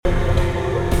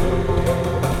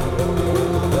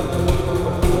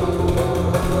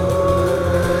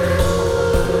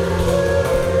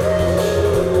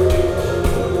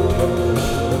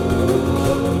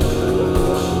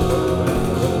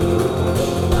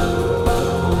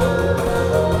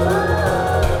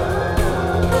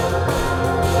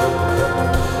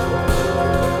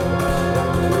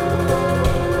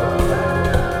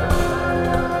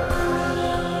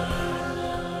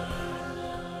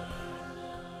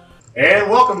And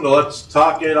welcome to Let's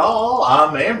Talk It All.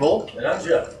 I'm Anvil, And I'm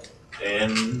Jeff.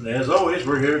 and as always,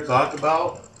 we're here to talk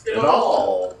about it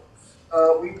all.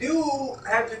 We do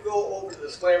have to go over the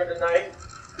disclaimer tonight.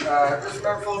 Just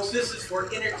remember, folks, this is for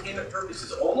entertainment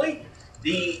purposes only.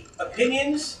 The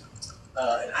opinions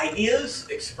and ideas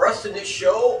expressed in this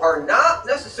show are not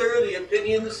necessarily the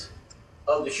opinions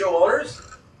of the show owners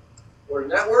or the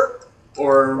network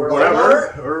Or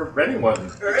whatever, or anyone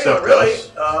or except anyone, really.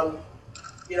 us.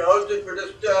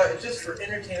 It's just for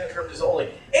entertainment purposes only.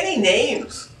 Any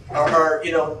names are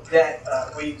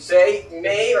that we say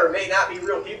may or may not be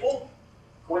real people.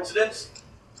 Coincidence?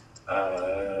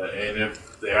 And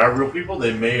if they are real people,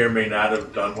 they may or may not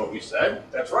have done what we said.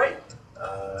 That's right.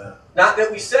 Uh, Not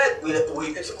that we said.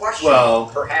 It's a question. Well,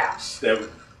 perhaps. that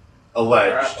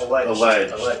alleged,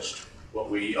 Alleged. what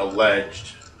we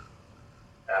alleged.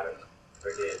 Happened.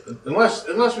 Or did.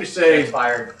 Unless we say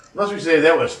Transpired.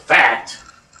 that was fact.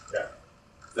 Yeah.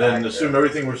 Then Fact, assume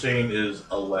everything we're saying is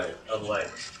alleged.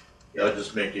 Alleged. That'll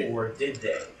just make it, Or did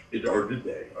they? or did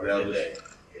they? Or That'll did just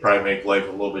they? probably make life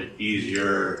a little bit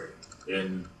easier.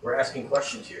 And We're asking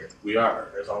questions here. we are.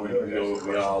 That's all We we're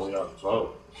doing, all. That's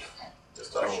all.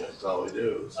 Just That's all we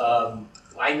do.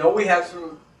 I know we have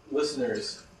some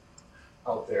listeners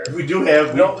out there. We do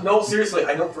have. No, seriously,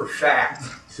 I know for a fact.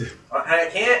 I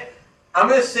can't. I'm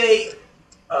going to say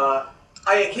I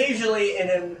occasionally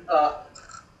am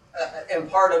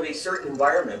part of a certain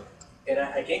environment, and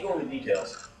I can't go into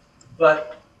details,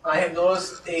 but I have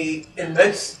noticed a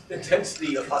immense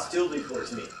intensity of hostility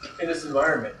towards me in this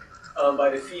environment by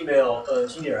the female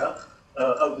genera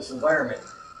of this environment.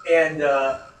 And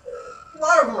a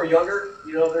lot of them are younger.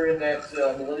 They're in that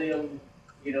millennium,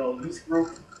 youth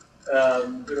group.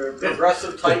 They're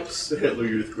progressive types. The Hitler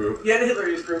Youth Group. Yeah, the Hitler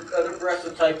Youth Group. They're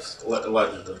progressive types.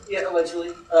 Allegedly. Yeah,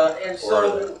 allegedly. And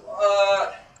so,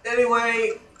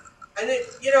 anyway, and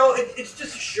it's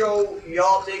just a show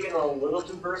y'all taking a little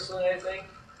too personally, I think.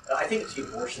 I think it's the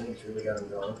abortion thing's really got them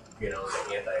going. The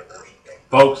anti-abortion thing.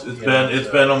 Folks, it's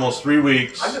been almost 3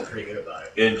 weeks, I've been pretty good about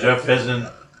it. and Jeff hasn't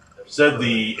said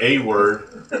the A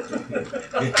word.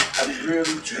 I've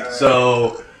really tried.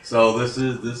 So this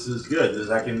is good.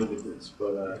 I can live with this.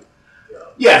 But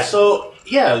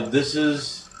this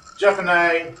is Jeff and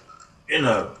I in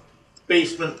a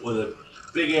basement with a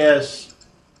big ass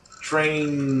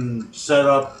train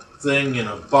setup thing in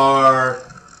a bar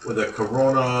with a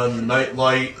Corona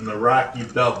nightlight and a Rocky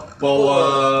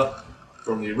Balboa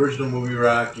from the original movie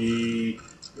Rocky.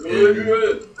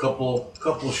 And couple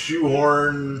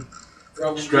shoehorn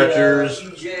From stretchers. The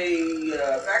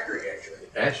EJ factory, actually.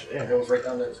 Actually, yeah. That was right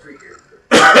down the street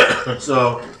here.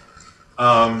 So,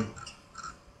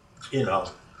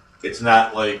 it's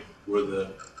not like we're the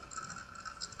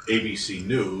ABC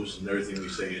News and everything we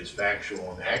say is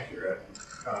factual and accurate.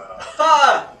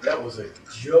 That was a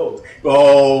joke.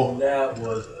 Oh, That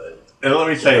was a and let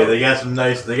me tell you, they got some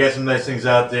nice things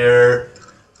out there.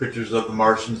 Pictures of the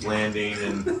Martians landing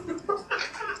and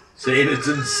saying it's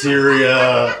in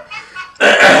Syria.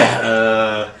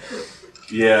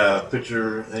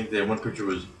 Picture. I think that one picture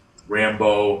was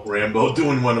Rambo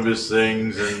doing one of his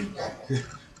things, and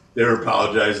they were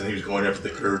apologizing. He was going after the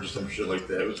Kurds or some shit like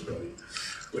that. It was funny.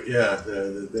 But yeah,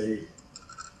 it's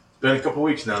been a couple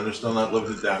weeks now, and they're still not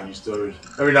living it down.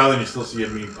 Every now and then you still see a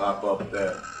meme pop up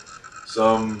that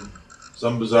some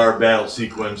bizarre battle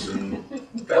sequence, and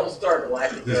Battlestar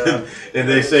Galactica. and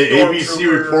they say ABC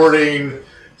reporting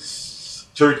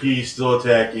Turkey still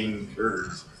attacking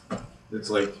Kurds. It's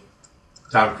like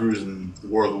Tom Cruise in the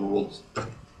War of the Worlds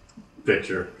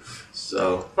picture.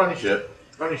 So funny shit.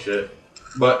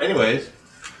 But anyways,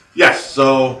 yes.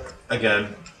 So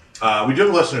again, we do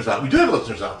have listeners out. We do have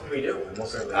listeners out there. We do.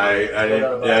 Most certainly. I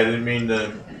didn't mean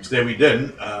to say we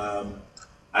didn't.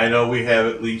 I know we have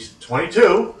at least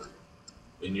 22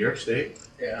 in New York State.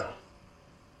 Yeah.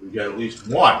 We've got at least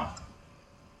one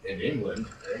in England.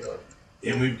 There you go.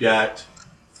 And we've got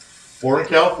 4 in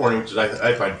California, which is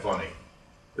I find funny.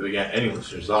 That we got any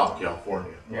listeners out in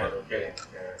California. Yeah, no kidding.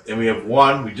 Yeah. And we have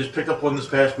one, we just picked up one this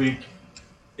past week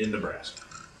in Nebraska.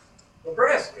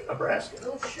 Nebraska.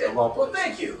 Oh shit. Well,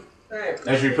 thank you.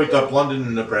 Actually, we picked up London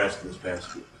and Nebraska this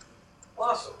past week.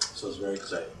 Awesome. So it's very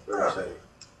exciting. Very exciting.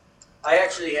 I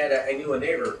actually I knew a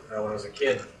neighbor when I was a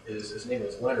kid. His name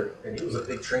was Leonard, and he was a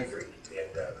big train freak.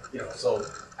 And so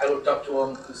I looked up to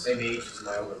him, the same age as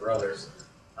my older brothers.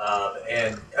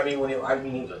 And I mean,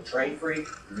 he was a train freak.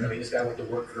 Mm-hmm. I mean, this guy went to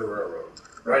work for the railroad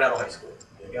right out of high school.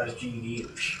 He got his GED,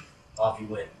 and off he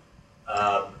went.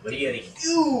 But he had a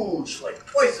huge, like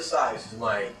twice the size as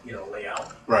my,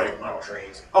 layout. Right. Model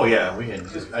trains. Oh yeah,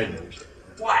 I understand.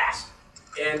 Blast.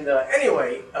 And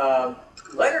anyway,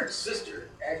 Leonard's sister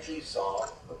actually saw a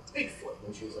Bigfoot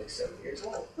when she was like 7 years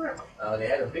old. They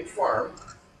had a big farm,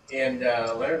 and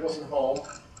Leonard wasn't home,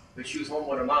 but she was home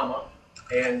with her mama,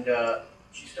 and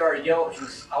she started yelling. She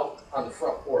was out on the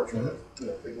front porch, one of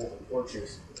the big open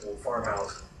porches, old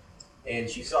farmhouse, and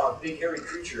she saw a big hairy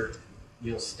creature,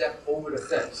 step over the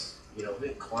fence.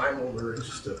 Didn't climb over,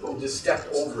 just stepped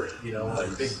over it.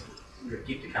 Like big. We would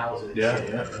keep the cows in the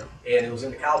shit. And it was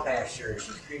in the cow pasture, and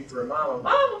she screamed for her mama,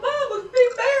 "Mama, there's a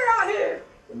big bear out here!"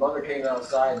 The mother came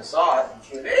outside and saw it, and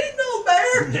she went, "Ain't no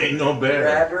bear!" Ain't no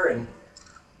bear.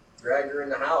 Dragged her in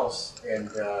the house, and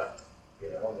the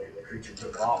creature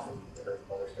took off, and her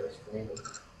mother started screaming.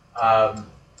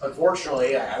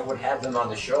 Unfortunately, I would have them on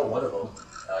the show. One of them,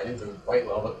 I knew them quite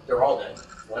well, but they're all dead.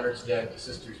 Leonard's dead, the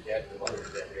sister's dead, the mother's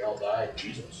dead. They all died.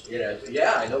 Jesus. Yeah,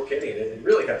 no kidding. It's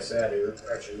really kind of sad. They were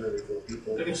actually really cool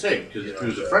people. I can say, because if he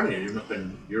was a friend of you, you must have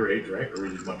been your age, right? Or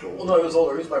was he much older? Well, no, he was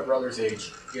older. He was my brother's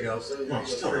age, so he was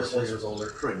still 3 or 4 years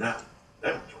older. Right now.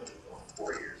 That much older.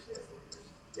 4 years.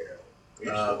 He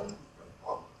died.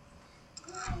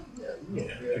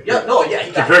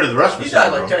 Compared to the rest of us, he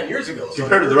died like 10 years ago.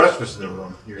 Compared to the rest of us in the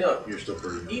room, you're still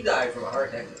pretty young. He died from a heart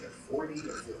attack at 40 or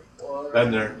 41. Been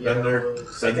there,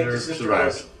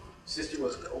 survived. Sister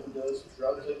was an overdose of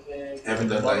drugs, I think. Haven't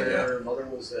done that yet. Mother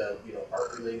was,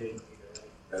 heart related,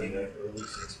 in the early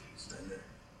 60s.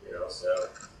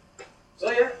 So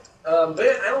yeah. But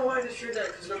I don't want to share that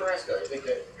because Nebraska. I think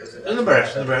that because in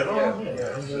Nebraska.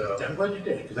 So, I'm glad you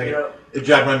did because it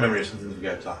jogged my memory of something we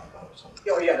got to talk about. So.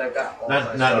 Oh yeah, and I've got all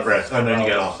not Nebraska. Oh, no, you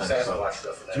got all kinds of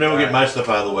stuff. So maybe we'll get my stuff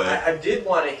out of the way. I did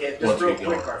want to hit just real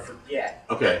quick. I forget.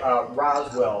 Okay.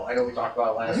 Roswell. I know we talked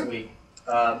about it last week.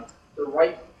 The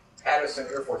Wright-Patterson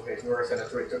Air Force Base. Remember I said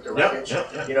that's where they took the wreckage?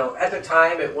 At the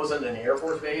time it wasn't an Air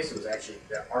Force base. It was actually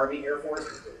the Army Air Force.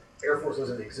 The Air Force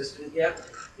wasn't existent yet.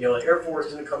 The Air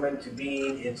Force didn't come into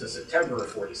being into September of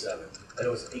 47. And it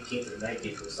was 18th and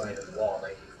 19th was signed into law in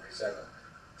 1947,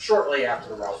 shortly after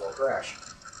the Roswell crash.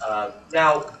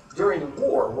 Now, during the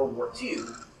war, World War II,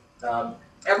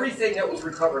 everything that was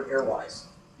recovered airwise,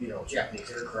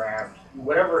 Japanese aircraft,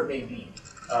 whatever it may be,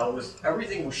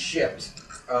 everything was shipped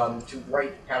to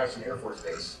Wright-Patterson Air Force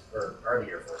Base, or Army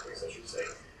Air Force Base, I should say.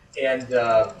 And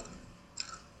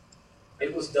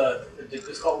it was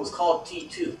called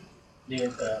T2,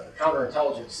 the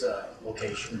counterintelligence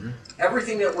location.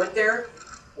 Everything that went there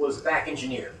was back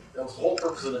engineered. That was the whole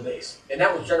purpose of the base. And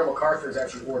that was General MacArthur's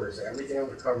actually orders. That everything that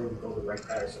was recovered would go to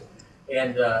Wright-Patterson.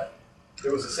 And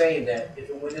there was a saying that if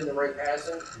it went into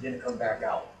Wright-Patterson, it didn't come back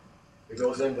out. It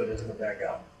goes in, but it doesn't come back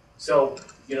out. So,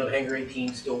 the Hangar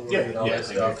 18 still working and all that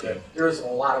stuff. There's a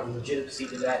lot of legitimacy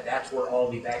to that. That's where all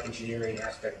the back engineering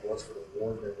aspect was for the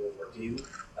war during World War II. To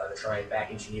try and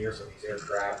back engineer some of these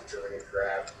aircraft, the drilling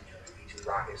aircraft, the V-2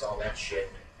 rockets, all that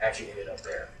shit actually ended up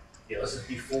there. This is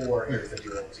before Area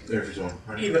 51 was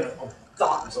even a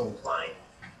thought in someone's mind.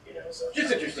 So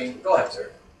just interesting. Go ahead,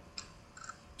 sir.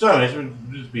 So anyways, it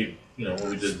would just be, what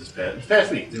we did this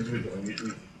past week, things we're doing, we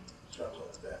start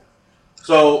like that.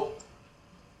 So,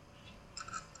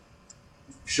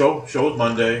 show was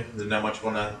Monday, there's not much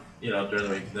going on, during the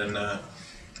week. Then,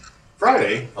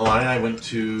 Friday, Alani and I went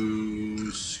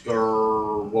to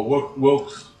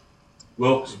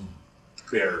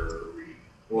Wilkes-Barre?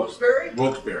 Wilkes-Barre. I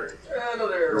know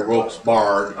there. Or Wilkes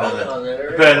Bar,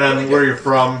 depending on where you're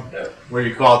from, where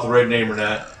you call it the right name or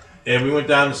not. And we went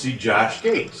down to see Josh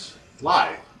Gates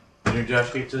live. You know who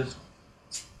Josh Gates is?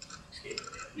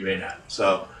 You may not.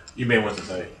 So you may want to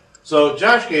tell you. So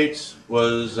Josh Gates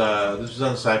was this was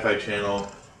on the Sci-Fi Channel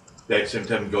back same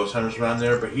time Ghost Hunters were on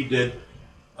there, but he did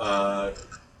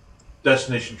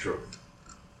Destination Truth.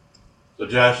 So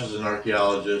Josh is an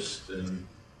archaeologist, and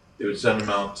they would send him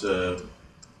out to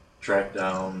track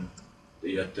down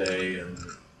the Yeti and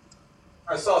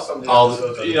I saw some of the all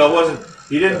episodes. the, it wasn't.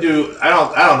 He didn't do. I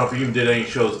don't know if he even did any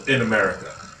shows in America.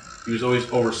 He was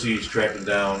always overseas tracking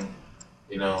down,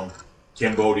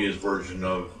 Cambodia's version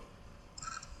of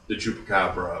the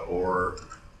Chupacabra or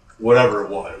whatever it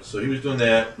was. So he was doing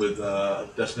that with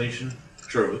Destination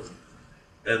Truth,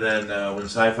 and then when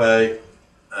Sci-Fi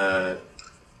either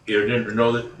didn't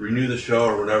renew the show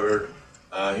or whatever,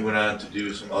 he went on to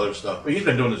do some other stuff. But he's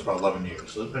been doing this for 11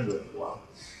 years, so he's been doing it for a while.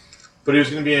 But he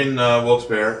was going to be in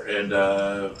Wilkes-Barre, and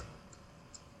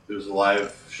it was a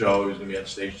live show. He was going to be on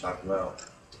stage talking about,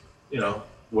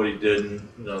 what he did and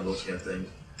those kind of things.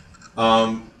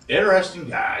 Interesting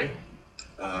guy.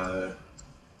 But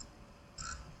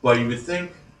you would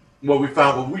think what I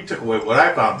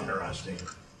found interesting,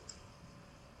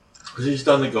 because he's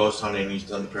done the ghost hunting, he's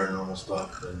done the paranormal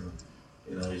stuff, and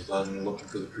he's done looking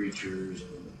for the creatures,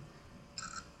 and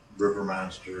river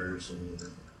monsters and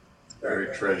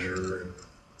buried treasure. And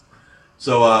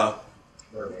so,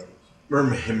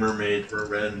 mermaid,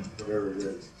 whatever it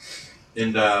is.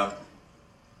 And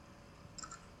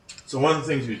so one of the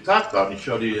things we talked about, and he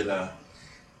showed you a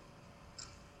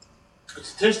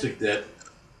statistic that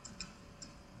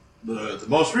the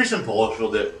most recent poll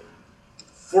showed that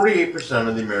 48%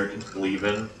 of the Americans believe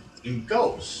in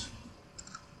ghosts.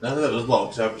 Now that was low,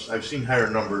 because I've seen higher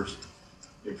numbers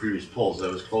in previous polls that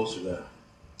was closer to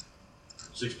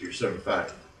 60 or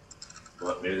 75.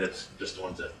 But maybe that's just the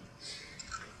ones that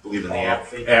believe in the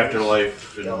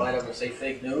afterlife. You might have to say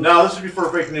fake news. No, this is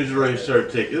before fake news really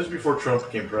started taking. This is before Trump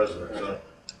became president. So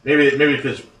maybe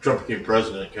because Trump became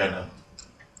president, it kind of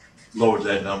lowered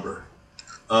that number.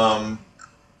 And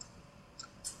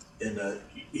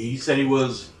he said he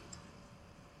wasn't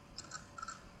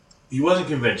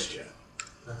convinced yet.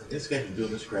 This guy's been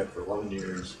doing this crap for 11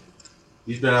 years.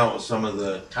 He's been out with some of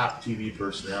the top TV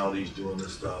personalities doing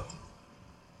this stuff.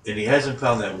 And he hasn't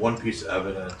found that one piece of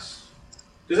evidence.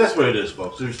 Because that's what it is,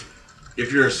 folks.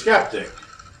 If you're a skeptic,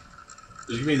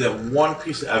 there's going to be that one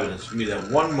piece of evidence. There's going to be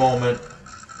that one moment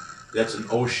that's an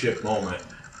oh shit moment.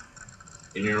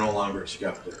 And you're no longer a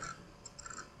skeptic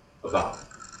about it.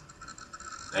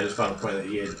 I just found the point that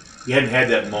he hadn't had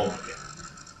that moment yet.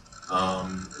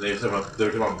 They were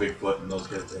talking about Bigfoot and those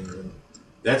kind of things. And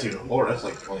that's even lower. That's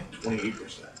like only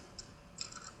 28%.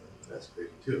 That's big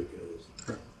too, because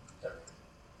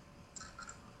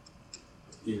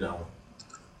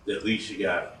at least you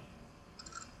got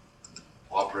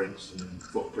paw prints and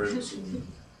footprints and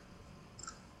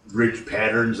ridge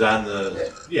patterns on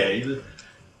the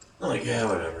I'm like, yeah,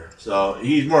 whatever. So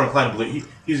he's more inclined to believe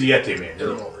he's a Yeti man.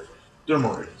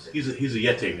 Dermoid. He's a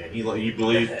Yeti man. He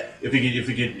believes if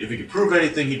he could prove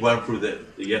anything, he'd want to prove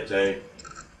that the Yeti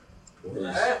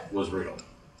was real.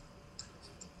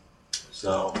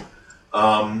 So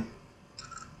I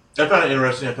found it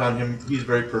interesting. I found him. He's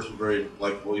very personal, very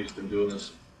likable. He's been doing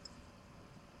this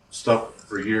stuff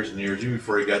for years and years. Even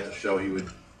before he got the show, he would,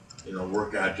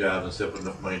 work odd jobs and save up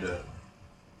enough money to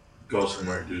go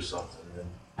somewhere and do something.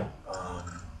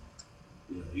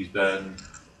 And he's been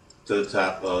to the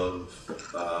top of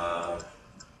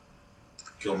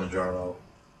Kilimanjaro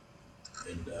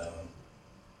and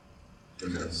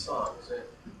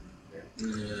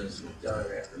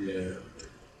yeah.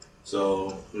 So,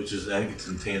 which is, I think it's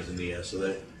in Tanzania.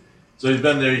 So he's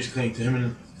been there. He's clinging to him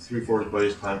and 3 or 4 of his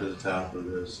buddies climbed to the top of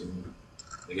this, and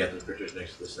they got the pictures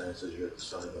next to the sign that says you're at the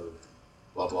summit of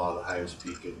blah blah, the highest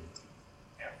peak in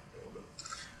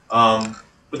Africa.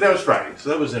 But that was Friday, so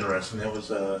that was interesting. That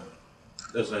was a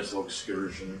nice little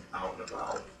excursion out and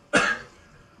about.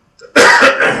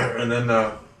 And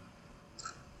then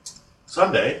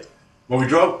Sunday, well, we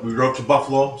drove to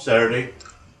Buffalo Saturday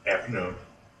afternoon,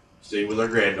 stayed with our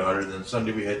granddaughter. And then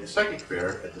Sunday we had the psychic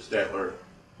fair at the Statler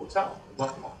Hotel in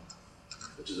Buffalo,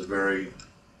 which is a very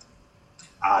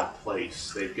odd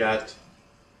place. They got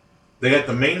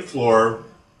the main floor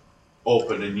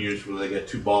open and used where they got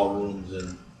 2 ballrooms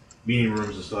and meeting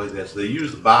rooms and stuff like that. So they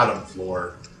use the bottom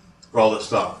floor for all this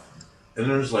stuff. And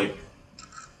there's like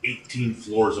 18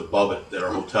 floors above it that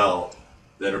are hotel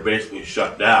that are basically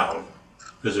shut down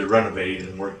because they're renovating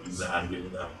and working on getting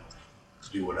them to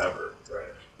do whatever.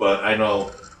 Right. But I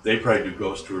know they probably do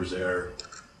ghost tours there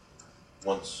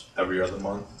once every other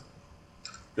month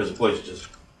because the place is just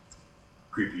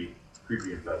creepy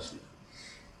infested.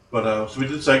 But so we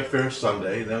did Psych Fair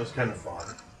Sunday, and that was kind of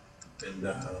fun. And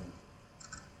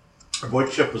our boy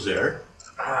Chip was there.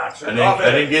 I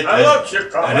didn't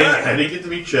get to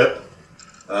meet Chip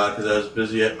because I was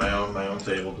busy at my own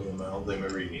table doing my own thing, my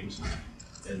readings.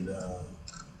 And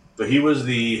but he was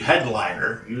the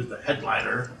headliner.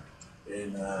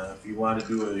 And if you wanted to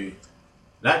do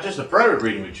not just a private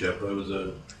reading with Chip, but it was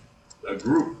a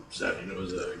group setting. It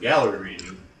was a gallery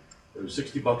reading. It was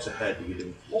 $60 a head to get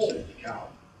in. Holy cow!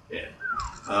 Yeah.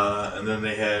 And then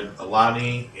they had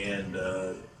Alani and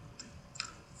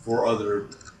 4 other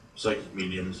psychic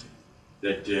mediums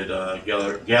that did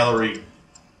gallery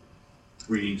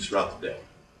readings throughout the day.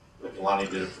 Like Alani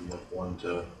did it from like 1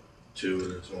 to 2,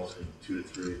 and then someone else did 2 to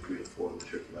 3, 3 to 4, which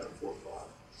took about 4 to 5.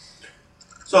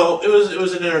 So it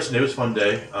was an interesting day. It was a fun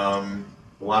day.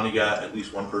 Alani got at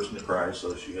least one person to cry,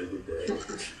 so she had a good day.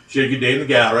 She had a good day in the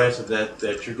gallery. I said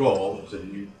that's your goal. I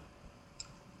said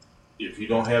if you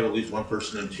don't have at least one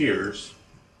person in tears,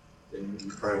 then you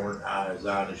probably weren't as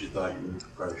on as you thought you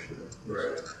probably should have.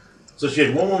 Right. So she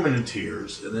had one woman in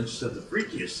tears, and then she said the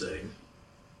freakiest thing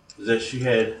is that she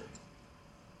had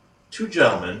 2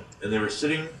 gentlemen, and they were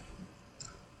sitting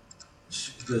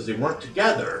because they weren't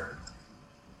together,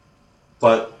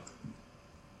 but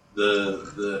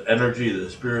the energy, the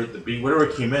spirit, the beat, whatever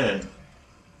came in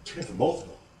from both of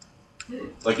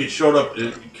them. Like it showed up,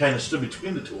 it kind of stood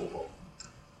between the two of them,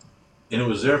 and it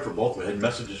was there for both of them. It had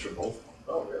messages for both of them.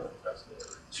 Oh, really? That's good.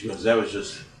 She goes, that was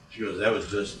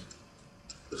just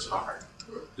bizarre.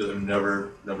 Because I've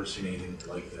never seen anything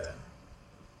like that.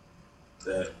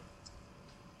 That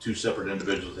two separate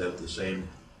individuals have the same,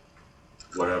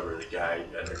 whatever, the guide,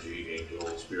 energy, angel,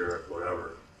 spirit,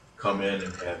 whatever, come in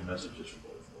and have messages from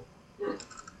both of them.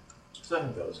 So I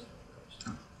think that was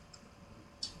interesting.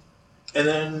 And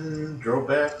then drove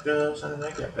back Sunday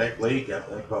night, got back late, got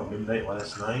back about midnight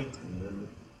last night, and then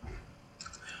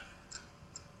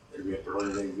had to be up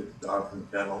early today to get the dog from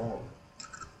the kennel.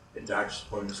 And doctor's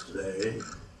appointments today.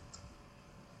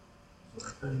 So I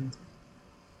think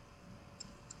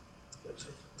that's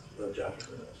it. Josh was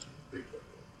in this. Big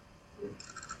thing.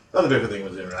 Another big thing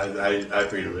was in it. I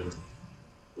figured it would be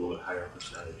a little bit higher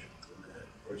percentage,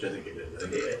 which I think it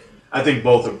is. I think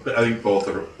both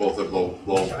are low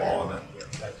ball on it.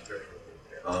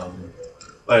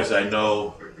 Like I said, I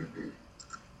know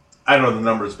the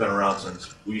number's been around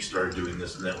since we started doing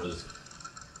this, and that was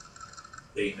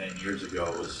 8-9 years ago.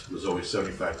 It was always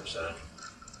 75%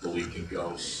 believed in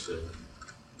ghosts and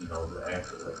the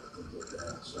afterlife and things like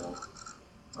that. So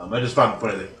I just found it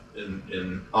funny that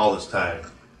in all this time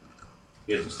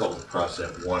he hasn't stumbled across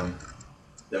that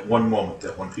one moment,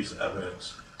 that one piece of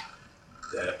evidence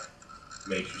that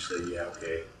makes you say, yeah,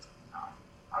 okay,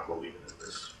 I believe in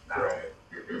this now. Right.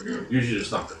 Usually there's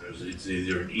something. It's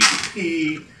either an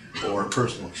EVP or a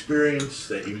personal experience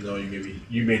that even though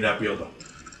you may not be able to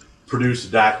produce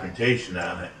the documentation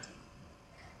on it,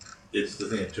 it's the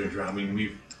thing that turns around. I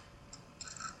mean,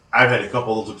 I've had a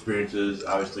couple of those experiences.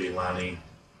 Obviously, Lonnie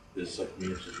is like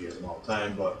me, so she has them all the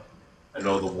time. But I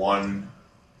know the one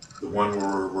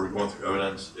where we're going through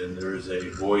evidence, and there is a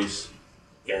voice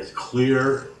as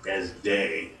clear as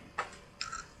day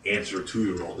answer a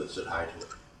 2-year-old that said hi to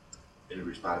her, and it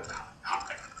responded,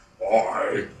 "Hi,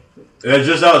 boy." And that's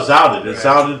just how it sounded. It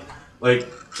sounded like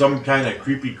some kind of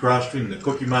creepy cross between the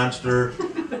Cookie Monster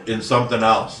and something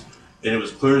else, and it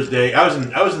was clear as day. I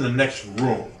was in the next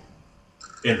room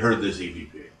and heard this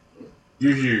EVP.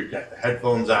 Usually you got the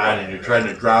headphones on and you're trying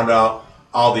to drown out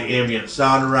all the ambient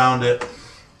sound around it.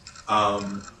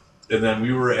 And then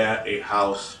we were at a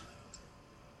house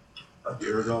a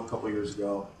couple years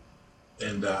ago,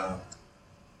 and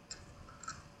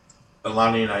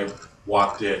Alani and I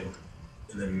walked in,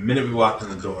 and the minute we walked in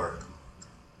the door,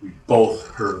 we both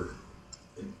heard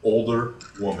an older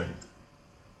woman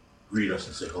greet us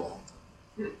and say hello.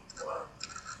 Wow.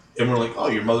 And we're like, oh,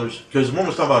 your mother's, because the woman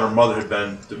was talking about her mother had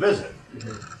been to visit.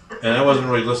 Mm-hmm. And I wasn't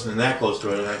really listening that close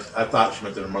to it, and I thought she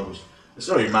meant that her mother was, I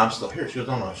said, oh, your mom's still here. She goes,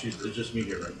 no, it's just me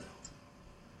here right now.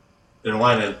 And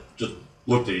Alana just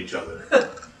looked at each other. And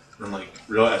I'm like,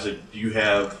 really? I said, do you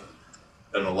have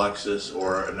an Alexis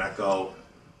or an Echo?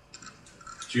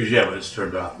 She goes, yeah, but it's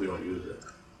turned off. We don't use it.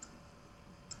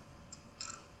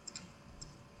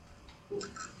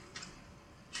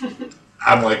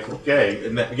 I'm like, okay.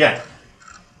 And then, again,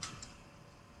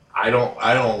 I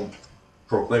don't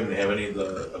proclaim to have any of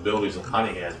the abilities that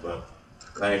Lonnie has, but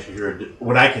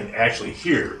when I can actually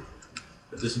hear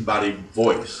a disembodied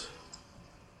voice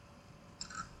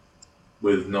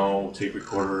with no tape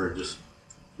recorder, or just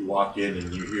you walk in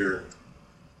and you hear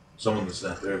someone that's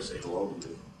not there say hello to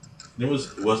you. And it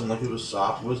wasn't like it was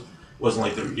soft. It wasn't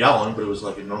like they were yelling, but it was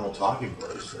like a normal talking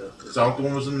voice. It sounded like the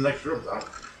one was in the next room. It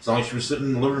sounded like she was sitting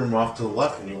in the living room off to the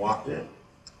left when you walked in.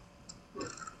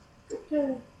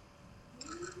 Okay.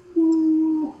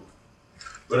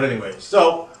 But anyway,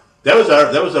 so that was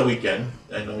our weekend.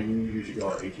 I know you usually go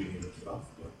out 18 and stuff.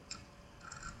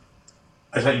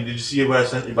 Did you see what I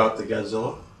sent you about the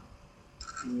Godzilla?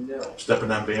 No.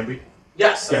 Stepping on Bambi?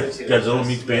 Yes, I did see that. Godzilla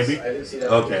meets Bambi? Yes, I did see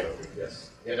that. Okay. Yes.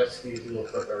 Yeah, that's the little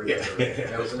clip I remember. Yeah.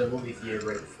 That was in the movie theater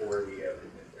right before the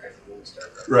movie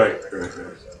started. Right. So,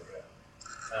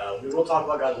 yeah. We will talk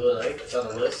about Godzilla tonight. It's on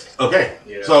the list. Okay.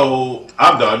 So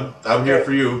I'm done. I'm here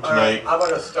for you tonight. Right, I'm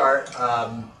going to start.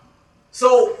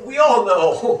 So we all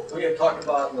know, we had talked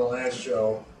about in the last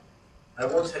show, I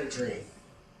once had a dream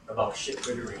about shit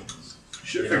figurines.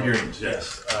 Shit figurines,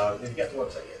 yes. Have you got the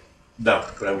website yet? No,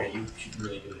 but I will. Okay, you should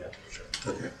really do that for sure.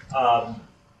 Okay.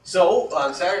 So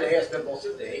on Saturday, I spent most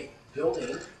of the day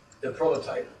building the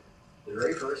prototype, the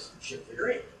very first shit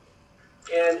figurine.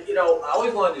 And, I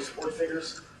always wanted to do sports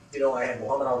figures. I had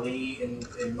Muhammad Ali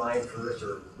in mind first,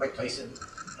 or Mike Tyson,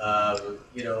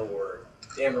 or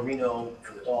Dan Marino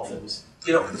for the Dolphins.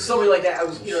 Somebody like that. I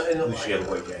was, At least you had a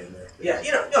white guy in there. Yeah,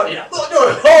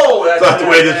 Oh,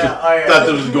 thought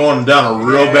this was going down a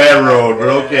real bad road, but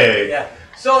okay. Yeah.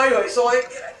 So anyway, I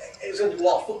was going to do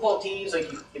all football teams.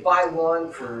 Like you buy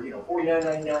one for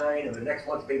 $49.99, and the next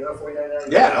month you pay another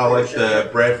 $49.99. Yeah, I like the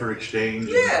Bradford Exchange.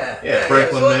 Yeah,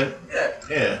 Franklin Mint.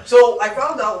 Yeah. So I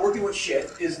found out working with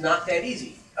shit is not that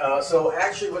easy. So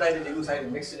actually, what I had to do is I had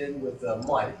to mix it in with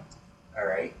mud, all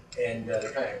right, and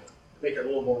to kind of make it a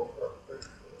little more,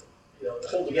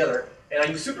 hold together. And I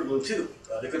use super glue too,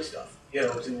 the good stuff, to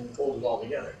hold it all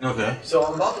together. Okay. So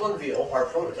I'm about to unveil our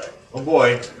prototype. Oh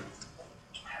boy.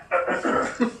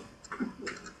 And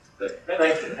I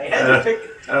had to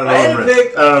pick. I don't know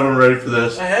if I'm ready for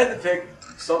this. I had to pick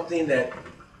something that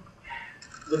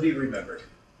would be remembered.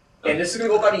 And this is going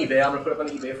to go up on eBay. I'm going to put it up on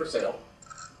eBay for sale.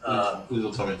 Please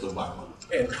don't tell me it's Obama.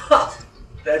 And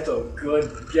that's a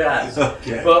good guess.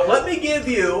 Okay. But let me give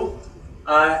you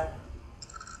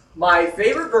my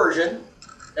favorite version.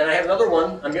 And I have another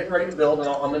one I'm getting ready to build, and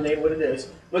I'm going to name what it is.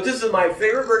 But this is my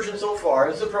favorite version so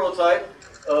far. This is a prototype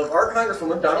of our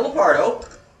Congresswoman, Donna Lupardo.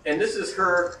 And this is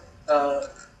her I'm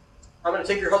going to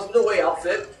take your husband away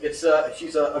outfit. It's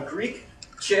she's a Greek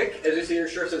chick. As you see, her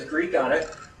shirt says Greek on it.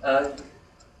 I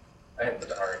had to put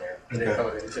the R in there.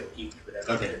 Okay. It said geek, but that's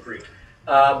okay. Greek.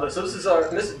 But so this is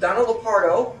Miss Donna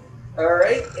Lupardo. All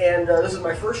right, and this is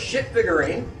my first shit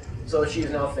figurine. So she's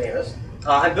now famous.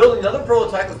 I'm building another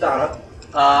prototype of Donna,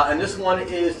 and this one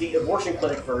is the abortion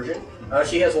clinic version.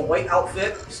 She has a white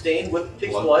outfit stained with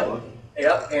pig's blood.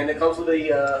 Yep, and it comes with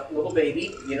a little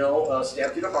baby,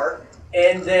 stabbed through the heart.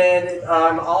 And then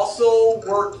I'm also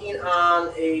working on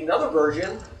another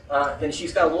version, and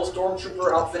she's got a little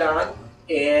stormtrooper outfit on,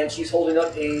 and she's holding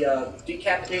up a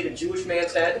decapitated Jewish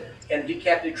man's head and a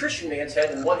decapitated Christian man's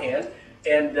head in one hand,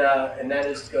 and that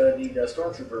is the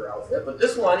stormtrooper outfit. But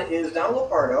this one is Donna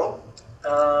Lupardo.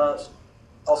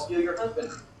 I'll steal your husband.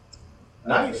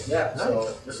 Nice. Yeah. Nice.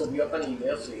 So this will be up on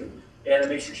eBay soon. And I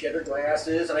made sure she had her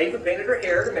glasses, and I even painted her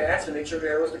hair to match to make sure her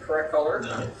hair was the correct color.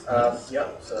 Nice.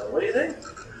 Yep. So what do you think?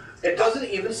 It doesn't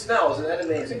even smell. Isn't that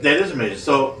amazing? That is amazing.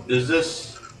 So is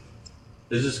this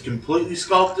completely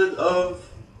sculpted of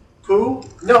poo?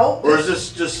 No. Or is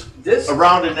this just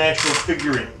around an actual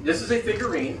figurine? This is a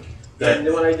figurine. That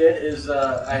and what I did is you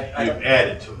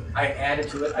added to it. I added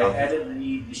to it. Okay. I added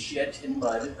the shit and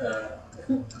mud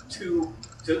to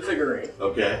the figurine.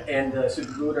 Okay. And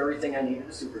super glued everything I needed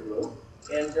to super glue.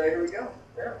 And here we go.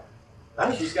 Yeah.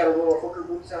 Nice. She's got her little hooker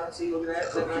boots on. See, look at that.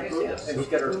 Isn't that nice? Yeah. And she's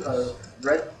got her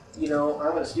red, I'm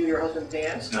going to steal your husband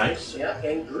pants. Nice. Yeah.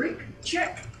 And Greek.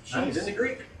 Check. She's Nice. in the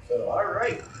Greek. So, all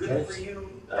right. Good Nice. for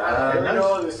you. Nice. There we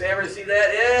go. Does ever see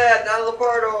that? Yeah. Donna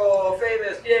Lupardo.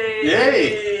 Famous. Yay.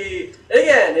 Yay.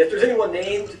 Again, if there's anyone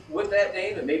named with that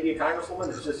name that may be a congresswoman,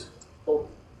 it's just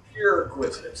pure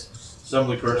coincidence.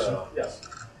 Assembly person. Yes.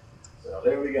 So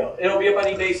there we go. It'll be up on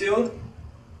eBay soon.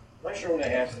 I'm not sure when I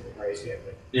have the price yet,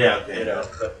 but Yeah, okay.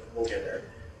 but we'll get there.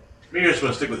 Maybe you just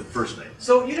want to stick with the first name.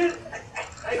 So you didn't.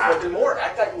 I expected more. I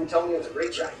thought you would tell me it was a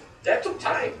great shot. That took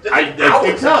time. That I took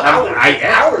can tell.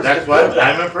 hours. That's to why build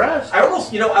that. I'm impressed. I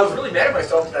almost, I was really mad at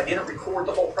myself that I didn't record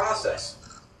the whole process.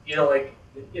 Like,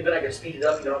 even I could speed it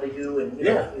up. You know how they do,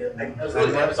 and I was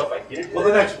really mad at myself. I didn't. Do Well,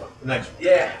 that. the next one.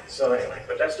 Yeah. So anyway,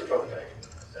 but that's the prototype.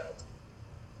 So.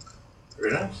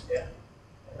 Very nice. Yeah.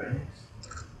 Very nice.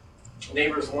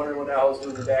 Neighbors wondering what the hell I was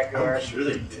doing in the backyard. I'm sure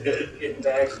they did. Getting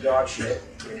bags of dog shit,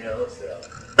 so.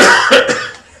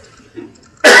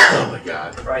 Oh my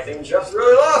God. Probably think Jeff's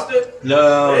really lost it.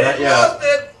 No, He not yet. lost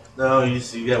it. No,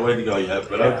 you got way to go yet,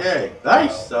 but Yeah. okay.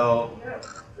 Nice. So Yeah,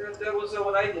 that was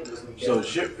what I did this weekend. So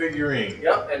ship figurine.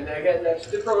 Yep, and again, that's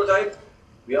the prototype.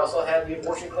 We also have the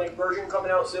abortion clinic version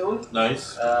coming out soon.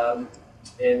 Nice. And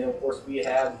then of course we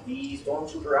have the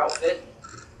Stormtrooper outfit,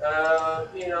 and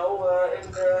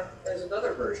as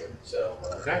another version. So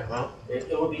Okay, well. it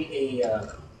will be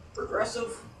a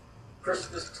progressive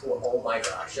Christmas toy. Oh my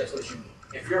gosh, that's what you need.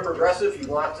 If you're a progressive, you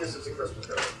want this as a Christmas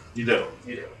present. You do.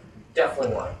 You do.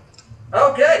 Definitely want it.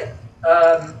 Okay,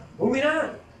 moving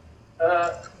on.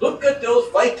 Look at those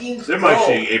Vikings There go.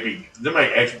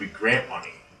 might actually be grant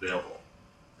money available.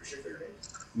 For sure, fair days.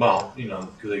 Well,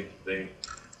 because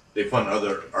they fund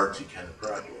other artsy kind of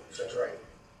projects. That's right.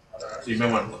 So you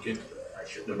may want to look into that. I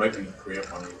should. There might be grant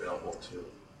money available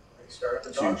Start up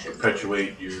the to dog shit.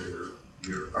 perpetuate your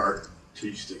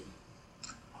artistic,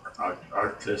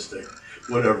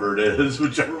 whatever it is,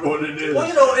 whichever one it is.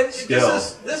 Well, and skill.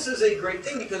 this is a great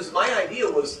thing because my idea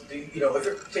was, if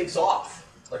it takes off,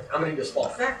 like I'm going to get a small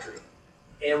factory,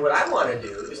 and what I want to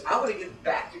do is I want to give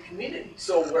back to community.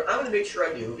 So what I'm going to make sure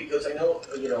I do, because I know,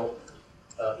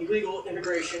 illegal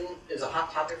immigration is a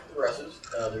hot topic for progressives.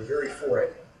 They're very for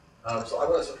it. So I'm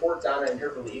going to support Donna and her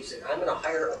beliefs, and I'm going to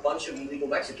hire a bunch of illegal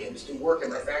Mexicans to work in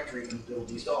my factory and build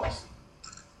these dolls.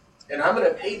 and I'm going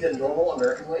to pay them normal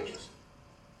American wages.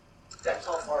 That's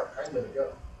how far I'm going to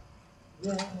go.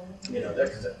 You know,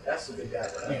 that's the good guy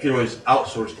that I You am. could always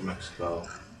outsource to Mexico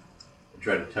and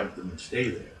try to tempt them to stay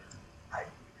there.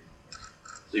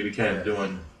 So you'd be kind of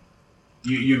doing,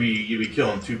 you'd be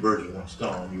killing two birds with one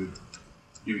stone.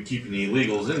 You'd be keeping the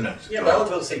illegals in Mexico. Yeah, but I would be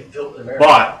able to say built in America.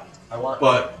 But I want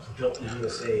built in the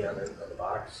USA on the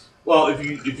box. well, if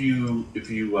you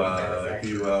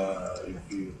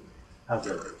how's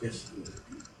that? I guess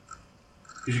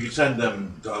because you could send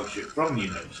them dog shit from the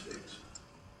United States.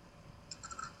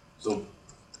 So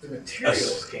The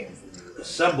materials came from you.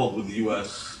 assembled with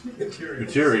U.S.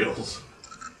 materials.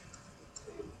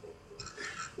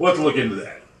 We'll have to look into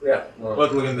that. Yeah. We'll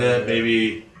have to look into that.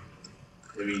 Maybe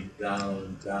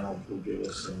Donald will give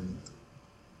us some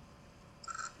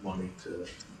money to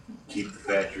keep the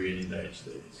factory in the United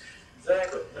States.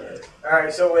 Exactly. All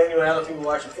right. So anyway, I don't know if you've been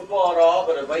watching football at all,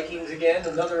 but the Vikings again,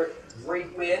 another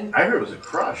great win. I heard it was a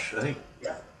crush. I think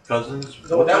Yeah. Cousins.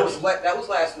 No, that was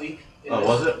last week. And Oh,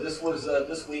 was it? This was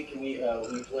this week, and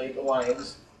we played the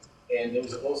Lions, and it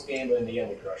was a close game, but in the end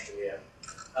we crushed them.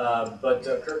 Yeah. But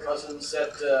Kirk Cousins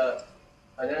set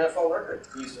an NFL record.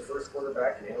 He's the first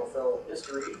quarterback in NFL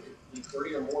history to lead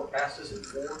 30 or more passes in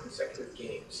 4 consecutive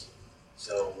games.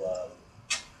 So,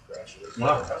 congratulations,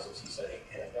 Wow. Kirk Cousins. He set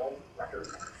an NFL record.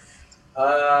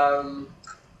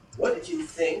 What did you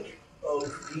think of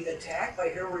the attack by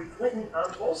Hillary Clinton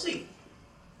on Tulsi?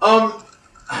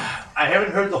 I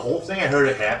haven't heard the whole thing. I heard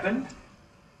it happened,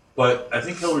 but I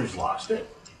think Hillary's lost it.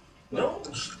 No,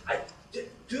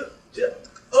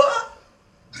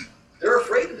 they're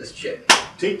afraid of this chick.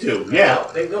 T2, yeah.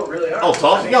 They really are. Oh,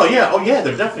 Tulsi? I mean, Oh, yeah,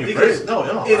 they're definitely because afraid.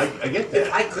 No, if- I get If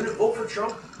that. I couldn't vote for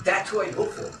Trump, that's who I'd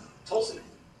vote for. Tulsi.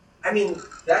 I mean,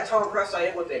 that's how impressed I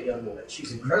am with that young woman.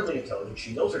 She's incredibly intelligent.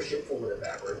 She knows her shit forward and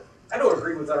backward. I don't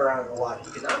agree with her on a lot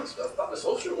of economic stuff, but the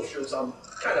social issues, I'm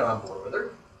kind of on board with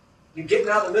her. You getting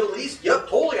out of the Middle East? Yep,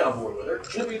 totally on board with her.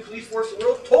 Shouldn't be the police force in the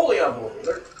world? Totally on board with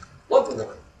her. Love the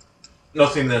woman.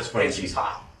 Nothing that's funny. And she's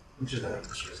hot. She's not.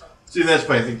 She's hot. See, that's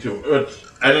my thing too.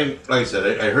 I didn't, like I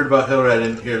said, I heard about Hillary. I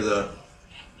didn't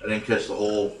catch the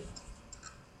whole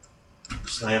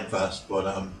slam fest, but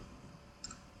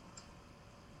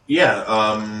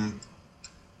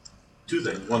two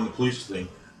things. One, the police thing.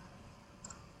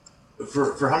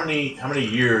 For how many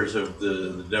years have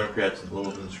the Democrats and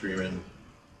liberals been screaming,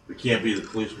 we can't be the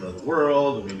policemen of the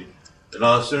world? I mean, and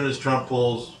as soon as Trump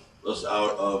pulls us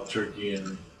out of Turkey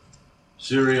and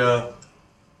Syria,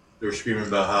 they were screaming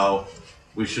about how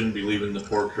we shouldn't be leaving the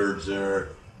poor Kurds there.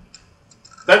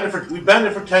 We've been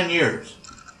there for 10 years.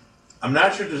 I'm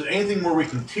not sure there's anything more we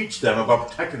can teach them about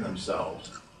protecting themselves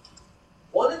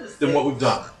than what we've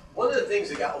done. One of the things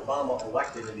that got Obama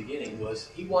elected in the beginning was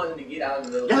he wanted to get out of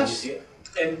the Middle Yes. East.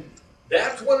 And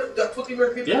that's what the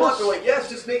American people want. They're like, yes,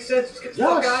 this makes sense. Let's get the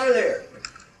fuck out of there.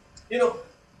 You know,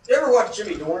 you ever watch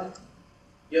Jimmy Dorn?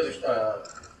 He's a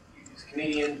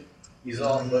comedian. He's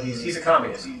a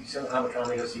communist. I'm a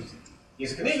communist.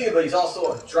 He's a comedian, but he's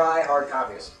also a dry, hard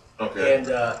communist. Okay.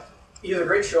 And he has a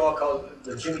great show called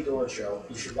The Jimmy Dorn Show.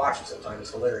 You should watch it sometime.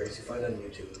 It's hilarious. You find it on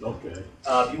YouTube.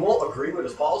 Okay. You won't agree with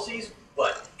his policies,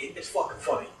 but it's fucking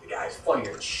funny. The guy's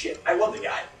funnier than shit. I love the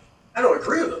guy. I don't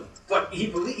agree with him, but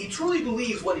he truly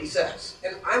believes what he says.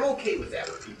 And I'm okay with that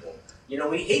with people. You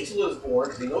know, he hates Liz Bourne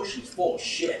because he knows she's full of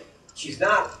shit. She's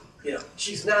not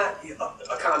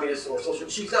a communist or social.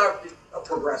 She's not a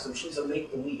progressive. She's a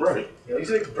make-believe. Right. You know, he's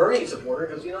a big Bernie supporter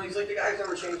because, you know, he's like the guy who's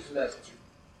never changed his message.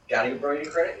 Gotta give Bernie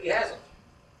credit. He hasn't.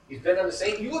 He's been on the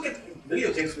same. You look at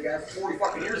videotapes of the guy 40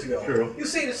 fucking years ago. True. You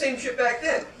say the same shit back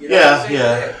then. You know, Yeah, the same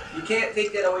yeah. thing. You can't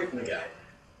take that away from the guy.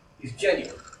 He's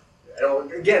genuine. I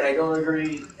don't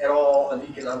agree at all on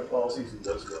economic policies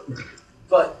whatsoever.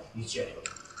 But he's genuine.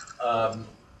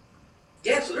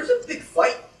 So there's a big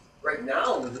fight right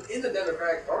now in the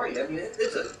Democratic Party. I mean,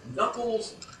 it's a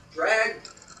knuckles, drag,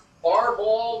 bar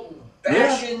ball,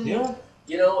 bashing. Yeah.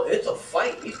 You know, it's a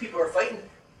fight. These people are fighting,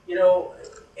 you know,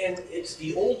 and it's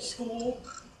the old school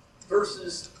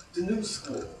versus the new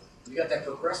school. You got that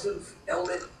progressive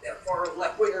element, that far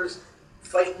left wingers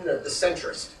fighting the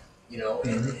centrist, you know,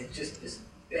 and it's just this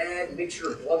bad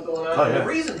mixture of blood going on. Oh, And yeah. the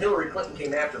reason Hillary Clinton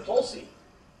came after Tulsi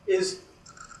is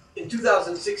in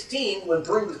 2016, when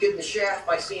Bernie was getting the shaft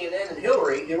by CNN and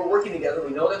Hillary, they were working together.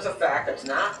 We know that's a fact. That's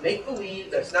not make-believe.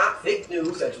 That's not fake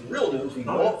news. That's real news. We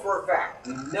know it for a fact.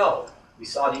 We know. We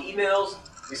saw the emails.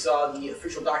 We saw the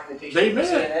official documentation They from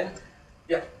admitted CNN.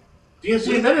 Yeah.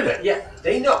 DNC admitted it. Yeah,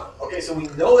 they know. Okay, so we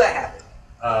know that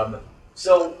happened.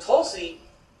 So Tulsi,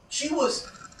 she was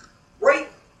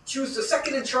the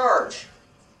second in charge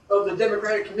of the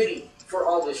Democratic Committee for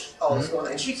all this going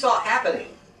on. And she saw it happening.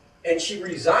 And she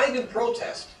resigned in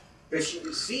protest because she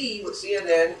could see what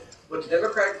CNN, what the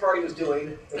Democratic Party was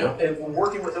doing, and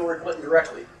working with Hillary Clinton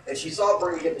directly. And she saw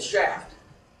Bernie get the shaft.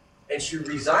 And she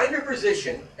resigned her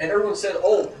position, and everyone said,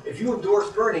 oh, if you endorse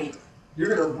Bernie,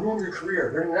 you're going to ruin your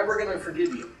career. They're never going to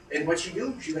forgive you. And what she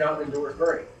do? She went out and endorsed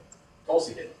Bernie.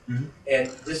 Tulsi did. Mm-hmm. And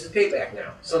this is payback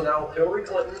now. So now Hillary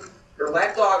Clinton, her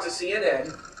lapdogs at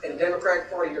CNN, and the Democratic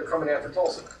Party are coming after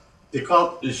Tulsi.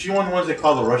 Is she one of the ones they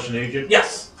call the Russian agent?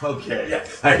 Yes. Okay.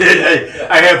 Yes.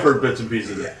 I have heard bits and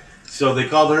pieces of it. So they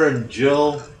called her and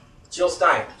Jill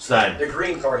Stein. Stein. The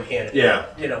Green Party candidate. Yeah.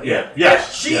 Yeah.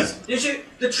 Yes. She's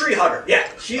the tree hugger. Yeah.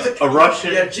 She's a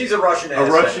Russian. Yeah, she's a Russian asset.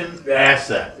 A Russian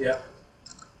asset. Yeah.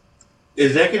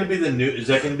 Is that going to be the new? Is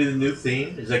that going to be the new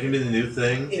theme? Is that going to be the new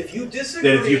thing? If you disagree,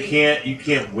 that if you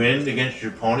can't win against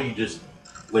your opponent, you just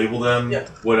label them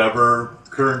whatever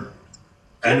current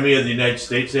enemy of the United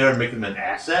States they are, and make them an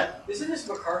asset. Isn't this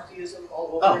McCarthyism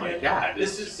all over again? Oh my God!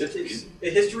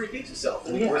 History repeats itself,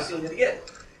 and we're seeing it again.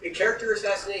 A character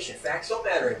assassination. Facts don't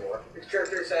matter anymore. It's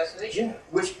character assassination,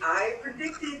 which I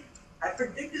predicted. I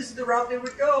predicted this is the route they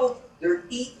would go. They're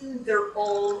eating their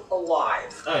own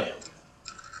alive. Oh yeah.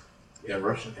 Yeah,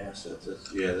 Russian assets. That's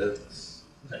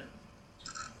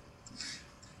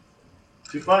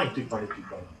too funny.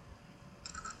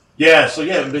 Yeah, so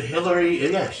but Hillary,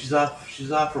 she's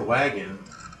off her wagon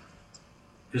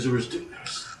because there was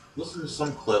listening to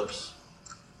some clips,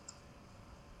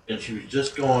 and she was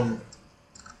just going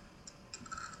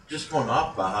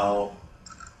off about how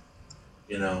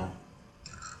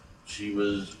she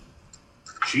was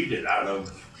cheated out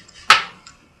of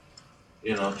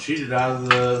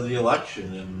the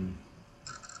election,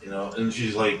 and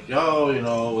she's like, we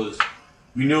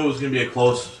knew it was going to be a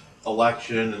close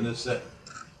election, and this, that.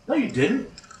 No, you didn't.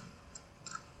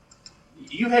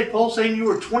 You had polls saying you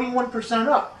were 21%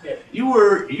 up. Yeah. You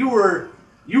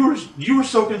were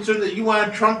so concerned that you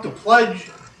wanted Trump to pledge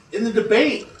in the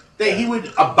debate that he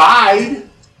would abide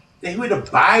by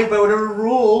whatever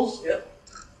rules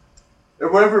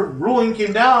or whatever ruling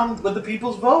came down with the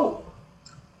people's vote.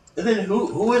 And then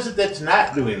who is it that's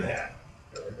not doing that?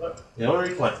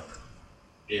 Hillary Clinton.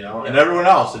 And everyone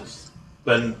else. It's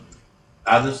been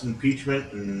on this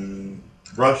impeachment and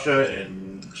Russia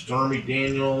and Stormy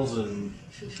Daniels and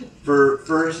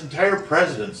for his entire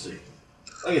presidency.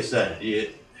 Like I said,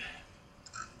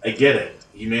 I get it.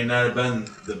 He may not have been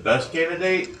the best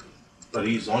candidate, but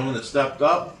he's the only one that stepped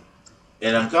up.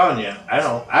 And I'm telling you,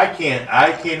 I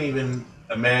can't even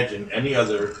imagine any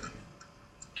other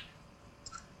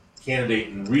candidate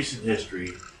in recent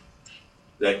history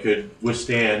that could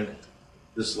withstand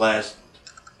this last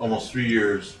almost 3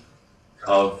 years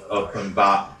of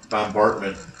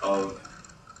bombardment of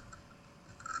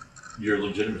your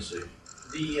legitimacy.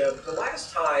 The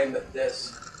last time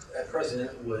this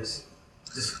president was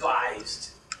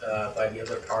despised by the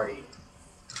other party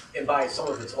and by some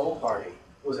of its own party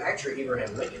was actually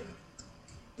Abraham Lincoln.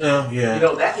 Oh, yeah.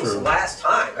 That was the last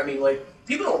time. I mean,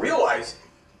 people don't realize,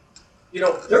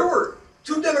 there were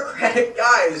two Democratic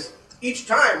guys each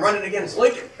time running against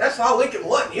Lincoln. That's how Lincoln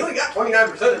won. He only got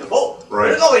 29% of the vote. Right.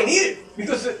 That's all he needed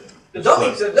because the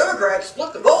dummies, the Democrats,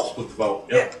 split the vote.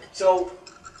 Yep. Yeah. So,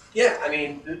 I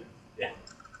mean,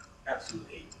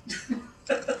 absolutely.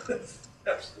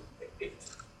 Absolutely.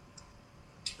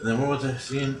 And then what was I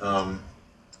seeing?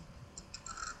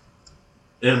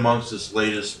 In amongst this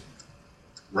latest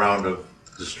round of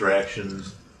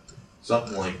distractions,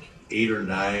 something like 8 or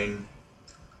 9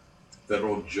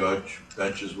 federal judge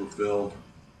benches were filled.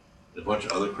 A bunch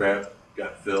of other crap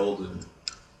got filled, and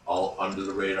all under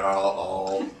the radar,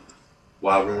 all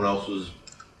while everyone else was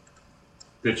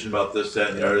bitching about this, that,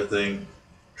 and the other thing.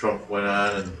 Trump went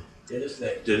on and did his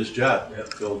thing. Did his job.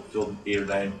 Yep. Filled 8 or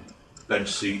 9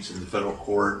 bench seats in the federal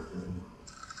court. And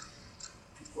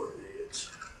people are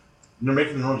idiots. And they're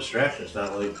making their own distraction. It's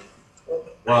not like,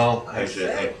 I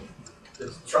think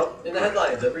it's Trump in the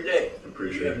headlines every day. I'm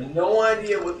pretty sure. You have no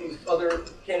idea what these other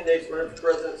candidates running for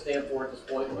president stand for at this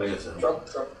point. Trump.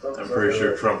 I'm pretty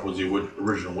sure Trump was the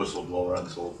original whistleblower on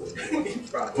this whole thing. He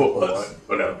probably was.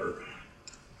 Whatever.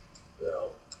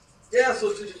 So,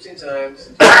 so it's interesting times.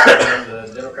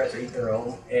 The Democrats are eating their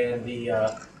own. And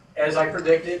as I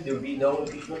predicted, there would be no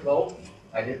impeachment vote.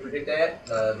 I did predict that.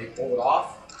 They pulled it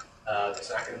off. It's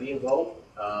not going to be a vote.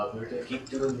 They're going to keep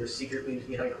doing their secret meetings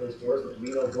behind closed doors, but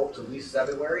we don't vote till at least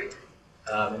February.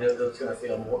 And it's going to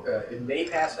fail more. It may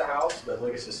pass the House, but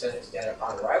like I said, the Senate's dead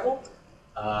upon arrival.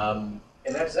 And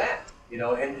that's that.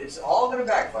 And it's all going to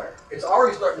backfire. It's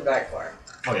already starting to backfire.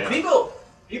 Oh, yeah.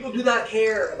 People do not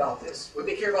care about this. What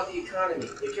they care about the economy.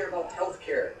 They care about health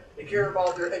care. They care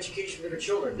about their education for their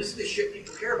children. This is the shit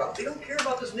people care about. They don't care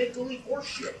about this make-believe horse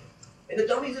shit. And the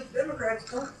dummies of Democrats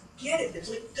don't get it. It's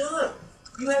like, duh.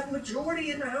 You have a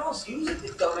majority in the House. Use it, you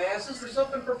dumbasses, for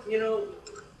something,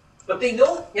 But they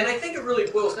know, and I think it really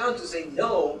boils down to saying,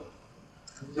 no,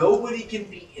 nobody can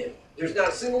beat him. There's not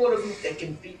a single one of them that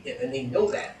can beat him, and they know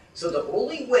that. So the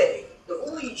only way, the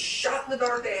only shot in the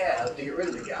dark they have to get rid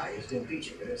of the guy is to impeach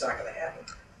him, and it's not going to happen.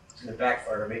 It's going to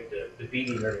backfire and make the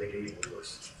beating and everything even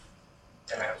worse.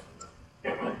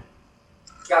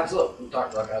 Godzilla. We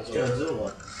talked about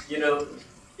Godzilla.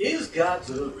 Is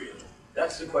Godzilla real?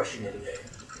 That's the question of the day.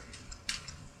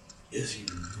 Is he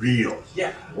real?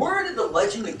 Yeah. Where did the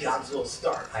legend of Godzilla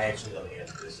start? I actually know the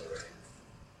answer to this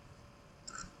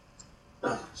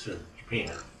already. It's in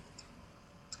Japan.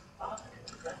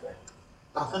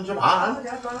 Nothing Japan.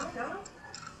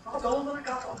 Well,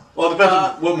 Well, it depends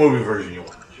on what movie version you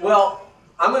watch. Well,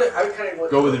 I kind of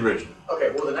go with the original. Okay,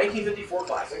 well, the 1954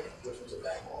 classic, which was a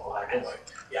black and white.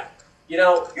 Yeah.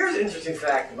 Here's an interesting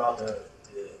fact about the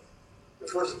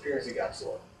first appearance of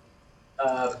Godzilla.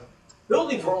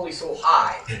 Buildings were only so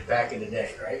high back in the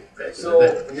day, right? So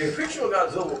the original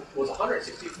Godzilla was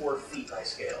 164 feet by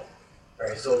scale.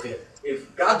 Right? So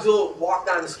if Godzilla walked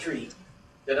down the street,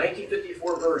 the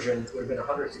 1954 version would have been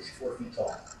 164 feet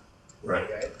tall. Right.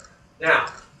 Okay? Now,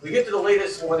 we get to the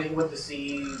latest one that you went to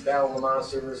see, Battle of the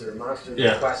Monsters or Monster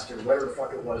Quest or whatever the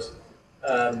fuck it was.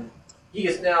 He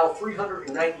is now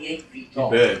 398 feet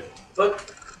tall. Big.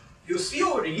 But you'll see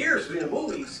over the years in the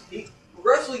movies, he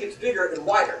progressively gets bigger and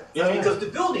wider because the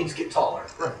buildings get taller.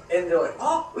 Right. And they're like,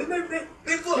 oh, we made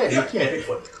Bigfoot. Yeah,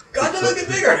 Bigfoot. Godzilla get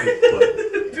bigger.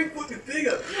 Bigfoot get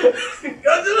bigger.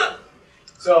 Godzilla.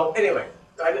 So anyway,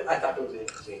 I thought it was an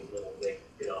interesting little thing.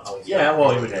 How he's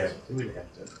well, he would have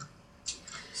to.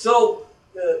 So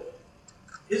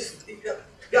his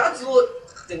Godzilla,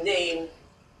 the name,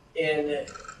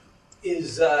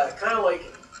 is kind of like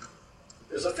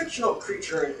there's a fictional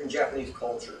creature in Japanese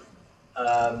culture.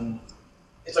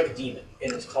 It's like a demon,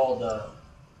 and it's called.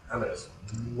 I'm gonna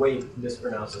way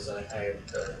mispronounce this, and I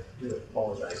do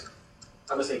apologize.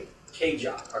 I'm gonna say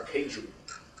Keija or Keiju.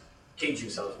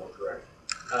 Keiju sounds more correct,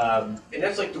 and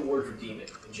that's like the word for demon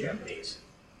in Japanese.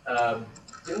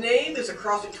 The name is a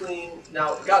cross between,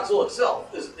 now Godzilla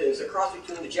itself is a cross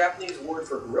between the Japanese word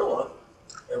for gorilla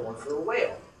and one for a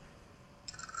whale.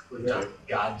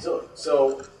 Godzilla.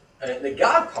 So, the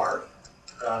God part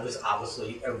is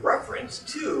obviously a reference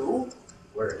to,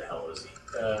 where the hell is he?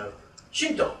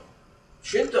 Shinto.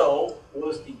 Shinto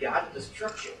was the god of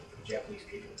destruction for the Japanese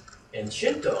people. And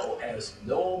Shinto has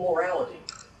no morality.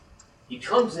 He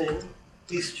comes in,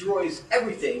 destroys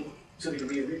everything, so there can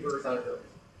be a rebirth on Earth.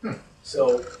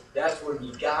 So that's where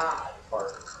the God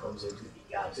part comes into the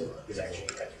Godzilla, because actually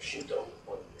after Shinto,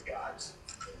 one of the gods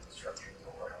in destruction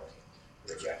and morality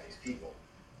for the Japanese people.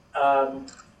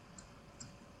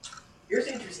 Here's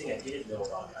the interesting thing I didn't know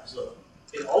about Godzilla.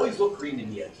 It always looked green to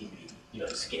me on TV,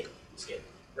 the skin,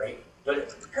 right?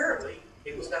 But apparently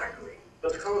it was not green,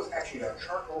 but the color was actually a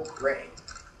charcoal gray.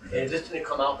 And it just didn't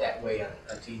come out that way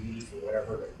on TV for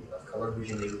whatever, color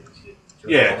vision they would see.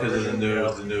 Yeah, because of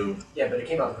the new. Yeah, but it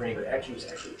came out green, but it was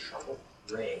actually charcoal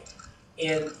gray.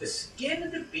 And the skin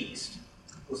of the beast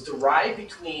was derived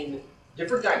between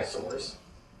different dinosaurs,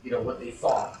 what they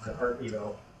thought,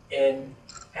 and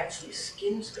actually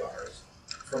skin scars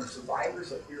from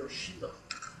survivors of Hiroshima.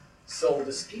 So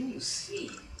the skin you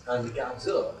see on the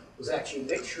Godzilla was actually a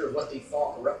mixture of what they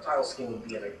thought a reptile skin would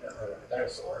be on a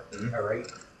dinosaur, all right?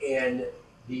 And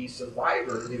the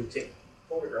survivors, they would take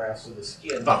photographs of the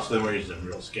skin. Oh, so they weren't using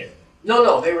real skin.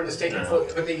 No, they were just taking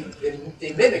photos, but they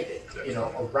mimicked it,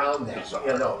 around that. It's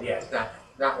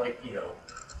not like,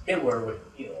 Himmler with,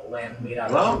 a lamp made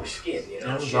out of Jewish skin, It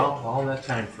was all that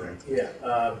time frame. Yeah,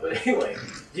 but anyway,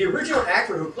 the original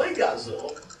actor who played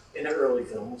Godzilla in the early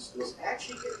films was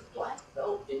actually a black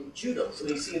belt in judo. So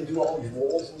you see him do all these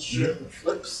rolls and shit and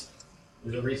flips.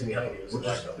 There's a reason behind it.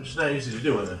 Which is not easy to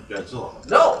do in the Godzilla.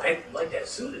 No, and like that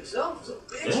suit itself was a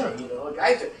bitch.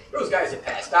 There was guys that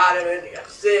passed out of it, they got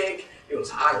sick, it was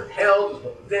hot as hell, there was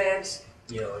no vents,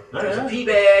 there was a pee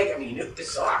bag. I mean, it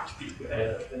sucked.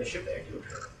 And a shit bag too.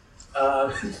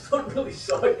 Don't really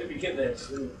suck to begin that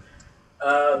suit.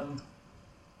 And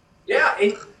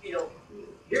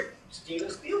here Steven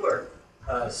Spielberg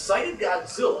cited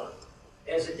Godzilla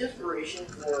as an inspiration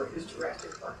for his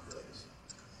Jurassic Park films.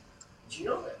 Did you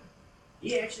know that?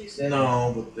 He actually said...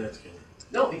 No, but that's good.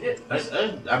 No, he didn't.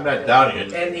 I'm not doubting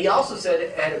it. And he also said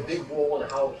it had a big role in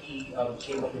how he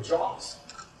came up with Jaws.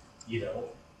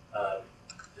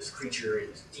 This creature and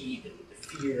its deep and the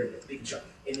fear and the big jump.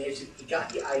 And he got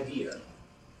the idea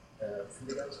from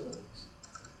the Godzilla movies.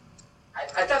 I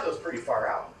thought that was pretty far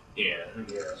out. Yeah. Yeah.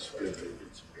 It's good to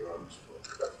get some drugs.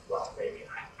 Well, maybe.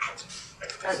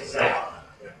 Godzilla.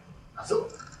 Godzilla.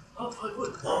 Oh, fuck, what?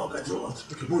 Oh, Godzilla. Let's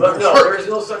make a movie But about a no, shark. there is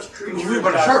no such creature. Movie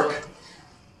about a as shark. Godzilla.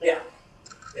 Yeah.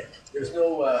 Yeah. There's no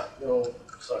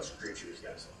such creature as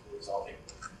Godzilla. It's all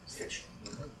fiction.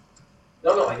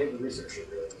 No, I did the research. It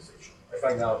really is fiction. I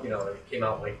find out, it came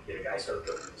out like a guy started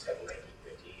building this heavy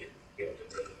 1950 and came up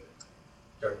to making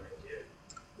started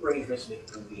arrangements to make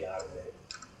a movie out of it.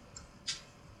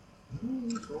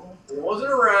 It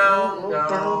wasn't around. No.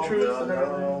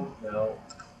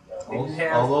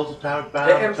 All those atomic The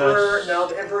bombs.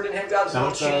 Emperor didn't have Godzilla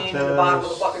Sound chained in the bottom of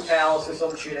the fucking palace or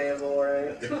some shit animal,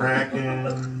 right? The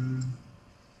Kraken.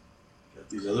 Got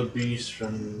these other beasts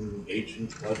from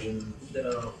ancient legends.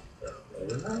 No.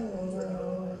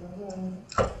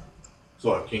 So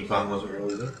what, King Kong wasn't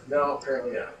really there? No,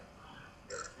 apparently not.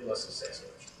 He must have said so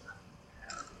much.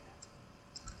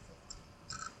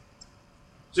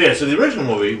 So yeah, so the original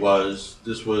movie was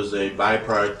a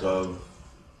byproduct of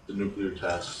the nuclear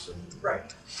tests and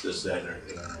Right. this, that, and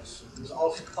everything else. There's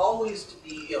also always to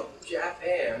be,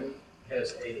 Japan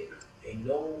has a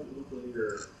no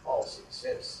nuclear policy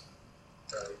since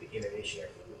they became a nation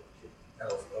after World War II. I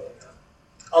don't know that.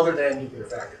 Other than nuclear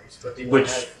factories, but they won't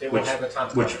have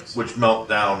atomic weapons. Which melt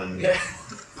down and Yeah.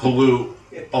 pollute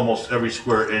almost every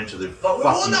square inch of the But we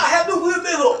will not have nuclear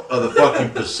middle. of the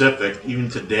fucking Pacific, even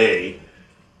today.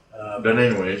 But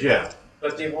anyways, yeah.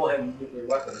 But they won't have nuclear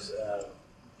weapons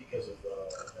because of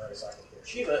Nagasaki and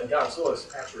Hiroshima, and Godzilla is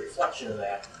actually a reflection of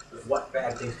that, of what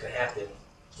bad things can happen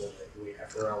when we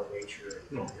have around nature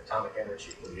and atomic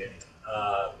energy.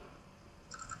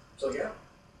 So yeah,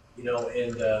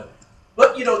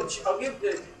 but I'll give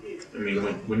the. I mean,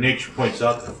 when nature points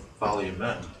out the folly of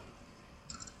men.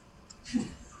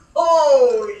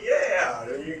 Oh yeah,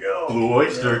 there you go. Blue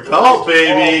Oyster Cult,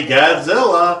 baby,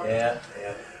 Godzilla. Yeah.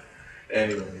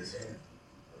 Anyways,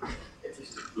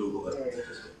 Interesting. Google it. Very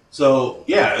interesting. So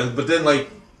yeah, but then like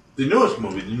the newest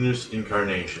movie, the newest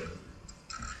incarnation,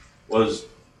 was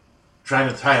trying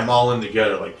to tie them all in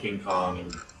together, like King Kong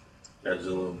and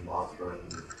Godzilla and Mothra,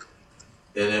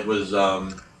 and it was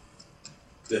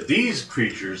that these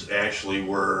creatures actually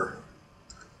were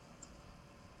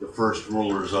the first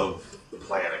rulers of the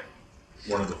planet,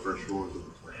 one of the first rulers of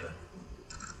the planet.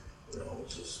 It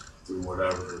was just through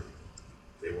whatever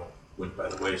they went by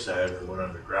the wayside or went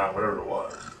underground, whatever it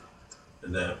was.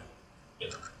 And then,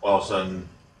 all of a sudden,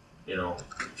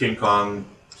 King Kong's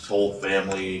whole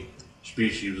family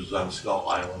species was on Skull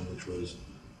Island, which was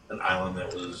an island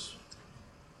that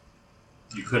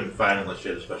you couldn't find unless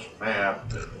you had a special map,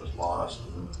 and it was lost.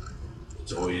 And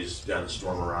it's always got a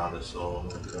storm around it, so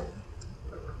whatever.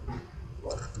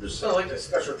 But just Sounds like the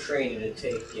special training to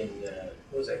take in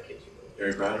what was that kid's movie?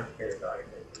 Harry Potter, Harry Potter.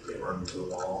 they run into the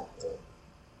wall.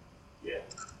 Yeah.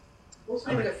 What's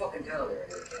the name of that fucking town there in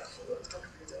the castle? What the fuck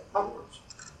is that? Hogwarts.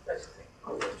 That's the thing.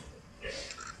 Hogwarts. Yeah.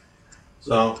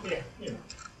 So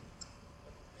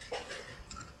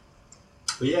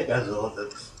But yeah,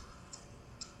 Godzilla.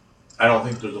 I don't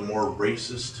think there's a more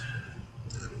racist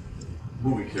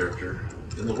movie character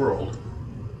in the world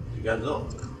than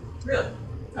Godzilla. Really?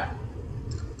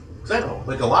 Because I know,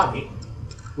 like Alani,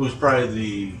 who's probably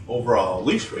the overall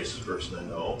least racist person I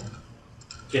know,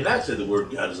 cannot say the word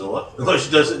Godzilla unless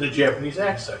she does it in a Japanese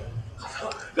accent.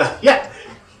 Yeah.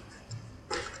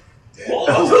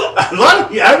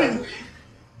 Alani, I mean,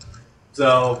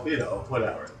 so,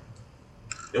 whatever.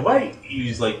 And why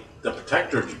he's like the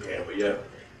protector of Japan, but yet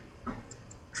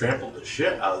trampled the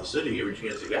shit out of the city every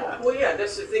chance he got. Well, yeah,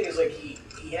 that's the thing is like he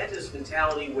had this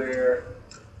mentality where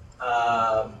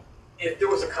if there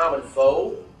was a common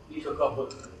foe, he took up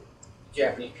with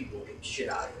Japanese people and get shit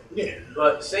out of it. Yeah.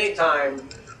 But at the same time,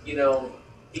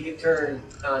 he could turn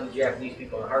on the Japanese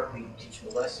people in a heartbeat and teach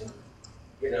them a lesson,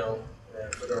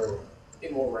 for their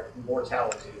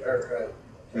immortality or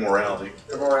Morality.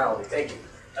 their morality. Thank you.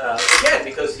 Again,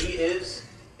 because he is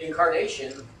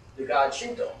incarnation, the god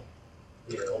Shinto.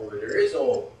 Where there is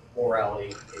no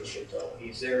morality in Shinto.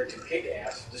 He's there to kick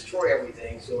ass, destroy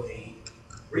everything, so a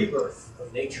rebirth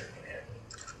of nature can happen.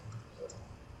 So.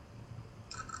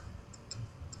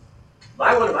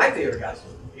 One of my favorite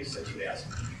Godzilla movies, since you asked,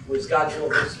 was Godzilla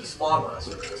vs. the Smog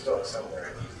Monster. It's still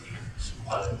somewhere.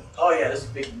 Oh yeah, this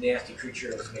big nasty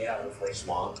creature was made out of like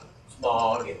smog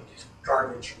and just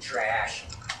garbage and trash.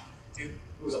 It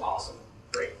was awesome,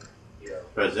 great.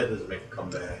 But that doesn't make a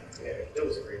comeback. Yeah, it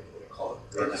was a great movie.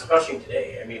 And especially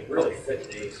today, I mean, really fit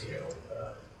today's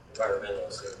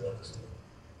environmentalists and what this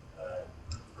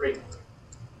great movie.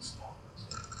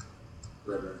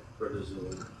 Greta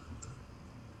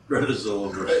Greta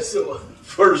Silver So,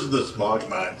 versus the smog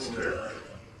monster.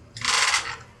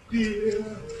 Yeah.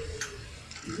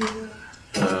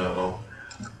 Oh.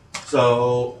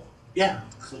 So, yeah.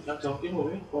 So that's all good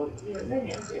movie. Well, yeah,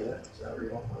 that's not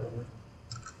real. Whatever.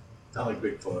 Not like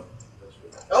Bigfoot. That's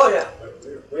real. oh yeah,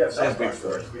 we have Sounds Sasquatch big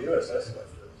stories. We do have Sasquatch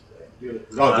stories today.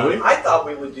 Oh, do we? I thought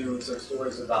we would do some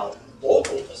stories about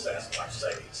local Sasquatch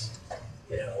sightings.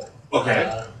 You know.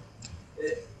 Okay.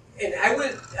 And I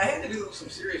had to do some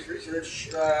serious research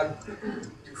to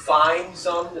find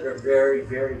some that are very,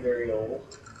 very, very old.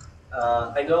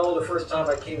 I know the first time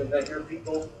I came and met your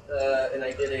people, and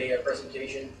I did a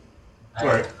presentation.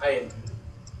 Right. I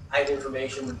had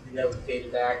information that was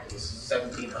dated back to the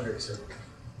 1700s. And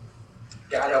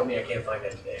God help me, I can't find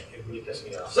that today. It really pissed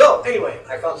me off. So anyway,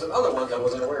 I found some other ones I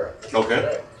wasn't aware of.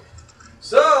 Okay.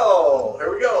 So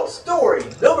here we go. Story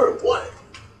number 1.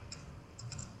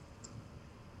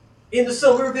 In the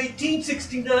summer of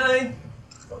 1869.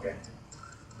 Okay.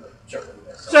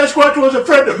 Sasquatch was a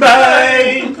friend of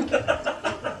mine.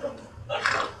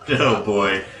 Oh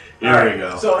boy. Here we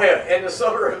go. So yeah, in the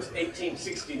summer of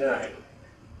 1869,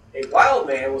 a wild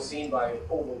man was seen by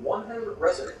over 100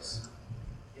 residents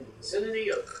in the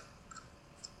vicinity of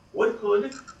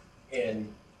Woodhood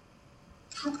and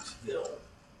Troopsville,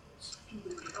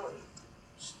 Steuben County.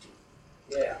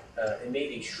 Yeah, it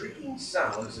made a shrieking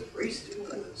sound as it raced through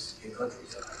the woods and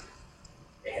countryside.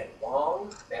 It had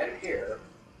long, matted hair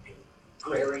and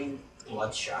glaring,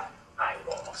 bloodshot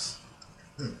eyeballs.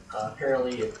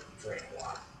 Apparently, it drank a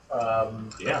lot.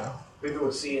 Yeah. People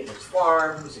would see it in its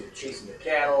farms, it chasing the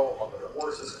cattle, up on their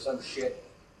horses or some shit.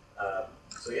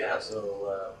 So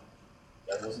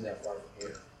that wasn't that far from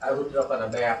here. I looked it up on a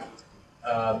map.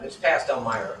 It's past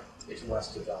Elmira. It's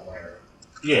west of Elmira.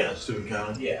 Yeah, Steuben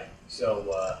County. Yeah.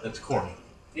 So That's corny.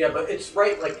 yeah, but it's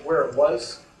right like where it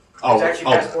was. Oh, It's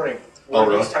actually past Corning, where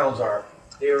really? these towns are.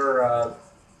 They're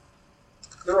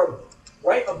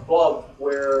right above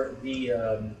where the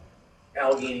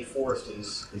Allegheny Forest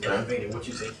is in Okay. Pennsylvania, which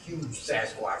is a huge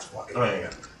Sasquatch fucking Oh, area.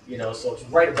 You know, so it's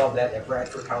right above that. That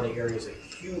Bradford County area is a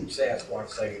huge Sasquatch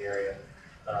sighting area.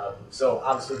 So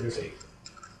obviously there's a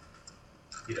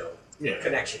Yeah.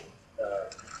 connection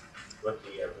with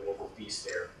the local beast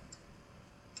there.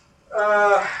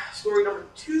 Story number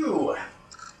 2,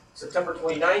 September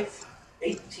 29th,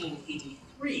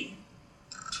 1883,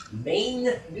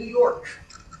 Maine, New York.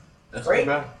 That's Right.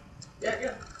 not bad.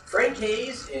 Yeah. Frank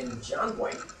Hayes and John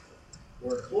White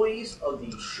were employees of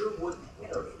the Sherwood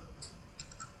Cannery.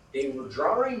 They were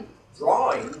drawing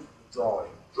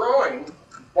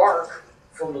bark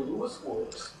from the Lewis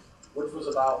Woods, which was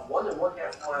about 1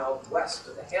 1/2 miles west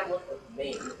of the hamlet of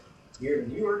Maine, near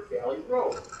New York Valley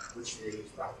Road, which is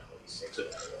about 26 by the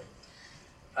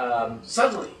way.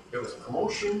 Suddenly, there was a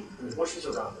commotion in the bushes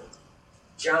around them.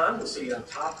 John was sitting on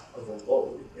top of a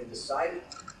load and decided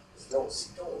to throw a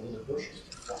stone in the bushes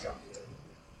to flush out the enemy.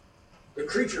 The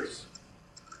creatures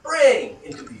sprang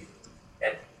into view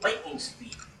at lightning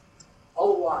speed,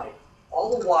 all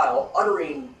the while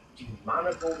uttering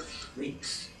demonical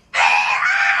shrieks.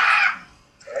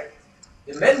 Okay?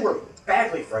 The men were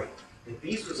badly frightened. The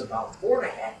beast was about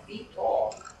 4.5 feet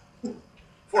tall.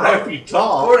 4.5 feet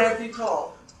tall. 4.5 feet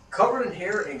tall, covered in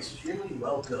hair and extremely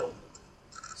well built.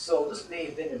 So this may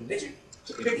have been a midget.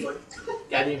 Bigfoot.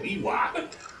 Goddamn Ewok.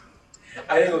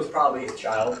 I think it was probably a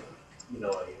child, a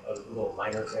little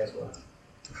minor Sasquatch.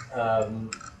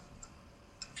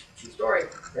 True story,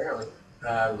 apparently.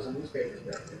 It was in newspapers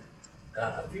back then.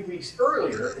 A few weeks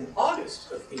earlier, in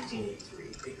August of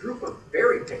 1883, a group of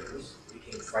berry pickers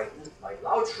became frightened by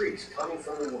loud shrieks coming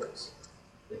from the woods.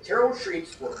 The terrible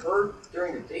shrieks were heard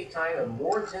during the daytime and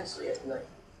more intensely at night.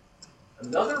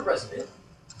 Another resident,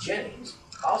 Jennings,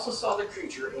 also saw the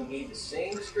creature and gave the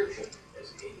same description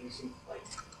as Hades in flight.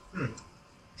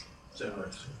 That's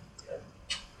interesting.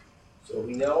 So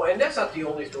we know, and that's not the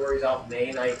only stories out in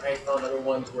Maine. I found other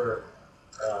ones where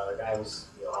a guy was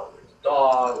out with his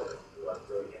dog, or he went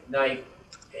early at night,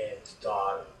 and his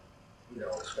dog,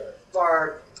 started to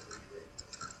bark.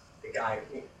 The guy,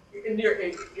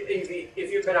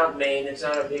 if you've been out in Maine, it's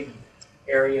not a big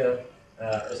area.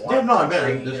 There's a lot of I've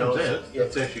country, been. That's what I'm saying. yeah.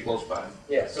 It's actually close by.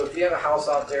 Yeah, so if you have a house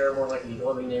out there, more likely you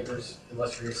don't have any neighbors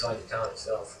unless you're inside the town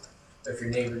itself. If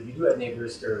your neighbors, you do have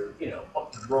neighbors, they're,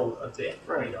 up the road a bit.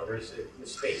 Right. There's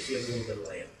space, you have a little bit of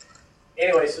land.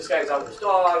 Anyways, this guy's out with his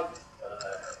dog.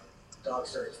 Dog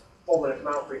starts foaming at the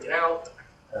mouth, freaking out.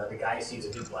 The guy sees a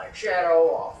big black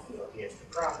shadow off at the edge of the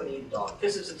property. The dog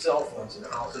pisses itself, runs in the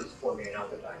house, there's a poor man out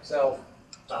there by himself.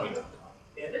 And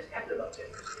this happened about 10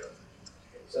 years ago.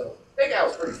 So that guy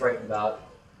was pretty frightened about.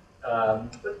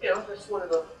 But that's one of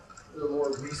the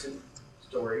more recent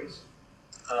stories.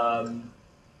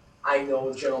 I know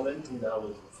a gentleman who now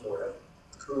lives in Florida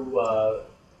who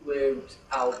lived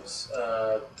out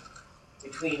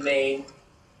between Maine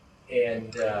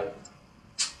and Glen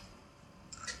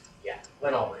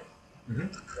Alwyn.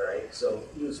 All right, so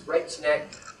he was right smack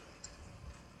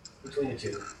between the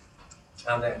two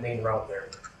on that main route there,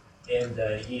 and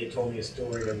he had told me a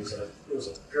story. It was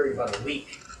a period of about a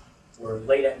week where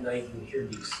late at night you would hear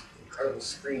these incredible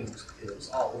screams. It was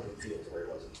all over the field where it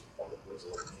wasn't public woods,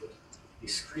 all over the field.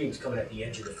 These screams coming at the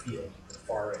edge of the field, the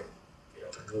far end,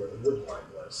 where the wood line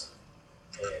was,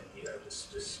 and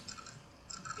just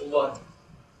blood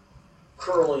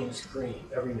curling scream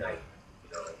every night.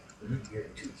 You're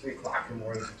 2, 3 o'clock in the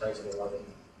morning, sometimes at 11.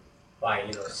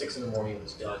 By 6 in the morning, it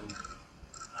was done.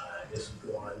 This would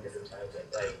go on different times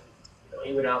at night.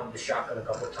 He went out with the shotgun a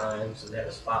couple of times and had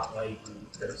a spotlight and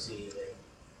couldn't see anything.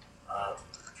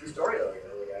 True story though,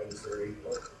 the guy was very,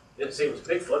 didn't say it was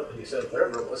Bigfoot, but he said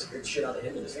whatever it was, scared shit out of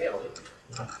him and his family.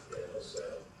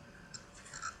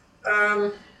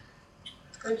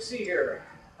 Let's see here.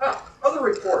 Other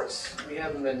reports. We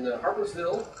have them in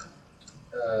Harpersville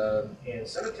and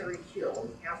Cemetery Hill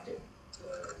in Afton,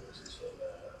 which is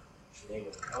in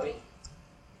Shenango County.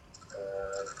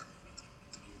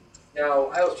 Now,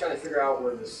 I was trying to figure out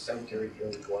where this Cemetery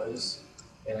Hill was,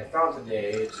 and I found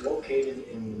today it's located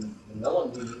in the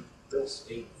Melonville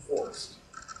State Forest,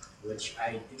 which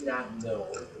I did not know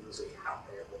it was a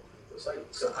hotbed of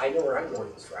site. So I know where I'm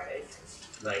going this Friday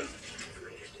night, if you're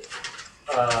interested.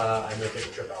 I'm going to take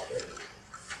a trip out there.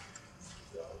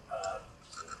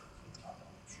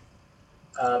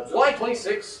 July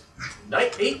 26,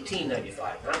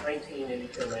 1895, not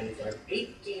 1995,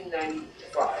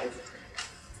 1895,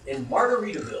 in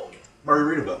Margaritaville.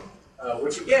 Margaritaville.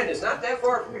 Which again is not that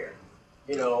far from here.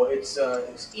 It's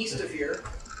east of here.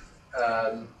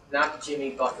 Not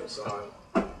Jimmy Buffett song.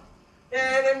 And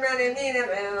I'm running in a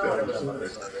bell. Whatever that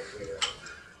Buffett song is.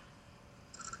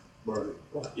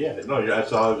 Yeah, no,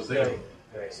 that's all I was thinking.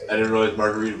 I didn't realize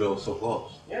Margaritaville was so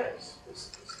close. Yeah, it's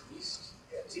east.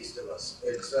 Yeah, it's east of us.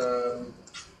 It's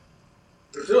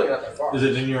really not that far. Is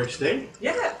it in New York State?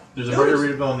 Yeah. There's a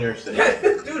Margaritaville in New York State. Yeah,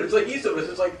 dude, it's like east of us.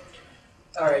 It's like,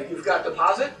 all right, you've got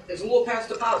Deposit. It's a little past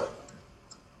Deposit.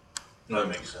 That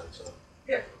makes sense.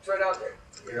 Yeah, it's right out there.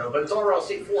 But it's all around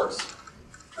state forest,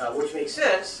 which makes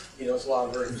sense. It's a lot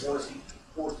of very foresty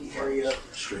area.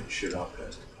 Straight shit out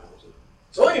past Deposit.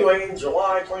 So anyway,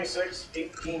 July 26,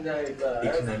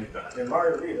 1895, in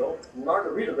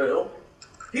Margaritaville,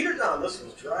 Peter Thomas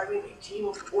was driving a team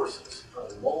of horses on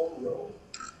a long road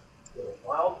with a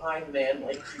wild-eyed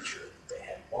man-like creature that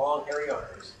had long, hairy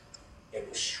arms and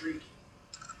was shrieking.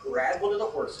 Grabbed one of the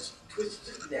horses,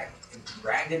 twisted his neck, and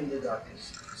dragged him into the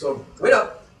darkness. So went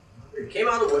up, he came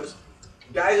out of the woods,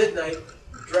 guys at night,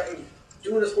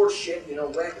 doing this horse shit,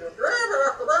 whacking him.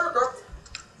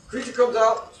 Creature comes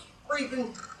out,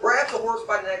 screaming, grabs the horse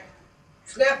by the neck,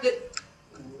 snapped it,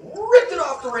 ripped it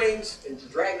off the reins, and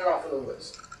dragged it off in the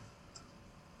woods.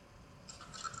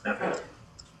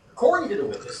 According to the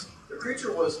witness, the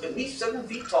creature was at least 7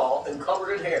 feet tall and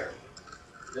covered in hair.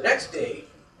 The next day,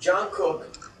 John Cook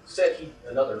said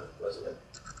another resident,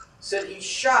 said he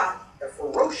shot a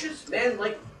ferocious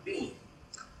man-like being.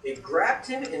 It grabbed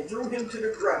him and threw him to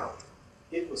the ground.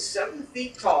 It was 7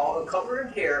 feet tall and covered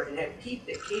in hair and had teeth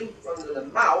that came from the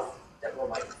mouth that were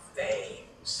like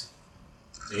fangs.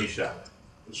 He shot it.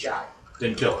 He shot it.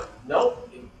 Didn't kill it. Nope.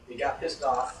 He got pissed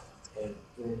off and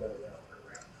threw him to the ground.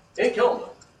 Didn't kill him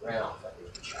though. Ran off after he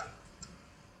shot.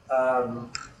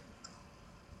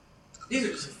 These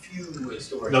are just a few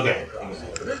stories. Okay.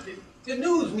 The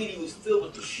news media was filled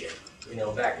with this shit,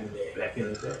 back in the day. Back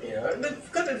in the day.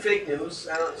 It could have been fake news.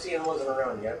 I don't see it wasn't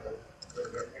around yet, but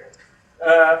they're here.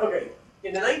 Okay.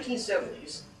 In the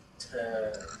 1970s,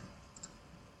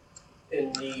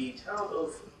 in the town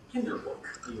of Kinderhook,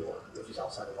 New York, which is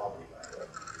outside of Albany, by the way.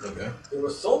 Okay. There were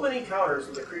so many encounters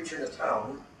with the creature in the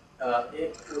town,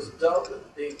 it was dubbed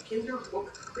the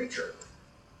Kinderhook Creature.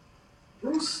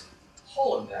 Bruce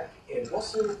Hollenbeck and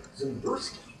Russell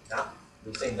Zimbersky, not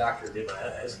the same doctor who did my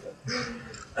eyes,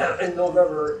 in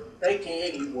November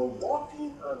 1980 were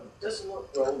walking on a desolate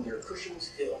road near Cushing's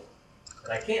Hill.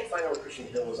 And I can't find out where Cushing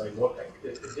Hill is. I looked,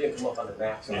 it didn't come up on the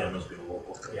map. So Yeah, it must be a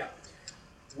local. Yeah.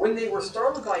 When they were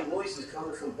startled by noises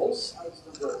coming from both sides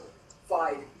of the road,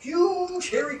 5 huge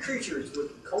hairy creatures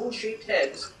with cone-shaped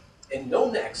heads and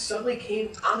no necks suddenly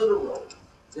came onto the road.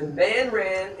 The man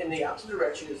ran in the opposite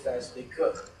direction as fast as they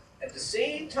could. At the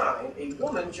same time, a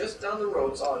woman just down the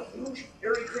road saw a huge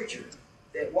hairy creature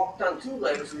that walked on 2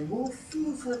 legs, removed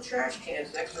food from the trash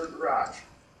cans next to her garage.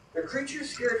 The creature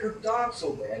scared her dog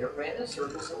so bad it ran in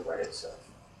circles and wet itself.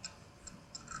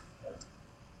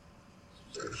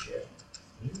 Sort of shit.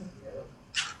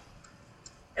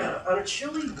 Yeah. On a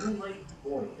chilly moonlight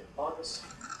morning in August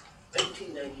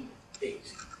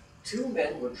 1998, two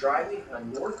men were driving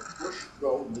on North Bush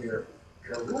Road near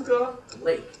Karuga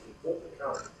Lake in Fulton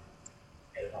County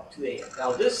at about 2 a.m.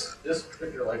 Now this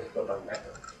particular lake is up on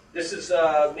Mecca. This is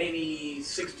maybe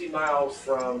 60 miles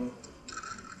from.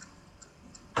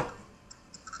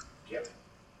 Yep.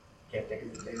 Can't think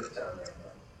of the name of the town right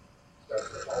now.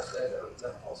 Starts with Halstead or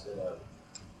not Halstead.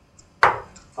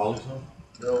 Hollywood?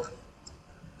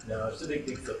 No, it's a big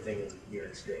Bigfoot thing in New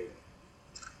York State.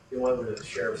 The one where the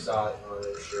sheriff saw it and all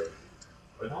that shit.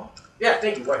 Whitehall? Yeah,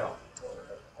 thank you, Whitehall.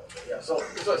 Yeah, so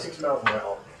it's like 6 miles from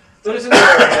Whitehall. So this is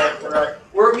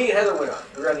where me and Heather went up.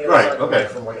 We were on the other side of the way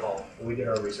from Whitehall, and we did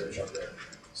our research up there.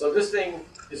 So this thing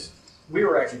is, we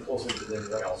were actually closer to than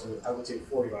Whitehall, so I would say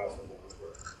 40 miles from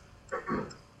where we were.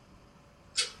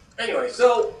 Anyway,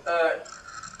 so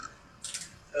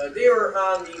they were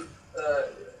on the,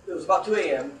 it was about 2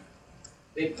 a.m.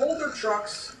 They pulled their truck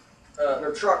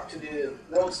to the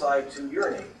roadside to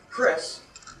urinate. Chris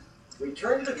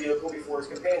returned to the vehicle before his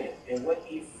companion, and when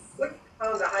he flicked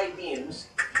on the high beams,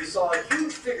 he saw a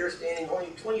huge figure standing only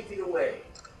 20 feet away.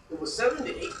 It was 7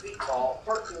 to 8 feet tall,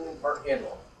 part human, part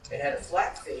animal. It had a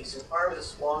flat face and arms that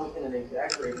swung in an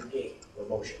exaggerated gait or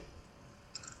motion.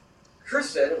 Chris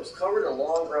said it was covered in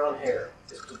long brown hair.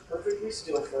 It stood perfectly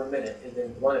still for a minute and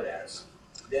then grunted at us.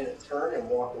 Then it turned and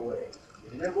walked away.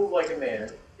 It didn't move like a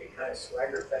man. It kind of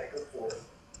swaggered back and forth,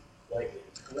 like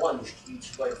it lunged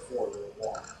each leg forward and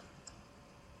walked.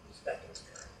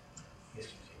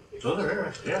 So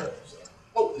there, yeah.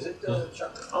 Oh, is it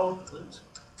Chuck? Oh, please.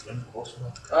 Close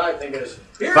enough. I think it is.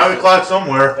 5 o'clock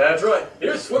somewhere. That's right.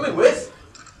 Here's swimming with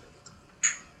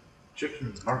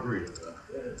Chicken margarita.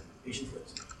 Asian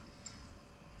twins.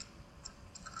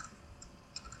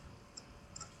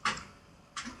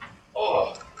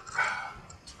 Oh.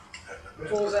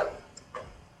 Which one was that?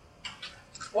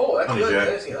 Oh, that's Honey good. Jack.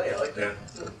 Tennessee honey. I like that.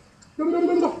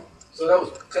 Yeah. So that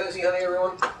was Tennessee honey,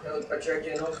 everyone. That was by Jack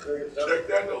Daniels. Very good stuff. Jack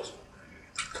Daniels.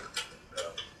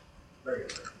 Very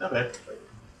good. Not bad.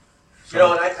 You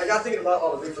know, and I got thinking about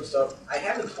all the Bigfoot stuff. I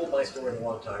haven't told my story in a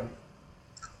long time.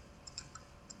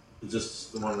 Is this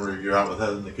the one where you're out with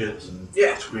Heather and the kids and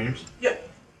Yeah. screams? Yeah.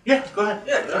 Yeah, go ahead.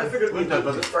 Yeah, I figured we'd talk do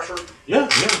about it it. fresher. Yeah,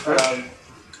 fresh.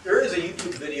 There is a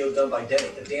YouTube video done by Danny.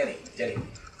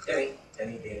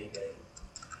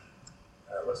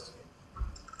 What's his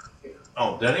name?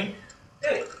 Oh, Denny?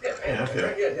 Danny. Yeah,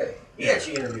 okay. Yeah, Danny. He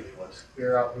actually interviewed me once. We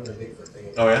were out doing a Bigfoot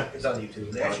thing. Oh, yeah? It's on YouTube.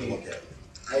 And actually,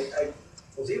 I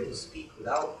was able to speak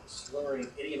without slurring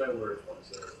any of my words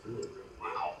once. It was really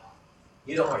wow.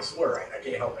 You know how I slur, I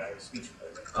can't help it. I have a speech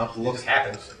impediment. I'll have to It look. just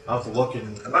happens. I'll have to look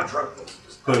and I'm not drunk, folks.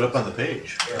 Just put it up on the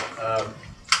page. yeah.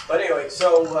 But anyway,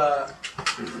 so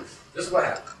this is what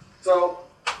happened. So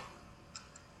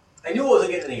I knew I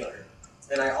wasn't getting any younger,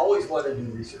 and I always wanted to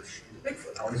do research into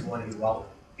Bigfoot. I always wanted to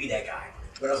be that guy.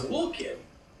 When I was a little kid,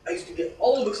 I used to get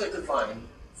all the books I could find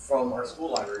from our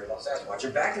school library about Sasquatch.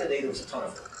 And back in the day, there was a ton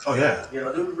of them. Oh, yeah. You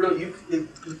know, there were really,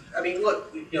 I mean,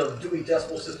 look, you know, Dewey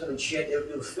Decimal System and shit.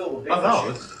 It was filled with Bigfoot.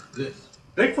 Oh, no.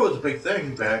 Bigfoot was a big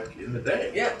thing back in the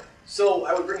day. Yeah. So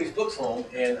I would bring these books home,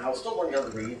 and I was still learning how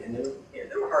to read, and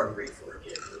they were hard to read for a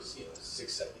kid who was,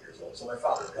 6, 7 years old. So my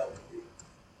father got me to read,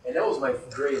 and that was my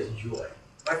greatest joy.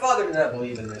 My father did not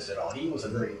believe in this at all. He was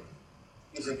an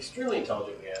extremely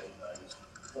intelligent man. He was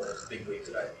one of those big wigs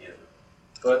that I did,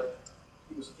 but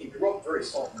he grew up very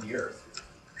salt in the earth,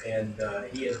 and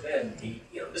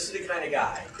this is the kind of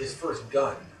guy. His first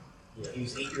gun. He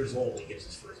was 8 years old. He gets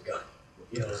his first gun.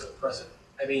 As a present.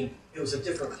 I mean, it was a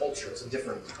different culture, it was a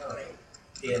different time.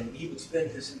 And he would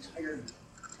spend his entire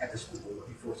after school or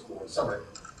before school in summer,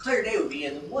 entire day would be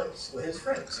in the woods with his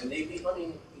friends. And they'd be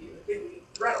hunting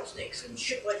rattlesnakes and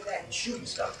shit like that and shooting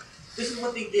stuff. This is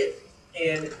what they did.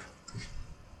 And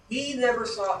he never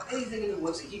saw anything in the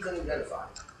woods that he couldn't identify.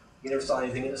 He never saw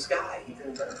anything in the sky he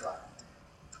couldn't identify.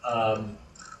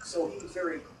 So he was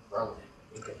very grounded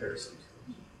in comparison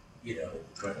to me,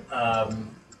 Right.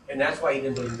 And that's why he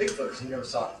didn't believe in Bigfoot, because he never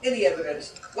saw any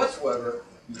evidence whatsoever.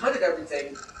 He hunted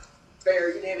everything,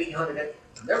 bear, you name it, he hunted it,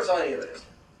 never saw any evidence.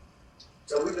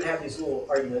 So we would have these little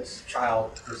arguments,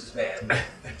 child versus man.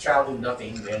 Child knew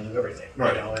nothing, man knew everything.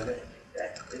 Right. And it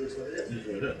is what it is. It is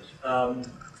what it is.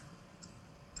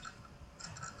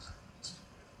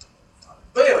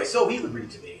 But anyway, so he would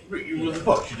read to me. You read the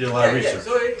books. You did a lot of research.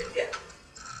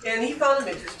 And he found him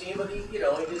interesting, but he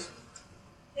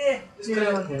just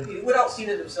kind of, without seeing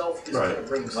it himself, he just kind of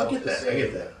bring himself I get to that. say, I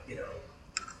get that.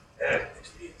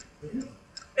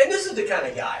 And this is the kind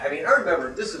of guy. I mean, I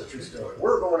remember, this is a true story.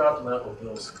 We're going out to my Uncle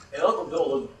Bill's, and Uncle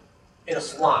Bill lived in a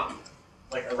swamp,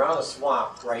 like around a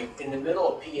swamp, right, in the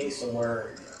middle of PA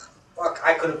somewhere. Fuck,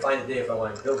 I couldn't find a day if I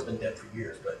wanted. Bill's been dead for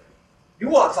years, but you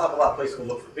want to talk about a place to go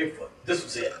look for Bigfoot. This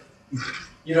was it.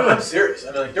 You know, I'm serious.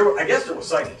 I mean, like, I guess there were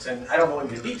sightings, and I don't know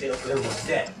any of the details because everyone was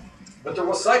dead. But there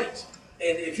was sightings.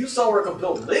 And if you saw where Uncle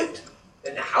Bill lived,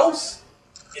 in the house,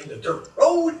 in the dirt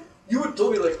road, you would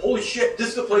totally like, holy shit, this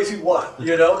is the place you want.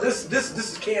 You know, this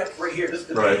is camp right here. This is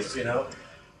the base. You know,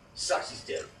 sucks he's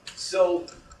dead. So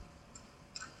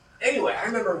anyway, I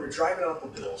remember we were driving Uncle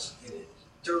Bill's in a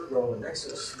dirt road next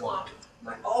to a swamp.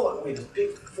 My all the way this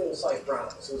big full-size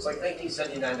Bronco. So it's like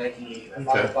 1979, 1980.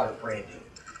 My father bought a brand new.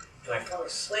 And my father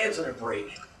slams on a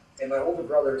brake. And my older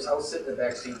brothers, I was sitting in the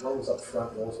back seat, one was up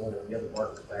front, one was one, and the other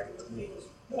Mark was back with me. He goes,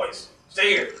 boys, stay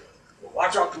here.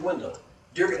 Watch out the window.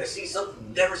 You're going to see something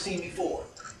you've never seen before.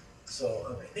 So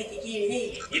I'm like,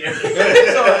 you know.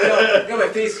 So I got my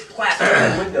face plastered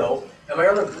out the window. And my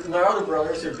other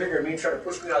brothers, they're bigger than me, trying to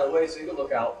push me out of the way so you can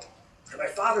look out. And my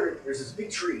father, there's this big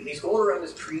tree, and he's going around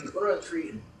this tree, and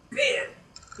bam,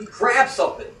 he grabs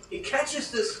something. He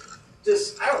catches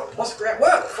this, I don't know, muskrat,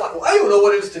 whatever the fuck, I don't even know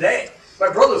what it is today. My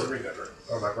brothers remember,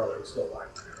 or my brother was still alive.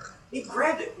 He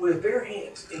grabbed it with his bare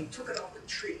hands, and he took it off the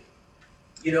tree.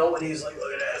 You know, and he's like,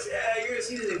 look at this, yeah, you're gonna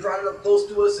see this. He brought it up close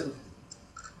to us, and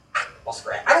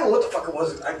muskrat. I don't know what the fuck it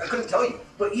was, I couldn't tell you.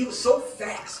 But he was so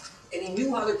fast, and he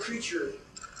knew how the creature,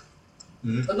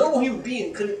 a normal human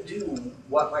being couldn't do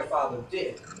what my father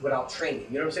did without training.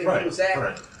 You know what I'm saying? Right, he was that.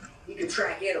 right. He could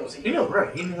track animals. He knew,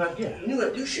 right? He knew how. Yeah. He knew how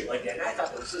to do shit like that, and I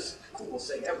thought that was just the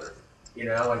coolest thing ever. You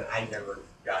know, and I never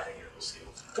got any of those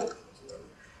skills. Cool.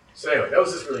 So anyway, that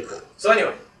was just really cool. So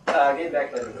anyway, getting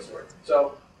back to the story.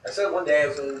 So I said one day I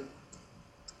was going to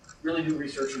really do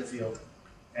research in the field,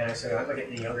 and I said I'm not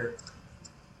getting any younger.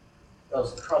 I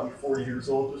was probably 40 years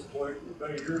old at this point,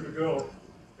 about years ago,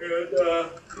 and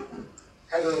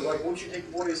Heather was like, "Why don't you take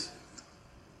the boys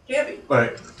camping?"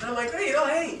 Right. And I'm like,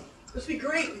 hey, this would be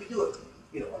great. We can do it.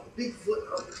 You know, like Bigfoot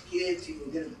hunters, kids, you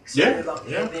can get them excited about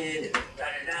camping and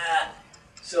da-da-da.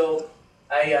 So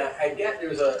there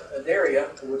was an area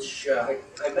which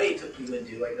I may took you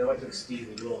into. I know I took Steve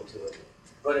and Will into it,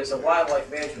 but it's a wildlife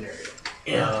management area.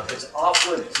 Yeah. It's off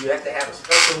limits. You have to have a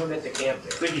special permit to camp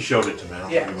there. I think you showed it to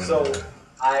me. Yeah. So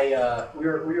we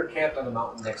were camped on the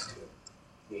mountain next to it.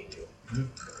 Me and you.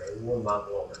 Okay, we were a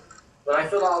mountain over. But I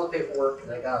filled out all the paperwork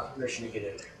and I got permission to get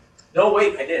in there. No,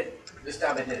 wait, I did. This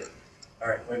time I did it. All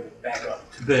right, wait a minute, back up.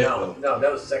 No,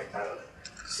 that was the second time on it.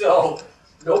 So,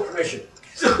 no permission.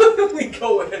 So we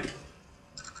go in,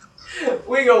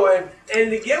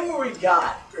 and to get where we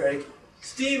got, right,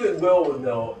 Steve and Will would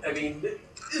know, I mean,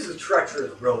 this is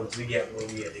treacherous roads to get where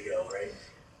we had to go, right?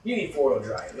 You need four-wheel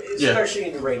drive, especially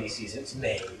in the rainy season. It's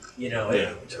May, you know,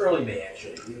 it's early May,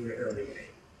 actually, early May.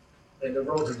 And the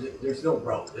roads, there's no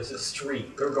road, there's a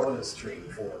street. We're going to the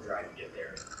street four-wheel drive to get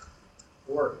there.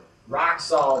 We're rock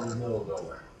solid in the middle of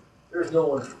nowhere. There's no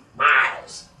one for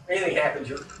miles. Anything happens,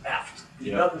 you're effed.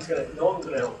 No one's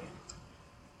gonna help you.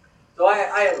 So I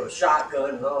have a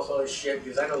shotgun and all this other shit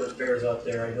because I know there's bears out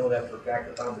there. I know that for a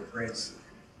fact. I found the prints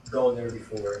going there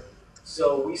before.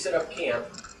 So we set up camp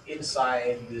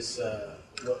inside this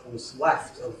what was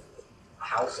left of a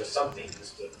house or something,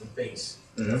 just the base,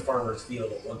 a farmer's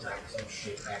field at one time, some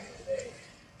shit back in the day,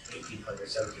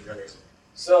 1800s, 1700s.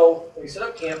 So we set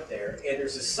up camp there, and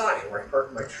there's a sign where I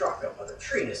parked my truck up on a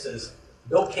tree, and it says,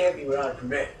 "No camping without a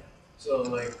permit." So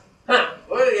I'm like,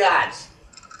 what are the odds?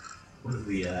 What are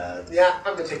the odds? Yeah,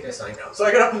 I'm going to take that sign down. So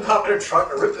I got up on top of the truck,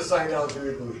 I ripped the sign down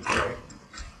through the booty, right?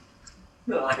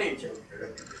 No, I ain't joking. I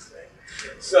don't do this thing.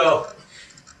 So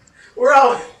we're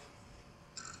out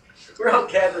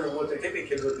gathering wood. I take the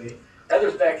kids with me.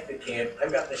 Heather's back at the camp.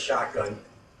 I've got the shotgun,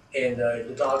 and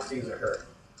the dog things are hurt.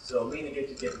 So me and the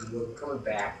kids are getting the wood. We're coming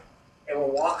back, and we're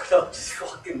walking up this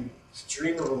fucking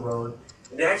stream of a road.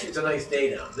 And actually, it's a nice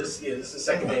day now. This is the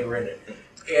second day we're in it,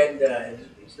 and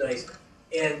it's nice.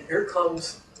 And here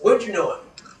comes, wouldn't you know it?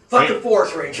 Fucking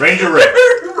Forest Ranger. Ranger Rick.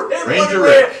 Ranger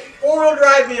Rick. Four-wheel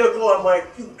drive vehicle. I'm like,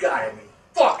 you gotta be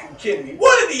fucking kidding me.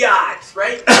 What are the odds,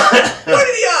 right? What are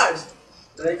the odds?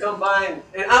 And they come by,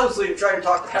 and obviously trying to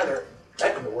talk to Heather.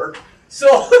 That didn't work.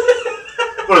 So.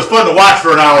 But it's fun to watch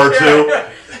for an hour or two.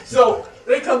 Yeah. So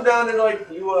they come down and like,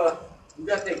 you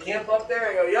got that camp up there?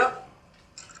 I go, yep.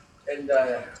 And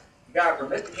you got a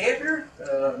permit to camp here?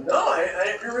 No,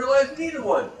 I didn't realize we needed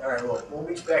one. All right, well, we'll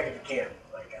meet you back at the camp.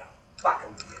 Like, fuck,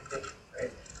 I'm thinking,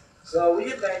 right? So we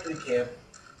get back to the camp,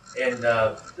 and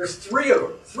there's three of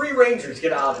them. 3 rangers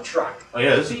get out of the truck. Oh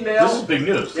yeah, this is big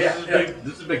news.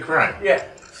 This is big crime. Yeah.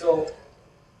 So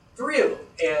 3 of them,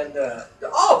 and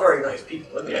they're all very nice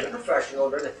people. I mean, they're professional,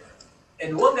 very nice.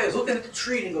 And one guy's looking at the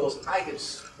tree and he goes, I can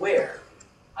swear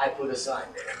I put a sign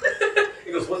there.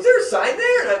 He goes, was there a sign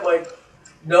there? And I'm like,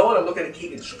 no, and I'm looking at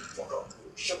Keegan, shut the fuck up.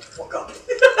 Shut the fuck up.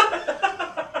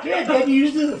 Yeah, Dad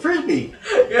used it as a frisbee.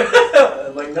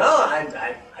 I'm like, no,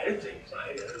 I didn't take a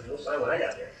sign. There was no sign when I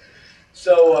got there.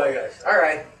 So I goes, all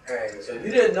right. So you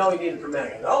didn't know you needed a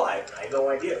permit? I go, no, I had no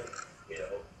idea. You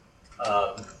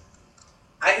know,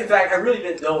 in fact, I really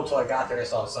didn't know until I got there and I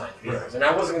saw the sign. Right. And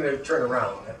I wasn't going to turn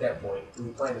around at that point. We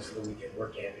were planning this for the weekend. We're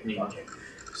camping.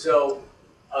 So,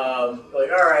 like,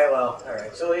 all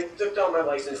right. So they took down my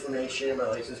license information, my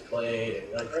license plate,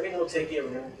 and like, everything will take you.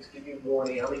 We're going to just give you a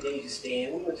warning, how many days you stay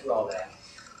in. We went through all that.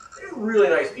 They're really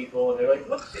nice people, and they're like,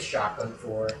 what's this shotgun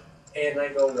for? And I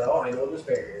go, well, I know this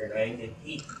barrier, and I didn't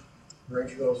eat. And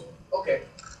Ranger goes, okay,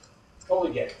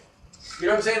 totally get it. You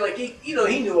know what I'm saying? Like, he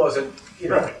knew I wasn't,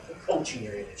 Right. poaching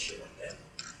or any of that shit like that.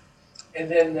 And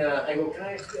then I go, can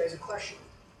I ask you guys a question?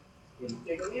 And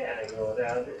they go, yeah. I go,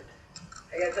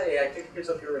 I gotta tell you, I took the kids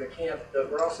up here at a camp,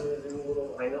 but we're also doing a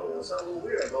little, I know it sounds a little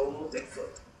weird, I go, a little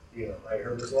Bigfoot. I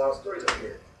heard there's a lot of stories up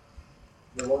here.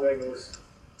 And one guy goes,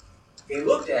 he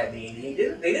looked at me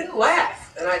and they didn't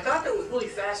laugh. And I thought that was really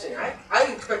fascinating. I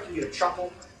expected you to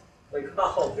chuckle, like,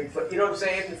 oh, Bigfoot, you know what I'm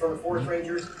saying? From the Forest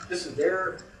Rangers, this is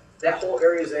that whole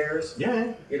area is theirs.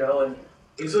 Yeah. And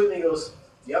he's looking and he goes,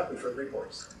 yep, we've heard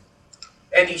reports.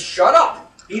 And he shut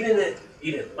up. He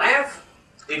didn't laugh.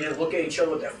 They didn't look at each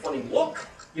other with that funny look,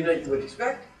 you would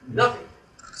expect. Nothing.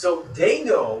 So they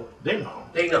know. They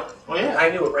know. Oh yeah. I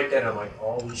knew it right then. I'm like,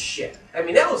 holy shit. I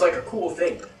mean, that was like a cool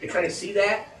thing to kind of see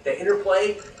that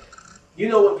interplay.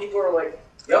 When people are like,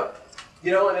 yep,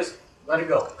 and just let it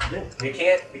go. Yeah. They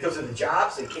can't, because of the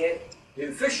jobs, they can't. The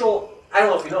official, I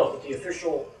don't know if you know, but the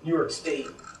official New York State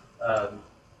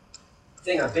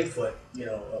thing on Bigfoot,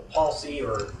 policy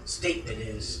or statement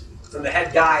is, from the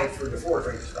head guy for the Forest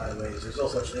Rangers, by the way, is there's no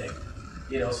such thing.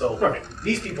 So Right.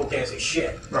 These people can't say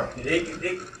shit. Right.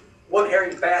 They one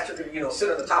hairy bastard could, sit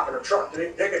on the top of their truck.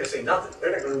 They're going to say nothing.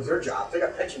 They're not going to lose their job. They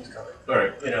got pensions coming. All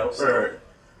right. So Right.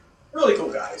 really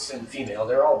cool guys and female.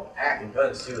 They're all packing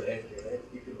guns too.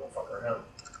 You people don't fuck around.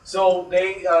 So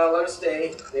they let us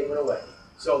stay. They went away.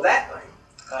 So that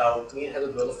night, me and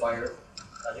Heather built a fire.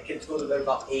 The kids go to bed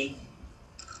about 8.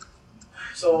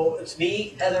 So it's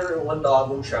me, Heather, and one dog,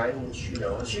 Moonshine, which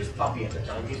and she was a puppy at the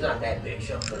time. She's not that big.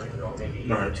 She's maybe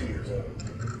 2 years old.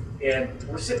 And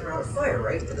we're sitting around a fire,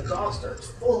 right? And the dog starts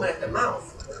foaming at the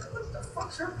mouth. What the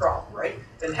fuck's her problem, right?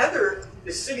 And Heather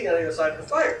is sitting on the other side of the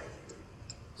fire.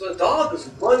 So the dog is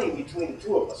running between the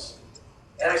two of us.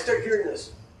 And I start hearing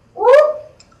this, whoop!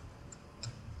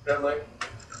 And I'm like,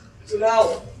 it's an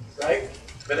owl, right?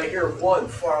 Then I hear one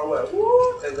far away,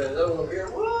 whoop! And then another one over here,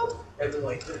 whoop! And then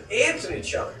like they're answering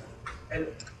each other. And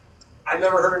I've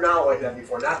never heard an owl like that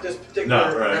before. Not this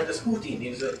particular, not this hooting.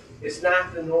 It's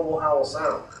not the normal owl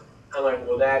sound. I'm like,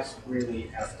 well, that's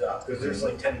really effed up because there's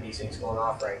like 10 of these things going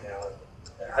off right now.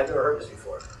 I've never heard this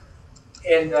before.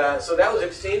 And so that was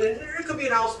interesting. And there could be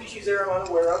an owl species there I'm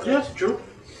unaware of. Yes, true.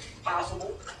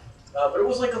 Possible. But it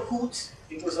was like a hoot.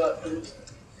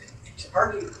 It's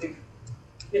hard to.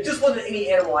 It just wasn't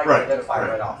any animal I could identify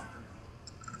right off.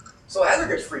 So Heather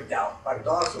gets freaked out by the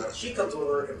dog so much. She comes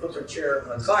over and puts her chair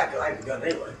on the side because I have the gun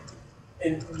anyway.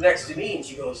 And next to me, and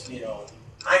she goes,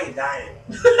 I ain't dying.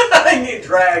 I get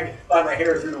dragged by my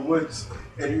hair through the woods,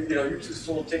 and you're too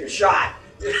slow to take a shot.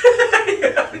 So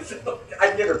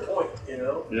I get her point,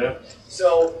 Yeah.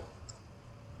 So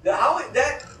the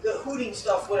hooting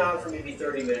stuff went on for maybe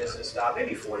 30 minutes and it stopped,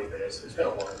 maybe 40 minutes. It's been a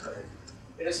long time.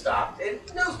 And it stopped, and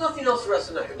there was nothing else the rest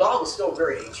of the night. The dog was still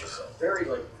very anxious, very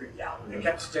freaked out. And it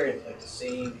kept staring at the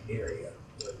same area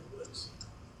in the woods.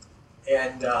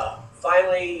 And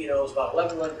finally, it was about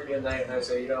 11:30 at night, and I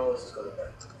said, let's just go to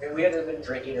bed. And we hadn't been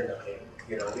drinking or nothing.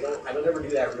 I don't ever do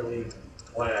that really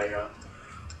when I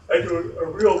do a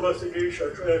real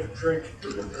investigation. I try not to drink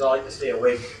because I like to stay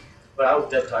awake. But I was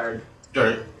dead tired.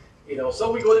 Right.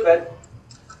 So we go to bed,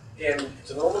 and it's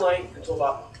a normal night until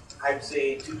about, I'd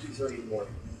say 2:30 in the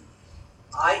morning.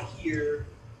 I hear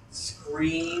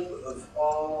scream of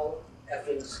all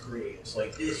effing screams,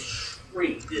 like this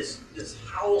shriek, this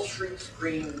howl, shriek,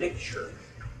 scream mixture,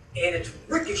 and it's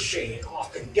ricocheting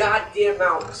off the goddamn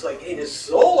mountains. Like it is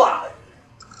so loud,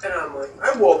 and I'm like,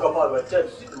 I woke up out of my dead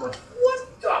sleep. I'm like,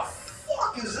 what the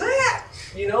fuck is that?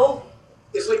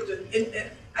 It's like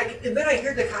and then I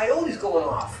hear the coyotes going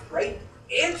off, right,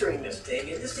 answering this thing,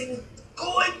 and this thing.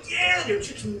 Go again! It's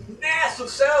just massive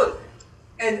sound.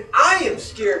 And I am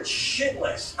scared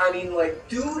shitless. I mean,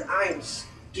 dude, I'm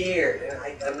scared. And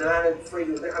I'm not afraid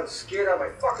of it. I'm scared out of my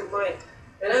fucking mind.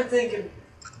 And I'm thinking,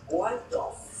 what the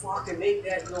fuck can make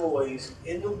that noise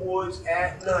in the woods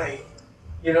at night?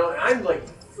 You know, and I'm like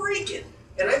freaking.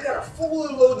 And I've got a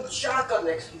fully loaded shotgun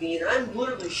next to me, and I'm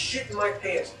literally shitting my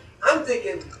pants. I'm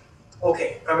thinking,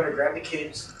 okay, I'm gonna grab the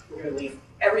kids, we're gonna leave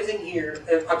everything here,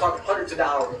 and I'm talking hundreds of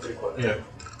dollars worth of equipment. Yeah.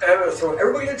 And I'm gonna throw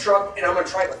everybody in the truck, and I'm gonna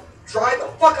try to drive the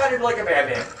fuck out of here like a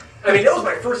madman. I mean, that was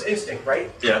my first instinct, right?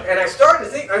 Yeah. And I started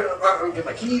to think, I'm gonna get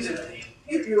my keys, and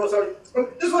you know, so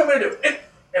this is what I'm gonna do.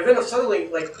 And then suddenly,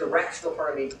 like, the rational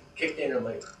part of me kicked in, and I'm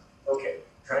like, okay,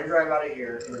 trying to drive out of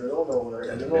here in the middle of nowhere,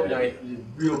 in the middle of the night, is a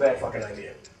real bad fucking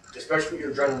idea. Especially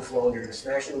with your adrenaline flowing, you're gonna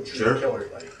smash into a tree and kill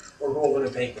everybody. Or roll in a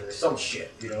bank or some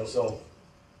shit, you know, so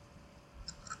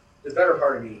the better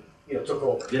part of me, you know, took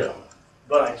over. Yeah.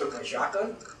 But I took my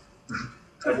shotgun,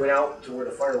 I went out to where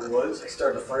the fire was, I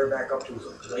started the fire back up to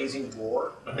a blazing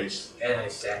roar, Nice. and I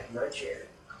sat in my chair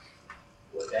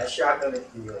with that shotgun,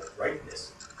 you know, right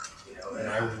this, you know, and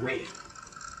I waited.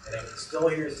 And I can still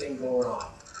hear this thing going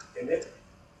off. And it,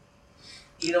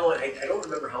 you know, I don't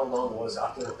remember how long it was. I'll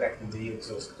have to look back in the video because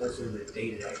it was closer to the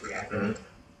date it actually happened. Mm-hmm.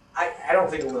 I don't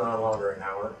think it went on longer than an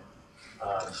hour.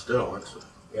 Still, that's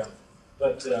Yeah.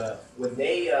 But when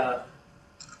they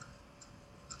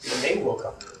woke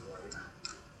up in the morning,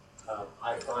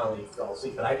 I finally fell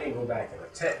asleep. But I didn't go back in a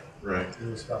tent. right. It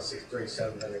was about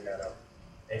 6:37 when I got up.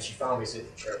 And she found me sitting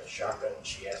in the chair with the shotgun, and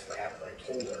she asked what happened.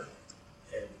 I told her.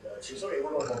 And she was, okay,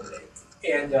 we're going home today.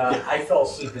 And I fell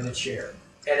asleep in the chair.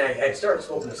 And I started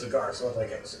smoking a cigar, so I was like,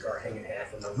 I had a cigar hanging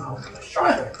half in my mouth, and a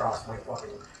shotgun across my fucking,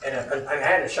 and I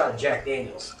had a shot of Jack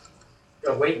Daniels. You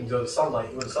know, waiting until the sunlight,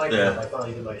 when the sunlight came up, I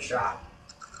finally did my shot.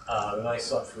 And I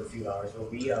slept for a few hours,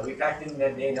 but we packed in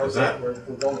that day, and that was it. We're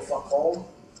going to fuck home.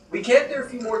 We camped there a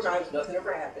few more times, nothing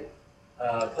ever happened.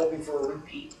 Hoping for a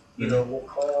repeat, you know, we'll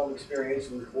calm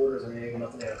experience with recorders and everything,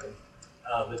 nothing happened.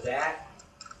 But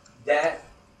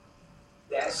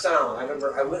that sound, I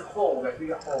remember I went home, after we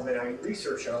got home, and I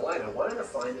researched online. I wanted to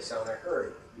find the sound I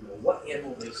heard. You know, what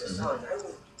animal makes a sound? And I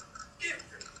went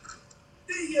different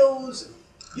videos and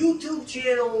YouTube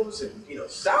channels and, you know,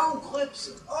 sound clips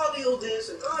and audio this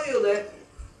and audio that.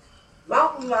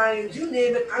 Mountain lions, you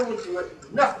name it, I went through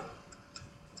it, nothing.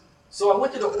 So I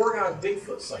went to the Oregon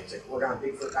Bigfoot sites, like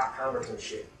OregonBigfoot.com or some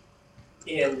shit.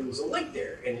 And there was a link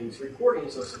there, and he was recording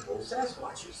some supposed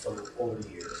Sasquatches from over the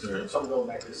years, some going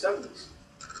back to the 70s.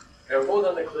 And I'm going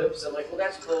on the clips, and I'm like, well,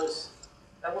 that's close.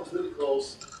 That one's really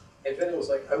close. And then it was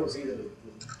like, I was either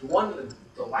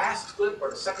the last clip or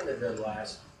the second to the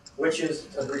last, which is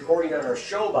a recording on our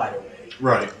show, by the way.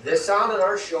 Right. This sound on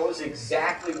our show is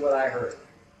exactly what I heard.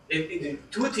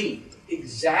 To a T,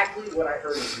 exactly what I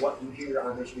heard is what you hear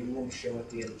on this new show at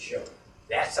the end of the show.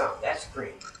 That sound, that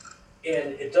scream.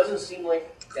 And it doesn't seem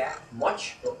like that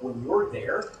much, but when you're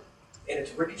there, and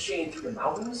it's ricocheting through the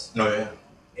mountains, Oh, yeah.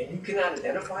 and you cannot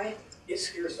identify it, it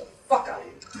scares the fuck out of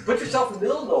you. You put yourself in the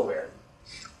middle of nowhere,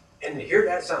 and you hear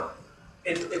that sound.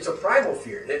 And it's a primal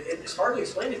fear. It's hard to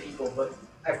explain to people, but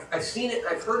I've seen it,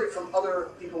 I've heard it from other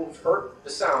people who've heard the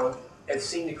sound and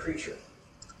seen the creature.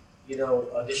 You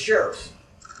know, the sheriffs.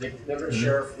 Remember the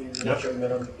sheriff? You met him,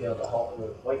 you know, the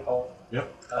White Hall. Yep.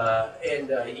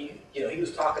 He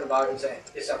was talking about it.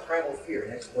 It's a primal fear,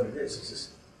 and that's what it is. It's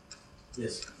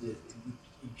this you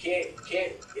can't.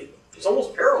 It's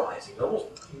almost paralyzing.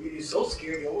 You're so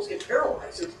scared, you almost get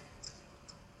paralyzed.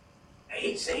 I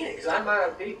hate saying it because I'm not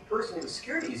a big person who's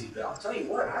scared easy, but I'll tell you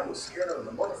what, I was scared of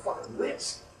the motherfucking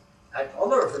wits. I'll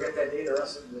never forget that day the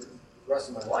rest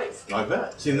of my life. I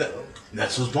bet. See,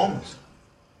 that's those moments.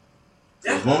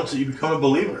 Yeah. Those moments that you become a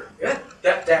believer. Yeah,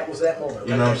 that was that moment.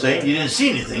 You know what I'm saying? You didn't see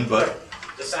anything, but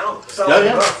the sound was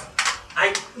rough.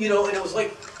 And it was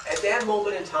like at that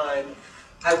moment in time,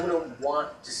 I wouldn't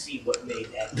want to see what made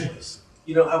that noise.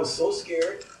 You know, I was so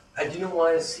scared, I didn't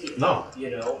want to see it. No.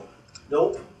 You know,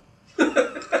 nope.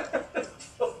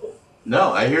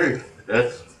 No, I hear you.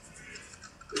 That's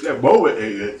that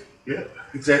moment. Yeah,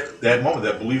 it's that moment,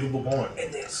 that believable moment.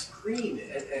 And that scream,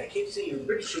 and I can't say you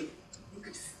ricochet. You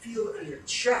could feel it in your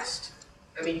chest.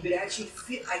 I mean, you could actually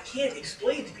feel. I can't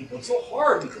explain it to people. It's so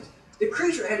hard because the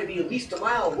creature had to be at least a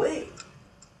mile away.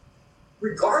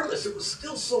 Regardless, it was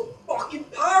still so fucking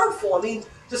powerful. I mean,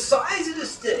 the size of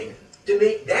this thing to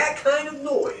make that kind of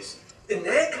noise in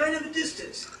that kind of a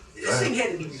distance. This thing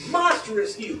had to be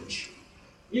monstrous huge.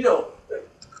 You know,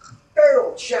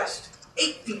 barrel chest,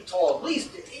 8 feet tall at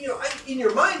least. You know, in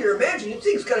your mind, you're imagining this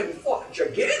thing's gotta be fucking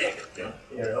gigantic. Yeah.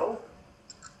 You know?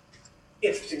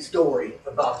 Interesting story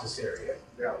about this area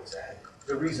that I was at.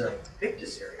 The reason I picked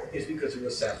this area is because there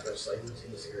was Sasquatch sightings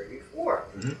in this area before.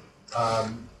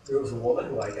 Mm-hmm. There was a woman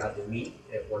who I got to meet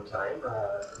at one time.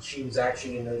 She was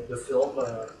actually in the film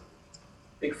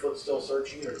Bigfoot still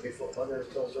searching, or the Bigfoot hunter is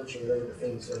still searching, whatever the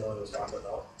thing someone was talking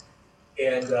about.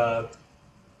 And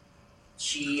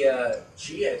she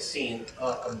had seen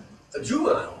a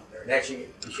juvenile there, and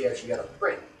she actually got a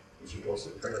print, and she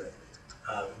posted a print of it.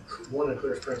 One of the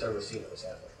clearest prints I've ever seen of this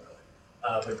animal.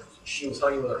 But she was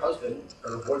hunting with her husband,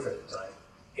 or her boyfriend at the time,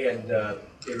 and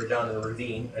they were down in a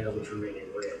ravine. I know which ravine they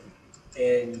were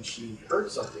in, and she heard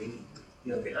something,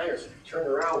 behind her. So she turned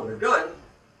around with her gun,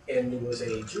 and there was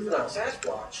a juvenile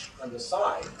Sasquatch on the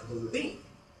side of the ravine,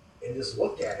 and just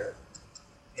looked at her,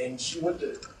 and she went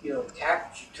to,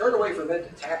 tap. She turned away for a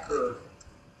minute to tap her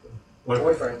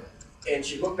boyfriend, and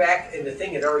she looked back, and the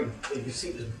thing had already. You could see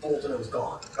it was bolted, and it was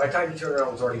gone. By the time you turned around,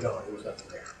 it was already gone. There was nothing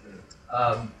there.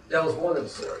 That was one of the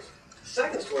stories. The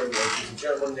second story was there's a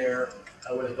gentleman there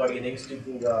with his buddy, and they used to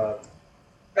do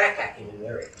backpacking in the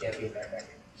area, camping and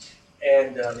backpacking.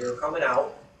 And they were coming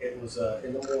out. It was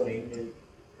in the morning,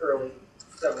 early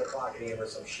 7 o'clock a.m. or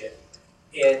some shit.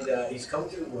 And he's come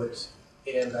through the woods,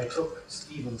 and I took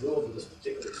Steve and Will to this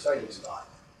particular sighting spot.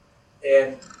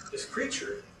 And this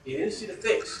creature, he didn't see the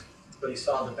face, but he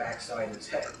saw the backside of its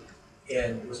head.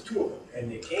 And it was two of them.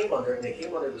 And they came under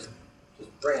this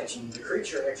branch, and the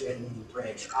creature actually had to move the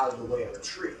branch out of the way of a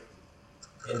tree.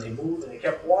 And they moved, and they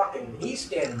kept walking, and he's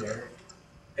standing there,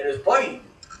 and his buddy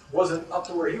wasn't up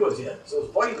to where he was yet. So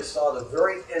his buddy just saw the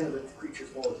very end of the creature's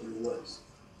going through the woods.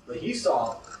 But he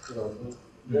saw,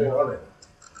 more of it.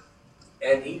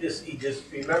 And he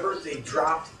just remembers they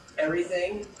dropped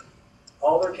everything,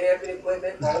 all their camping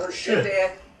equipment, all their shit they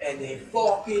had, and they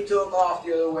fucking took off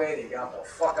the other way. They got the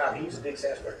fuck out. He's a big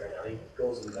Sasquatch right now. He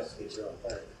goes and investigates it all the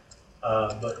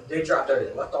time. But they dropped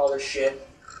everything, left all their shit,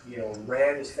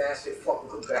 ran as fast as they fucking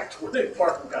could back to where they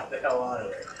parked and got the hell out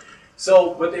of there.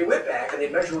 So, but they went back and they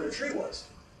measured where the tree was.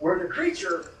 Where the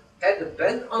creature had to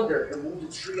bend under and move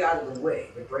the tree out of the way,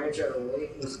 the branch out of the way,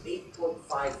 it was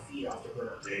 8.5 feet off the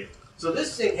ground. So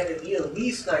this thing had to be at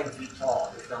least 9 feet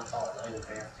tall, if not taller, 9.5,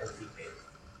 10 feet big.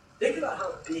 Think about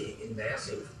how big and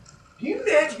massive. Can you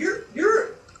imagine?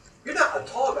 You're not a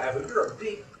tall guy, but you're a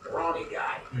big, brawny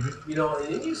guy. Mm-hmm.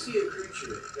 And then you see a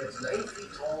creature that's 9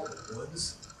 feet tall in the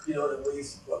woods, that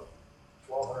weighs,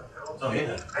 1,200 pounds? Oh,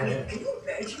 yeah. I mean, can you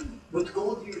imagine what's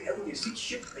going through your head when you see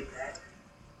shit like that?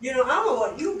 I don't know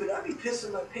about you, but I'd be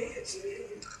pissing my pants.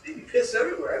 They'd be pissed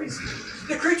everywhere.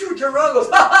 The creature would turn around and goes,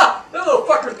 ha ha, that little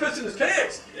fucker's pissing his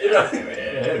pants. Yeah,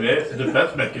 man, it's a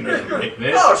defense mechanism.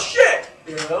 Oh, shit!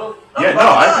 Yeah, no,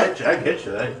 I get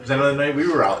you. Because another night we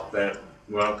were out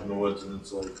in the woods, and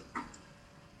it's like,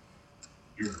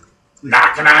 you're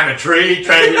knocking on a tree,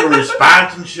 trying to get a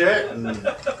response and shit. And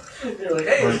you're like,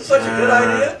 hey, is this such a good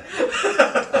idea?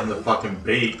 I'm the fucking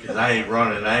bait, because I ain't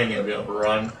running. I ain't going to be able to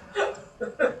run.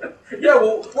 Yeah,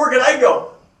 well, where can I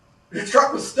go? The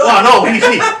truck was stuck. Oh, no,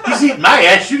 he's eating my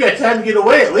ass. You got time to get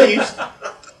away at least.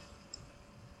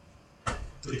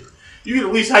 You can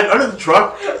at least hide under the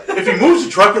truck. If he moves the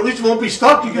truck, at least it won't be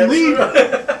stuck. You can leave.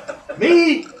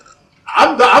 Me,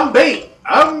 I'm bait.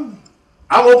 I'm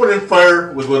opening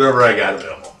fire with whatever I got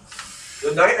available.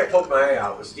 The night I poked my eye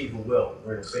out with Steve and Will, we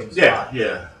were in the same spot.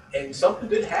 Yeah. And something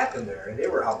did happen there, and they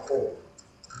were out cold.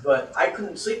 But I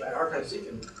couldn't sleep. I had a hard time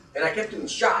sleeping. And I kept doing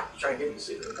shots to try and get me to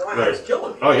sleep. My heart was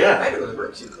killing me. Oh, yeah. I had to go to the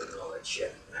emergency room and all that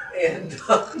shit. And,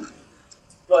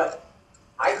 but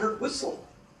I heard whistling.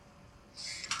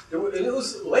 And it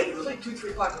was late. It was like 2,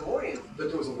 3 o'clock in the morning. But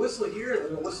there was a whistle here and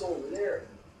then a whistle over there.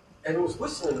 And there was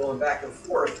whistling going back and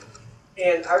forth.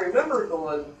 And I remember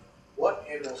going, what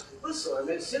animals can whistle? I'm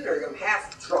sitting there, I'm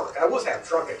half drunk. I was half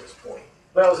drunk at this point.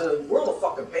 But I was in a world of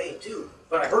fucking pain, too.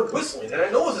 But I heard whistling, and I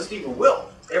know it was a Stephen Will.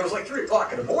 And it was like 3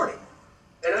 o'clock in the morning.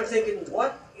 And I'm thinking,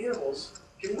 what animals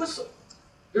can whistle?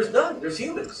 There's none. There's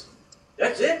humans.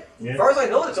 That's it. Yeah. As far as I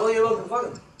know, it's only about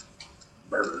fucking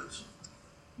birds.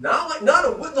 Not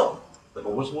a whistle. Like a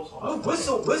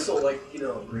whistle? Whistle, like,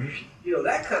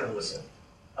 that kind of whistle.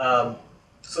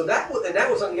 So that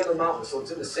was on the other mountain, so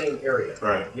it's in the same area.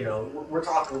 Right. We're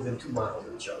talking within 2 miles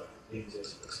of each other, these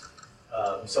incidents.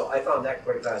 So I found that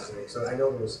quite fascinating. So I know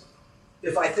there was,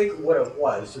 if I think what it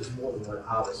was, there's more than one,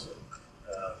 obviously.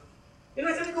 And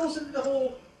I think it goes into the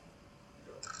whole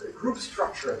group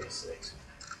structure of these things.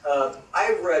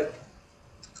 I've read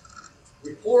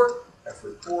report after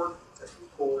report after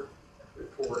report after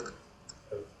report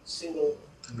of single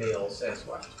male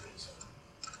Sasquatches being seen.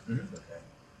 Mm-hmm.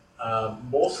 Okay.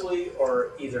 Mostly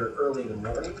are either early in the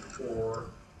morning or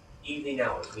evening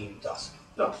hours, meaning dusk.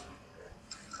 Okay.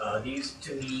 These,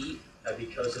 to me,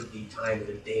 because of the time of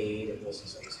the day that most of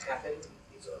these things happen,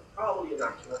 these are probably a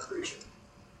nocturnal creature.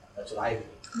 That's what I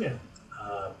believe.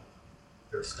 Yeah.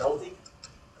 They're stealthy.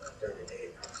 During the day, they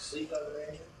probably sleep, I would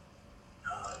imagine.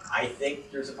 I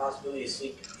think there's a possibility of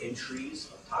sleep in trees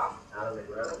up top, not on the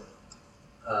ground.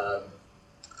 Um,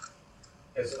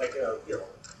 as like a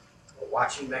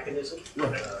watching mechanism,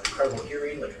 incredible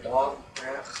hearing, like a dog,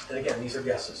 perhaps. And again, these are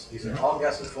guesses. These are all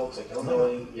guesses, folks. I don't know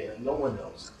any. No one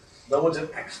knows. No one's an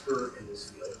expert in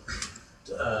this field.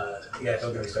 Don't get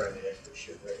me started on the expert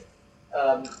shit,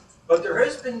 right? But there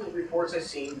has been reports I've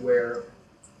seen where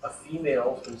a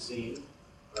female's been seen.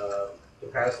 The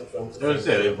passive films. I was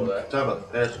going to say, talk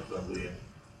about the passive film being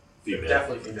female.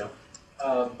 Definitely female.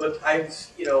 But I've,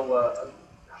 I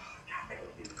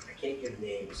can't give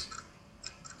names.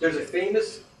 There's a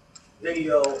famous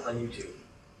video on YouTube,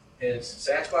 and it's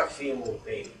Sasquatch female with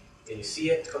baby. And you see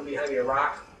it come behind a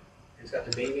rock, and it's got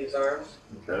the baby in its arms.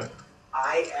 Okay.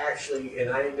 I actually,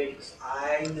 and I didn't make this,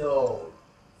 I know,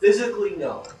 physically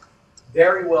know,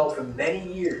 very well for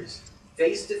many years,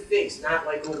 face to face, not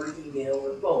like over email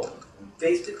or phone,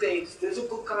 face to face,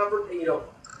 physical conversation,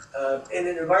 in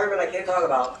an environment I can't talk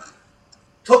about,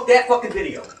 took that fucking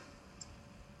video.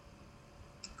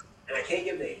 And I can't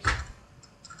give names.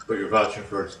 But you're vouching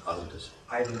for its authenticity.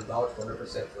 I do vouch 100%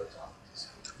 for its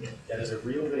authenticity. Yeah. That is a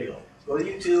real video. Go to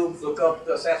YouTube, look up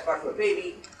the Sasquatch with a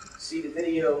baby, see the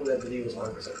video. That video is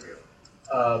 100% real.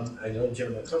 I know the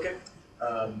gentleman took it,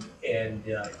 and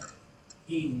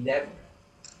he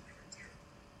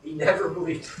never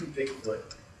believed in Bigfoot.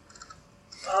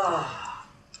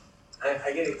 I'm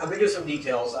gonna give some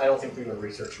details. I don't think we're gonna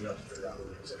research enough to figure out who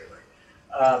it is anyway.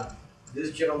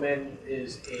 This gentleman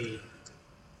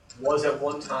was at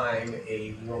one time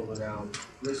a world-renowned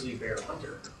grizzly bear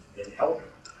hunter and helper.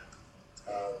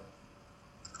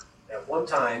 At one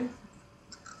time,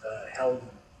 held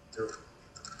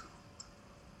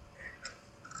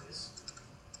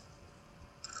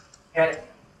had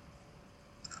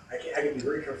I can be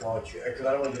very careful on you because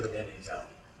I don't want to give identities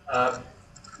out.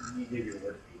 You give your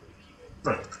word for people to keep it.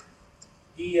 Right.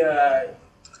 He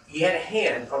had a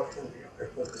hand.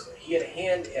 He had a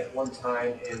hand at one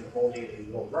time in holding a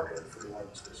world record for the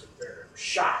largest grizzly bear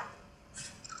shot.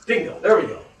 Bingo! There we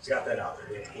go. He's got that out there.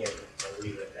 He had a hand. I'll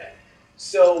leave it at that.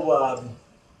 So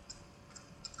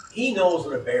he knows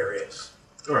what a bear is.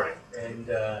 Right. And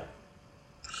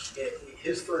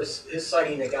his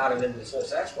sighting that got him into this whole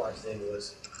Sasquatch thing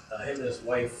was him and his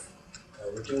wife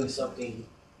were doing something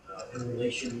in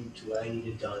relation to what I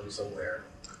needed done somewhere,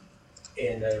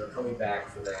 and they were coming back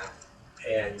from that,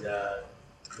 and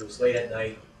it was late at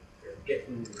night. They were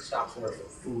getting stopped somewhere for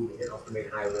food, and getting off the main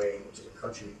highway, which is a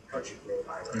country road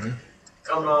highway. Mm-hmm.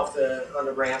 Coming up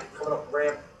the ramp,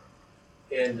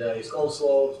 and he's going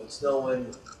slow. It's been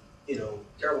snowing,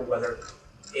 terrible weather,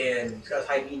 and he's got his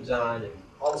high beams on, and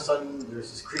all of a sudden there's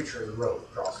this creature in the road,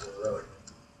 crossing the road,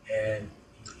 and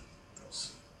he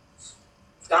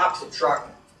stops the truck.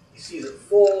 He sees it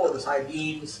full of his high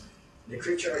beams. And the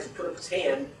creature actually put up his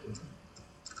hand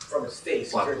from his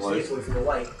face, turned his face away from the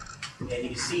light, and you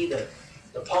can see the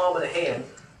palm of the hand.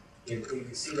 You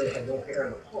can see that it had no hair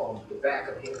on the palm. The back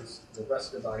of the hands, the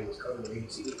rest of the body was covered. You can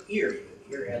see the ear.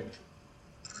 The ear had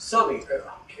some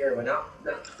hair, but not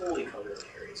totally covered in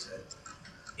hair, he said.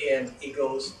 And he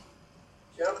goes,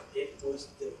 "Yep, it was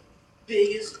the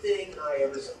biggest thing I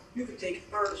ever saw. You could take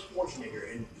Arnold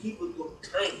Schwarzenegger, and he would look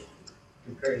tiny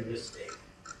compared to this thing.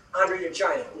 Andre the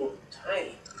Giant looked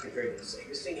tiny compared to this thing.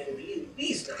 This thing had to be at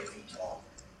least 9 feet tall.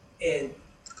 And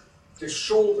the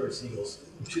shoulders, he goes,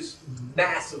 just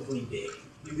massively big.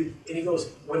 And he goes,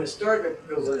 when it started,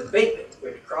 it was an embankment.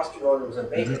 Like across the road, there was an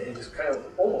embankment, and just kind of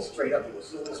almost straight up. It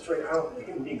was almost straight out. The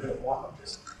human being couldn't walk up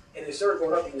this. And they started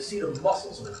going up, and you see the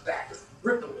muscles in his back just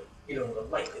rippling, the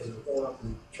light as it was going up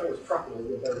and trying to properly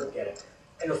get a better look at it.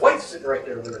 And his wife's sitting right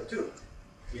there with him, too.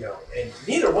 And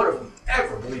neither one of them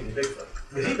ever believed in Bigfoot.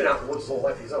 Because he'd been out in the woods his whole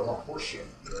life. He's done a lot of horse shit.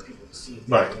 People can see it.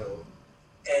 Right.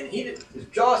 And his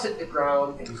jaw's hitting the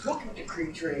ground, and he's looking at the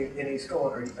creature, and he's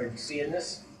going, are you seeing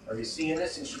this? Are you seeing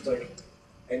this? And she's like,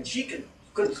 and she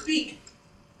couldn't speak.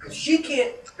 Because she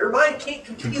can't, her mind can't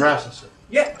compute. Can process it.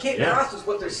 Yeah, can't process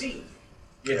what they're seeing.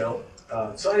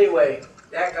 So anyway,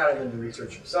 that got him into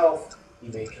research himself. He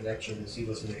made connections. He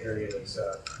was in an area that's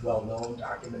well-known,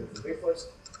 documented for Bigfoots.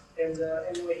 And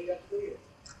anyway, he got the video.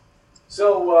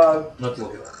 So, let's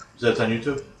look at that. Is that on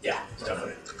YouTube? Yeah, it's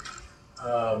definitely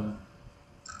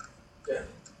yeah,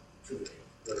 true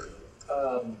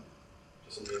video.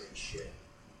 Just amazing shit.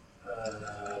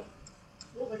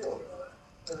 What was I going with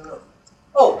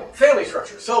all that? Family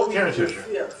structure. So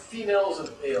females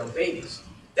and babies.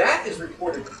 That is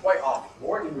reported quite often,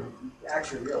 more than you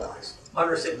actually realize.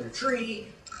 Hunter sitting in a tree.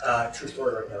 True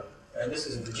story right now. And this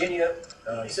is in Virginia.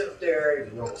 He's sitting up there, he's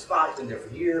in a normal spot, he's been there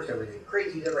for years, everything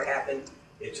crazy's ever happened.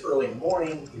 It's early in the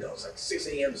morning, you know, it's like 6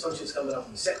 a.m., the sun's just coming up,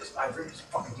 and he's setting his spine for this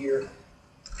fucking deer.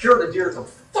 Pure the deer come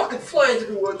fucking flying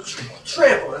through the woods,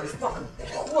 trampling on his fucking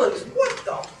blood. He's, what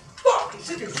the fuck? He's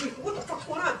sitting there, what the fuck's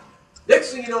going on?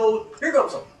 Next thing you know, here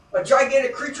comes a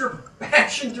gigantic creature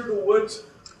bashing through the woods.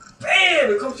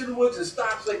 Bam! It comes through the woods and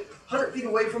stops like 100 feet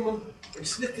away from him and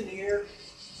sniffed in the air.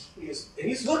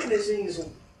 He's looking at this and he's like,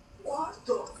 what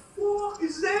the fuck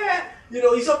is that? You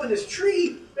know, he's up in this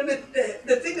tree, and the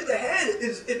thing at the head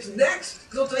is it's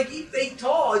next. So it's like 8 feet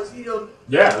tall. It's, you know,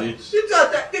 it's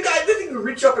not that. The guy didn't even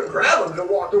reach up and grab him and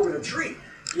walked over the tree,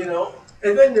 you know.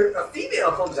 And then a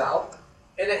female comes out,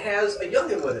 and it has a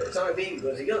youngin with it. It's not a baby, but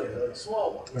it's a youngin, a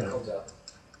small one that comes out.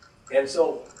 And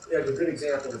so there's a good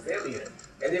example of family unit.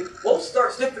 And they both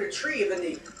start sniffing a tree, and then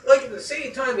they, like at the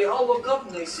same time, they all look up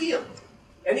and they see him.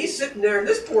 And he's sitting there, and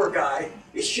this poor guy,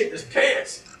 he's shitting his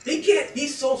pants. He can't,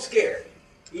 he's so scared.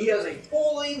 He has a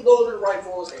fully loaded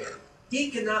rifle in his hand.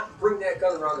 He cannot bring that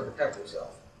gun around to protect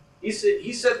himself. He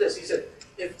said this, he said,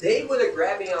 if they would have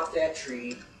grabbed me off that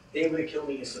tree, they would have killed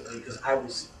me instantly because I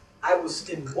was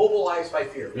immobilized by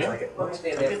fear. Yeah. I can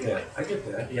understand that feeling. I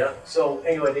get that. Yeah. So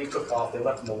anyway, they took off, they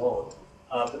left him alone.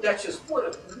 But that's just one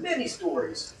of many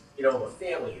stories, you know, of a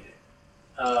family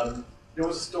unit. There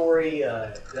was a story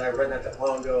that I read not that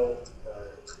long ago.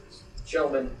 This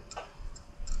gentleman,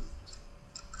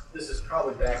 this is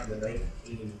probably back in the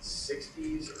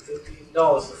 1960s or 50s.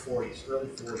 No, it's the 40s, early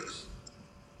 40s.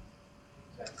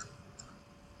 I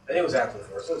think it was after the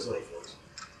 40s, so it's late 40s.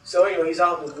 So anyway, he's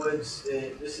out in the woods.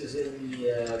 This is in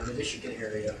the Michigan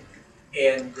area.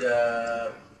 And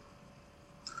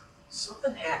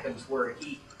something happens where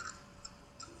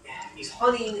he's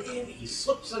hunting and he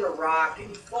slips on a rock and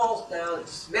he falls down and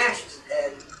smashes his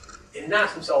head and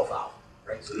knocks himself out.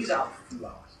 Right? So he's out for a few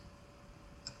hours.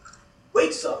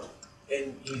 Wakes up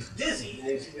and he's dizzy and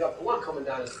he's got blood coming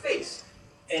down his face.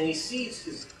 And he sees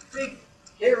his big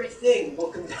hairy thing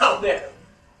looking down at him.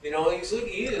 You know, and he's looking,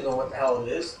 he doesn't know what the hell it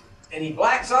is. And he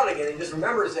blacks out again and just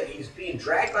remembers that he's being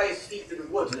dragged by his feet through the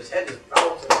woods and his head is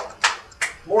bouncing.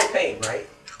 More pain, right?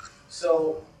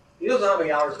 So he doesn't know how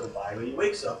many hours go by, but he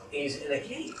wakes up and he's in a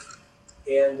cave.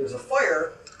 And there's a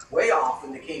fire way off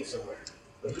in the cave somewhere.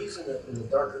 But he's in the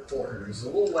darker corner. There's a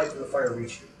little light from the fire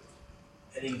reaching him.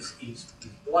 And he's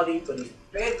bloody, but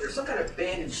there's some kind of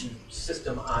bandaging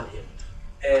system on him.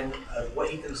 And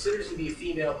what he considers to be a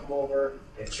female come over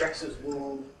and checks his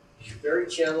wound. She's very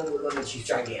gentle with him, and she's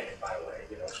gigantic, by the way.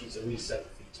 You know, she's at least 7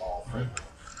 feet tall,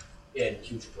 and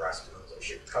huge breasts, so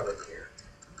she's covered in hair.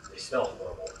 They smell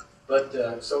horrible.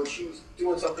 But so she was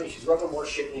doing something. She's rubbing more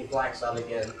shit, and he blacks out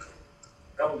again.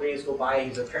 A couple days go by.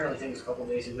 He's apparently thinks a couple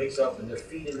days. He wakes up, and they're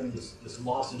feeding him this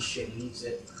mossy shit. He eats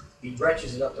it. He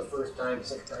retches it up the first time. The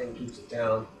second time, he keeps it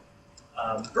down.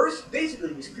 First,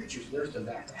 basically, these creatures nursed him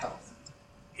back to health.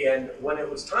 And when it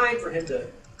was time for him to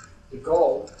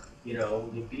go, you know,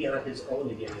 to be on his own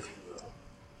again, if you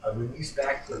will, released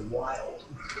back to the wild,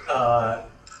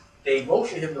 they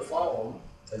motioned him to follow him,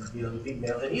 and, you know, the big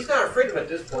male. And he's not afraid of him at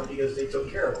this point because they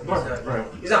took care of him.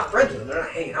 He's not friends with him. They're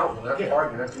not hanging out with him. They're not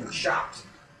arguing. They're not doing shots.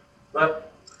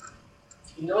 But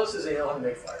he notices they know how to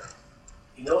make fire.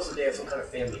 He notices they have some kind of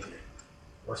family unit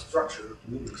or structure,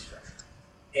 community structure.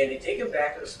 And they take him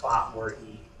back to the spot where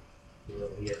he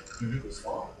was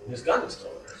fallen. And his gun is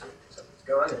still there. So his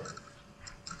gun and,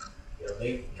 you know,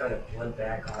 they kind of blend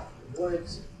back off in the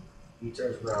woods. He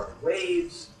turns around and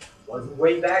waves. One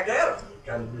way back at him.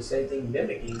 Kind of the same thing,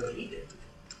 mimicking what he did.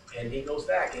 And he goes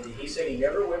back, and he said he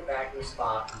never went back to the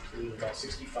spot until he was about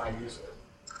 65 years old.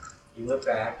 He went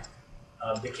back.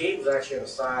 The cave was actually on the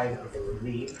side of a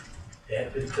ravine. It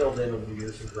had been filled in over the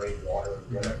years with rainwater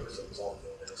and whatever, so it was all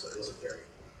filled in, so it wasn't very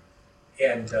cool.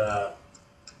 And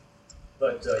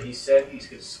but he said he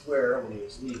could swear when he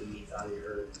was leaving, he thought he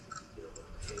heard, you know, the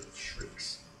faint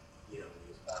shrieks, you know, when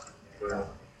he was walking there.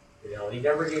 You know, and he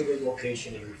never gave the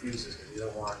location. He refuses because he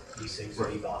doesn't want these things to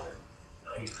be bothered.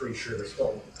 He's pretty sure they're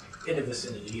still in the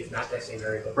vicinity, if not that same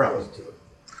area, but close to it.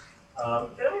 And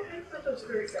I thought that was a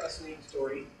very fascinating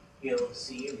story, you know, to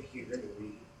see and to hear and to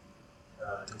read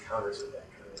encounters of that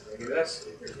kind of thing.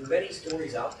 And there's many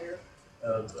stories out there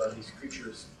of these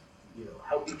creatures, you know,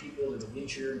 helping people that have been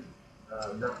injured.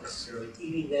 Not necessarily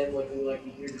eating them like we like to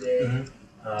hear today.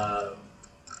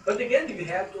 But again, do you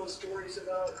have those stories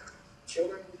about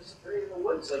children disappearing in the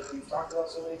woods like we've talked about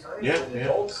so many times? And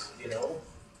adults, you know.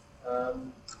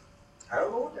 I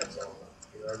don't know what that's all about.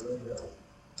 You know, I really don't.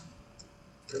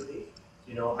 Could be.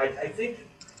 You know, I think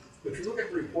if you look at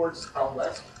the reports out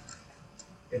west,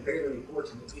 compared to the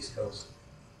reports on the East Coast,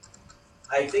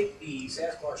 I think the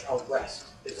Sasquatch out west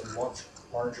is a much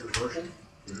larger version.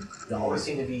 They always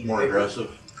seem to be more bigger.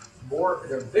 aggressive.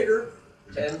 they're bigger,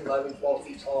 10, 11, 12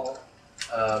 feet tall,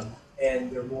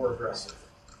 and they're more aggressive.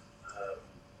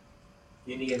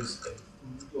 Indians,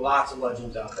 lots of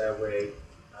legends out that way,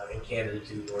 in Canada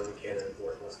too, northern Canada,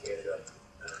 northwest Canada.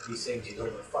 These things you don't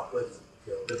want to fuck with,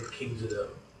 they're the kings of the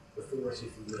forest,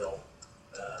 if you will.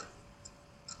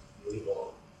 You leave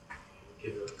alone,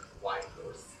 give them a wide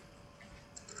berth.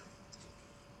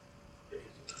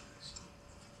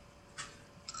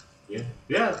 Yeah.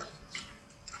 Yeah.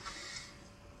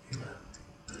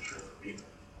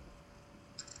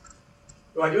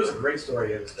 Well, it was a great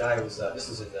story. This guy was, this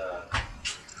is in,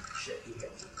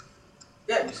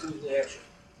 yeah, he's in New Hampshire.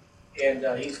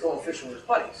 And he's going fishing with his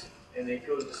buddies. And they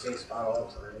go to the same spot all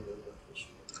the time and they go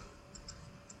fishing.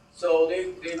 So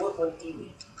they went one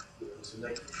evening. It was a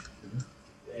night fishing.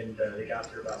 And they got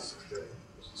there about 6:30. It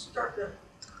was starting to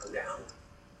come down.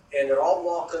 And they're all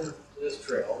walking to this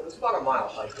trail. It's about a mile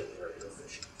hike in there to go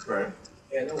fishing. Right.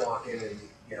 And they're walking and,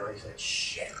 he's like,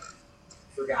 shit.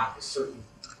 Forgot this certain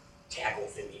tackle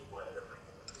thing he wanted to bring.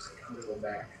 He's like, I'm going to go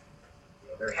back.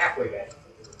 They're halfway back.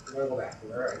 I'm going to go back.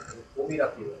 All right, we'll meet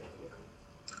up you.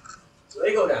 So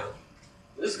they go down.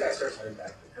 This guy starts heading back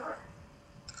to the car.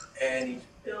 And he's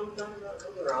coming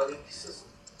around. He says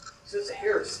the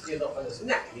hair stand up on his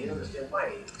neck. And he didn't understand why.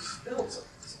 He smelled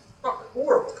something. It's fucking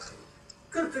horrible.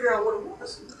 Couldn't figure out what it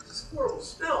was. It was this horrible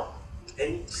smell.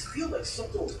 And he just feels like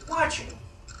something was watching him.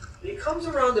 And he comes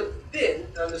around a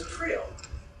bend on this trail.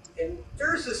 And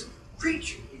there's this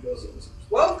creature, he goes, it was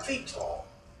 12 feet tall,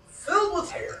 filled with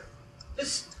hair,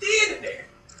 just standing there.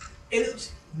 And it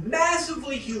was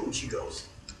massively huge, he goes.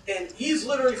 And he's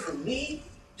literally from me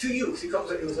to you. So he comes,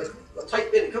 it was like a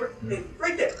tight bend, and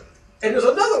right there. And there's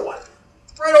another one,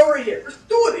 right over here. There's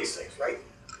two of these things, right?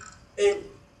 And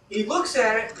he looks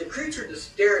at it, the creature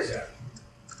just stares at him.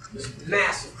 This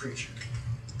massive creature.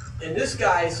 And this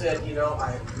guy said,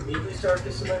 I immediately started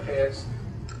pissing my pants,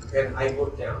 and I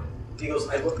looked down. He goes,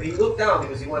 he looked down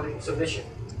because he wanted submission.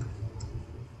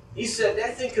 He said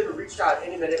that thing could have reached out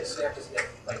any minute and snapped his neck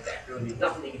like that. There would be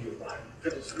nothing he could do about it.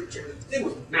 Could have reached it. The thing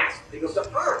was massive. He goes, the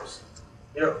arms.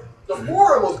 The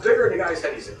forearm was bigger than the guy's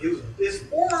head, he said. His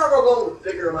forearm alone was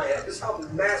bigger than my head. This is how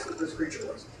massive this creature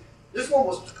was. This one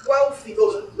was 12 feet,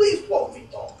 goes at least 12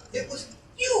 feet tall. It was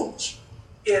huge.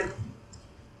 And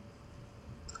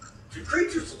the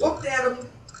creatures looked at him.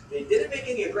 They didn't make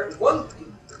any aggression.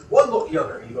 One looked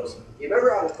younger. He goes, you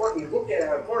remember out of the corner, you looked at it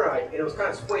out of the corner eye, and it was kind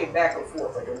of swaying back and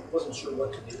forth, like it wasn't sure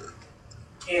what to do.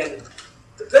 And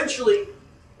eventually,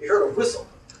 he heard a whistle.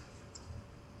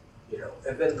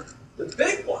 And then the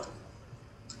big one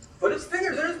put his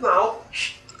fingers in his mouth,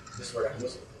 this is where that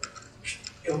whistle,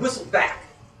 and whistled back.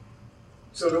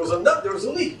 So there was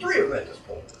at least 3 of them at this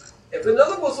point. If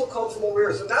another whistle comes from over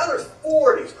here, so now there's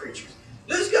 4 of these creatures.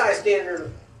 This guy's standing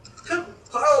there,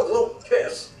 pile of little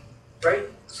piss, right?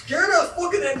 Scared us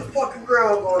looking at the fucking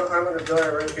ground going, I'm going to die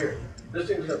right here. This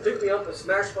thing's going to pick me up and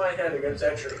smash my head against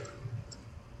that tree.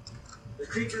 The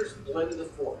creatures blended the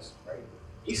forest, right?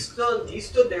 He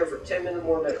stood there for 10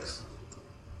 more minutes.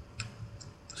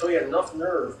 So he had enough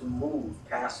nerve to move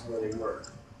past where they were.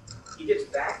 He gets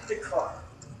back to the car.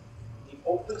 He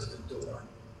opens the door.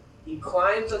 He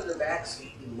climbs on the back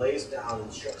seat and lays down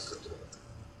and shuts the door.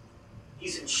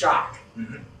 He's in shock.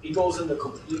 Mm-hmm. He goes into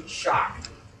complete shock.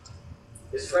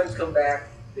 His friends come back.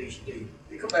 They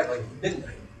come back like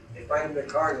midnight. They find him in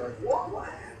the car and they're like, what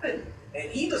happened?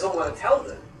 And he doesn't want to tell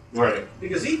them. Right.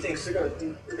 Because he thinks they're gonna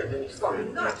think he's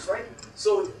fucking nuts, right?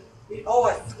 So he told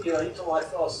me I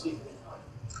fell asleep.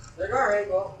 Like, all right,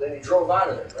 well, then he drove out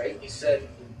of there, right? He said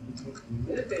the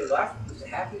minute they left, it was the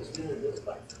happiest minute of his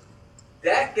life.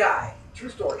 That guy, true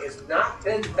story, has not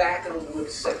been back in the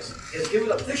woods since. He has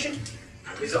given up fishing.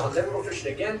 He said, I'll never go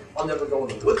fishing again. I'll never go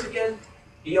in the woods again.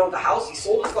 He owned a house. He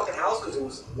sold his fucking house because it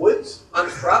was woods on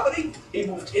his property. He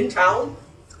moved in town.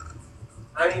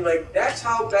 I mean, like, that's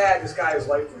how bad this guy's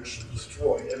life was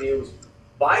destroyed. I mean, it was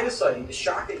by the sun. The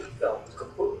shock that he felt was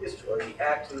completely destroyed. He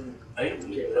had to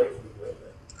get away from it.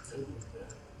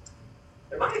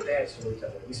 Am I a bad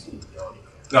storyteller? You see,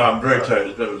 No, I'm very tired.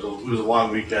 It was a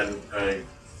long weekend.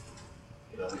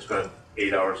 We spent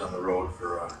 8 hours on the road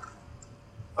for a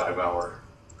 5-hour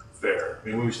fare. I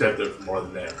mean, we stayed there for more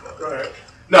than that. But. Right.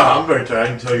 No, I'm very tired. I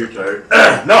can tell you're tired.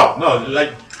 No,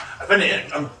 like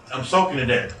I'm soaking it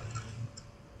in.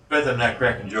 Bet I'm not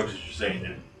cracking jokes as you're saying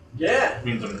it. Yeah. It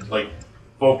means I'm like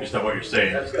focused on what you're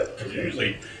saying. That's good.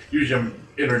 Usually I'm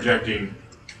interjecting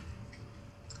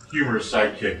humorous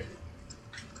sidekick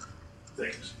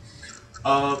things.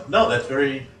 No,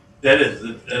 that is,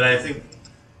 and I think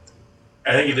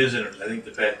it is interesting. I think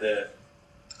the fact that,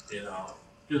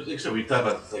 just like I said, we talk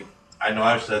about, like, I know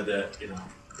I've said that,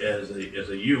 as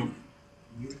a youth,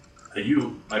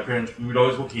 my parents, we would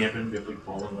always go camping, we'd like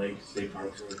Bowman Lake, state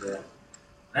parks, like that.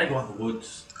 And I'd go out in the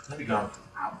woods, I'd be gone for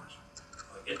hours.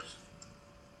 Like it's,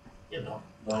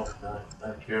 not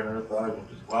caring or thought I would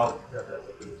just go out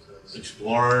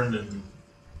exploring and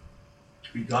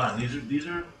be gone. These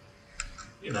are,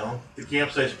 the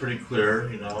campsite's pretty clear,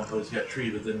 but it's got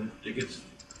trees, but then it gets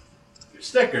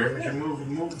thicker as you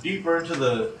move deeper into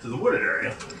the wooded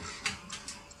area.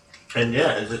 And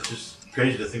yeah, it's just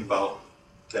crazy to think about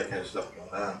that kind of stuff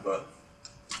going on, but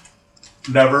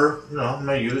never,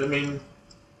 my youth. I mean,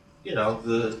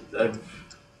 the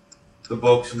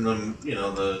books and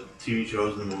the TV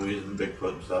shows and the movies and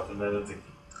Bigfoot and stuff, and I don't think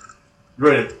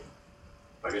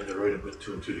I got to write a bit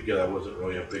two and two together. I wasn't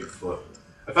really a Bigfoot.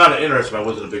 I found it interesting. I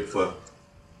wasn't a Bigfoot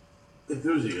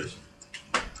enthusiast,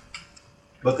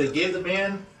 but they gave the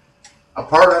man a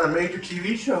part on a major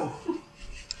TV show.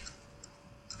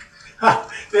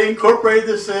 They incorporated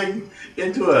this thing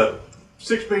into a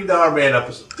 $6 Million Man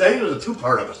episode. I think it was a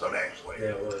 2-part episode, actually. Yeah,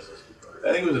 it was a 2-part.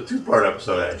 I think it was a 2-part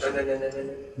episode, actually.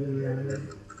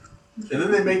 And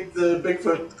then they make the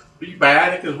Bigfoot be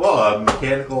bionic as well, a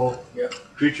mechanical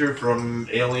creature from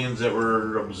aliens that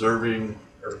were observing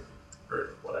or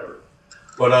whatever.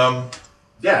 But I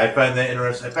find that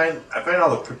interesting. I find all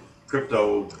the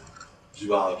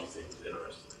cryptozoology things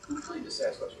interesting. Who played the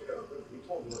Sasquatch? You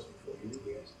told me this before. You knew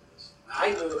the answer to this.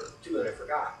 I knew it too, and I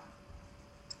forgot.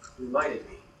 Reminded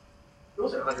me. It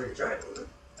wasn't Andre the Giant, was it?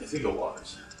 I think it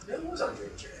was. It was Andre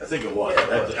the Giant. I think it was.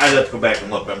 Yeah, it was. I'd have to go back and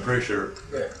look, but I'm pretty sure.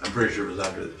 Yeah. I'm pretty sure it was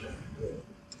Andre the Giant.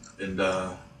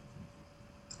 Yeah.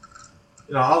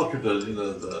 And all the cryptos,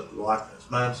 the Loch Ness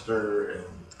Monster and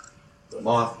the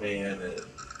Mothman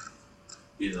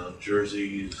and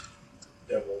Jersey's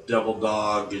Devil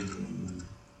Dog and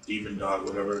Demon Dog,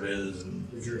 whatever it is, and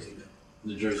the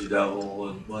Jersey Devil,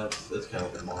 and that's kind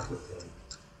of the Mothman thing.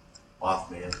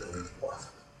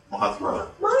 Mothra.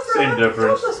 Same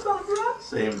difference.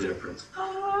 Same difference.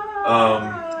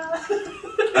 I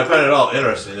find it all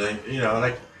interesting,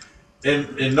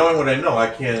 and knowing what I know, I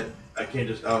can't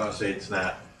just say it's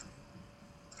not,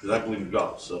 because I believe in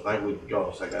ghosts. So if I believe in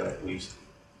ghosts, I gotta at least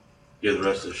give the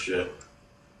rest of the shit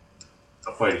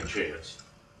a fighting chance to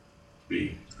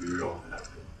be real and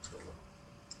happen. So,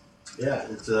 yeah,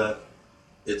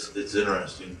 it's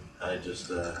interesting. I just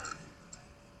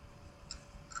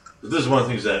this is one of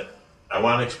the things that I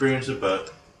want to experience it,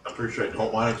 but I'm pretty sure I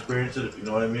don't want to experience it, if you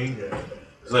know what I mean.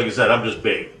 Because like I said, I'm just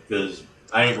big, because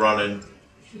I ain't running.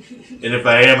 And if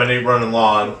I am, I ain't running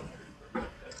long.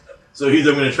 So either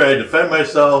I'm going to try to defend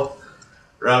myself,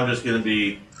 or I'm just going to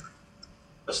be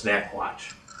a snack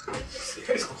watch.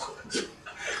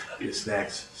 Be a snack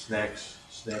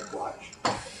watch.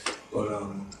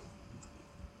 But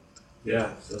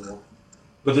yeah. So,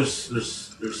 but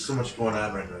there's so much going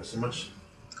on right now.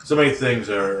 So many things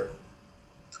are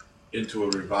into a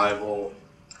revival.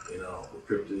 With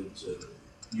cryptids and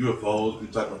UFOs. We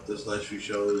talked about this last few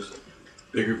shows.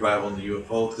 Big revival in the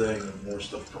UFO thing, and more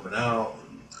stuff coming out.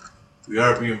 We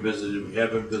are being visited. We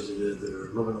have been visited.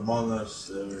 They're living among us.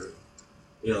 They're,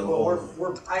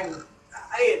 I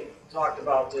had talked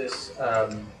about this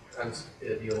on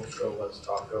the old show, Let's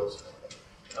Talk Ghosts,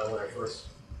 when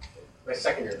my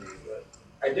second interview. But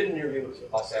I did an interview with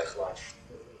Paul Sasquatch,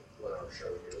 1-hour show.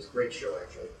 It was a great show,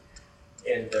 actually.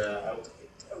 And I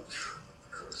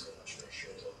covered so much in that show.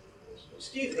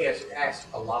 Steve asked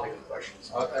a lot of good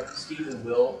questions. Steve and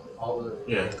Will,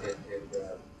 and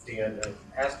Dan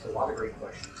asked a lot of great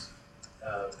questions,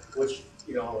 which,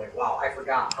 I'm like, wow, I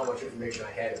forgot how much information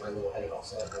I had in my little head about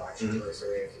Sasquatch. Mm-hmm. I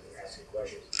started asking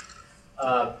questions.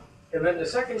 And then the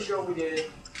second show we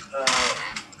did,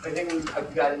 I think we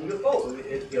got into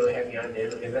UFOs. They had me on there,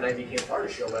 and then I became part of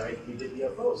the show, but we did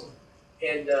UFOs.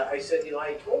 And I said,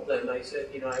 I told them, I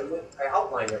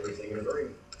outlined everything in a very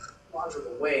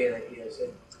logical way, and I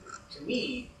said, to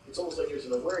me, it's almost like there's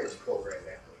an awareness program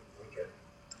happening, like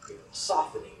a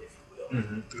softening, if you will.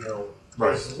 Mm-hmm.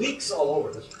 There's leaks all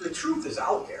over. The truth is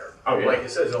out there. Oh, yeah. Like it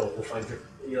says, we'll find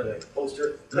that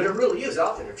poster, but it really is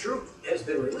out there. The truth has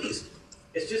been released.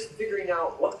 It's just figuring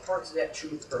out what parts of that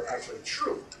truth are actually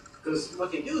true. Because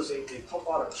what they do is they pump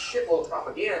out a shitload of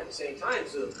propaganda at the same time,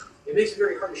 so it makes it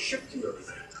very hard to shift through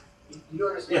everything. You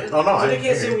understand? Yeah. Oh, no, so they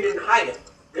can't say we didn't hide it.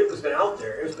 It was been out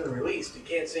there. It's been released. You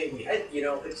can't say we had,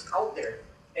 it's out there.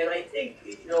 And I think,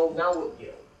 now with,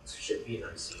 shit being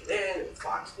on CNN and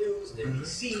Fox News and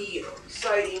NBC and all these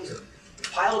sightings and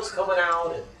pilots coming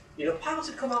out and, pilots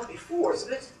had come out before. So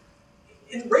that's,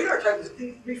 in radar types,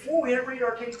 before we had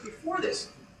radar tapes before this.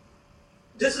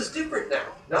 This is different now.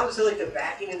 Now it's like the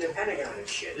backing in the Pentagon and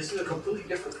shit. This is a completely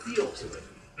different feel to it,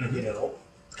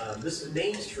 This is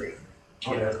mainstream.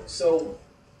 Oh, You yeah. know, so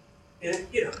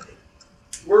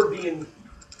we're being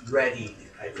ready,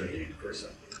 I think, for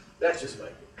something. That's just my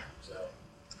opinion. So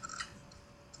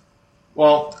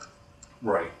Well,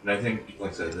 right, and I think,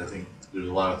 like I said, I think there's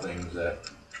a lot of things that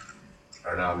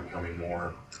are now becoming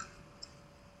more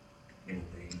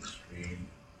mainstream,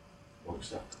 more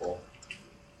acceptable.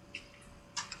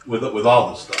 With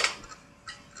all this stuff.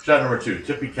 Shot number 2,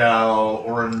 Tippy Cow,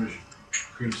 orange,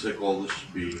 creamsicle. This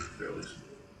should be fairly smooth.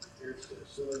 here's the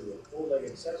silly little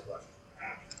four-legged Sasquatch.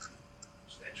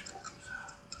 Snatch balls.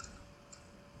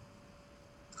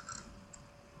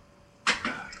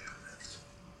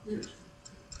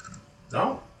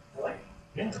 No? I like it.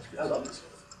 Yeah, that's good. I love this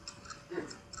one.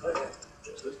 Oh yeah,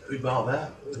 that's good. We bought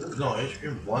that. There's no ice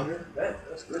cream blender. Man,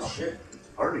 that's good shit. It's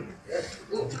a party. Yeah.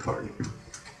 It's a party.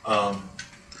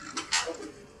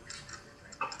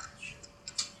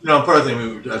 Part of the thing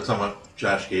we were talking about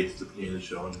Josh Gates at the beginning of the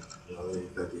show, and they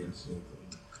got the incident.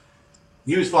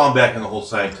 He was falling back on the whole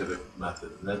scientific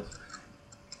method, and that's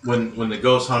when the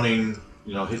ghost hunting,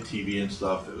 hit TV and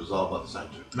stuff. It was all about the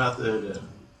scientific method, and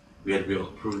we had to be able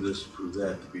to prove this, prove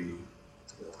that to be.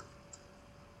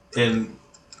 And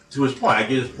to his point, I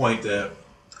get his point that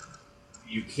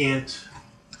you can't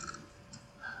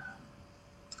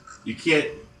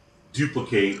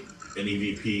duplicate an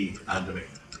EVP on demand.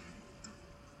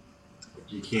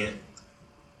 You can't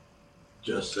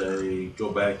just say,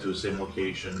 go back to the same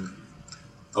location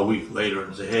a week later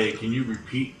and say, hey, can you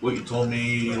repeat what you told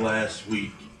me last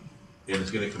week? And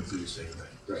it's going to come through the same thing.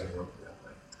 It doesn't work that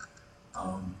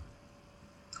way.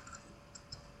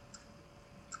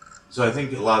 So I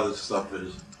think a lot of this stuff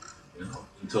is,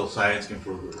 until science can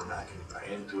prove it, we're not going to buy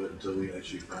into it until we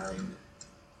actually find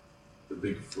the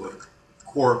Bigfoot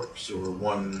corpse or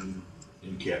one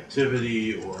in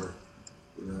captivity, or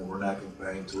we're not going to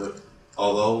buy into it.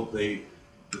 Although they,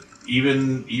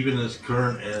 even as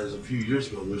current as a few years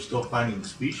ago, they're still finding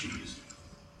species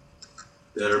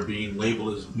that are being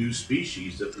labeled as new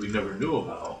species that we never knew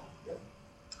about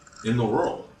in the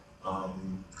world.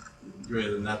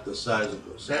 Granted, not the size of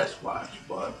a Sasquatch,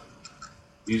 but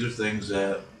these are things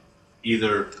that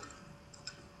either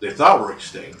they thought were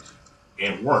extinct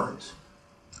and weren't,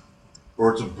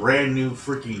 or it's a brand new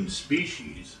freaking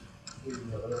species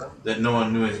that no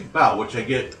one knew anything about, which I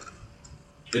get.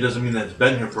 It doesn't mean that it's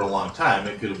been here for a long time.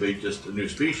 It could be just a new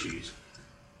species.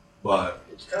 But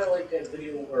it's kind of like that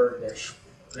video or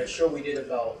that show we did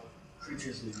about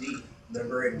creatures of the deep.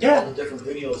 Remember all the different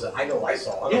videos that I know I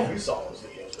saw. I don't know if you saw those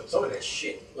videos, but some of that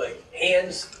shit, like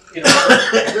hands,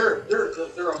 they're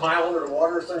a mile under the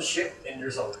water or some shit, and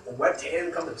there's a webbed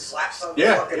hand come and slap something.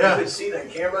 You can see it on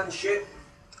camera and shit.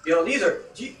 These are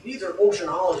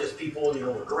oceanologist people,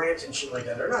 with grants and shit like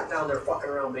that. They're not down there fucking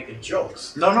around making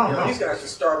jokes. No. These guys are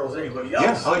startles anybody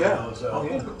else. And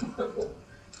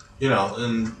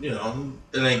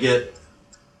I get,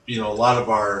 a lot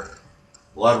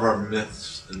of our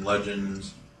myths and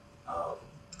legends,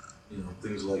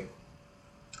 things like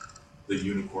the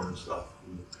unicorn and stuff.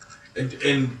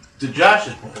 And to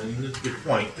Josh's point, it's a good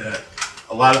point that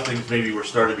a lot of things maybe were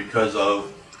started because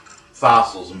of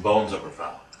fossils and bones that were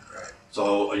found. Right.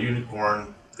 So a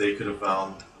unicorn, they could have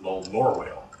found an old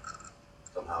Norwhale.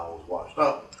 Somehow it was washed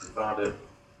up. They found it.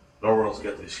 Norwhale's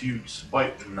got this huge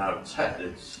spike coming out of its head.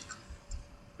 It's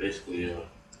basically a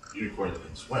unicorn that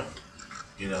can swim.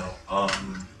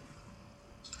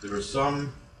 There was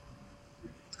some.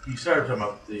 He started talking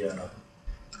about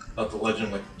the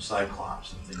legend, like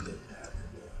Cyclops and things like that.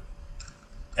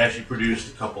 And, actually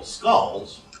produced a couple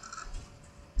skulls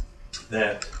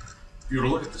that, if you were to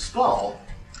look at the skull,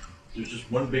 there's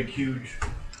just one big huge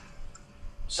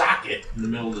socket in the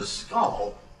middle of the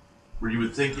skull where you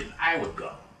would think an eye would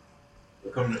go.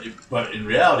 But in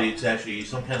reality, it's actually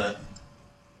some kind of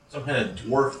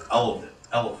dwarf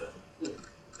elephant.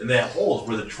 And that hole is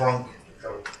where the trunk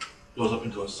goes up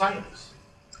into a sinus.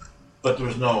 But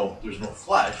there's no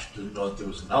flesh to know that there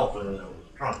was an elephant or that was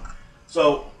a trunk.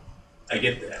 So I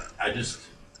get that.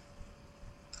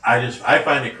 I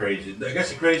find it crazy. I guess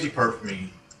the crazy part for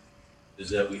me is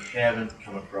that we haven't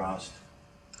come across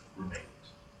remains.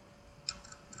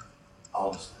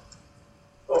 All this stuff.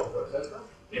 Oh, that's not?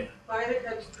 Yeah. I think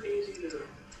that's pretty easy to do.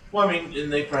 Well, I mean,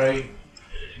 and they probably,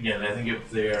 again, I think if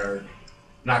they are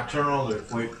nocturnal, they're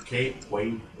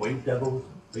wave devils.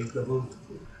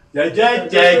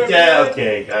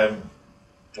 Okay, I'm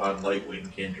John Lightweight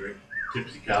and can't drink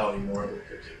Tipsy Cow anymore.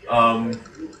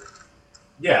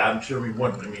 Yeah, I'm sure we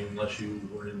wouldn't. I mean, unless you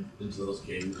were into those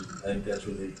caves. I think that's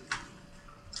where they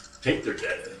take their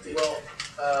dead. Well,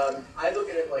 I look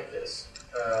at it like this.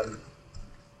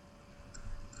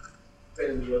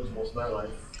 been in the woods most of my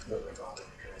life. With my father,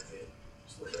 kind of thing.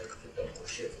 Just wish I could pick up more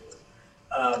shit.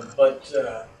 But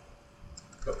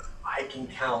I can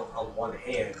count on one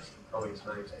hand how many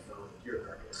times I found a deer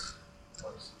carcass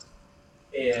once.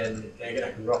 And again,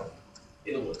 I grew up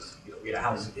in the woods. You know, we had a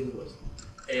house in the woods.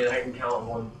 And I can count on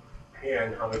one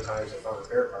hand how many times I found a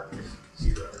bear carcass,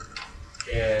 0.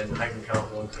 And I can count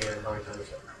on one hand how many times I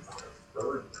found a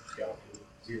bird skeleton,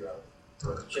 0.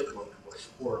 Or a chipmunk or a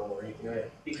squirrel or anything like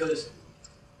that. Because,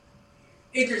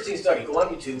 interesting study, go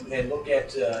on YouTube and look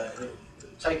at,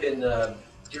 type in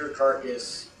deer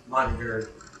carcass monitored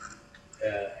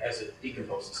as it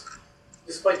decomposes.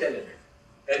 Just put that in there.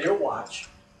 And you'll watch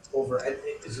over,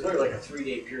 it's literally like a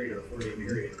 3-day period or a 4-day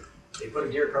period. They put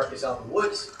a deer carcass out in the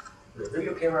woods, put a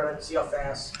video camera on it, see how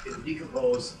fast it would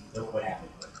decompose, look what happened.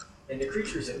 And the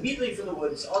creatures immediately from the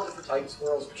woods, all different types,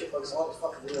 squirrels, chipmunks, all the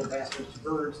fucking little bastards,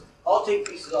 birds, all take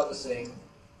pieces of this thing.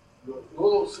 The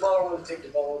little smaller ones take the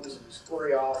bones and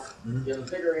scurry off. Mm-hmm. You know,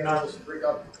 the bigger animals break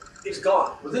up. It's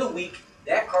gone. Within a week,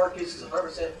 that carcass is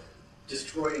 100%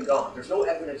 destroyed and gone. There's no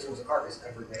evidence there was a carcass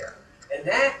ever there. And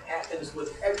that happens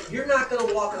with you're not going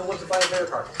to walk in the woods and find a bear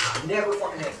carcass. Never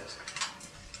fucking happens.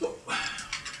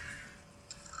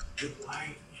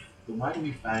 Why do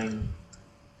we find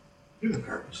human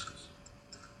carcasses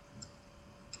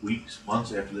weeks,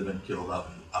 months after they've been killed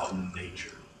out in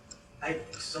nature? Do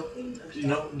you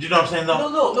know what I'm saying though?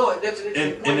 No, that's an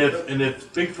interesting point. And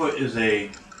if Bigfoot is a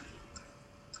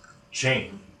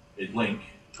chain, a link,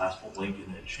 possible link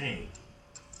in that chain,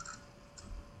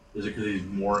 is it because he's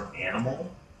more animal?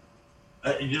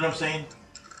 You know what I'm saying?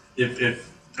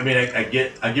 I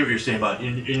get what you're saying about,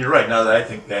 and you're right. Now that I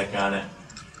think back on it,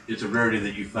 it's a rarity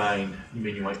that you find.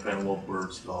 You might find a little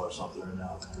bird skull or something, or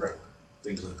now, right?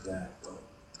 Things like that.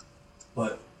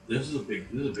 But this is a big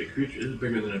creature. This is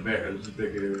bigger than a bear. This is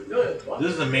bigger. No,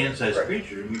 this is a man-sized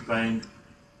creature, and we find,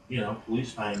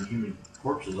 police find human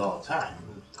corpses all the time.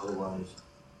 Otherwise,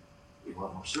 we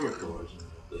want more serial killers.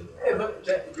 Yeah, but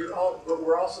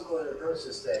we're also going to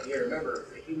notice that here. Remember,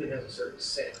 a human has a certain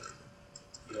scent.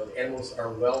 You know, the animals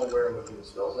are well aware of what human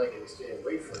smells like, and they stay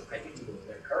away from it. I think even with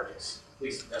that carcass. At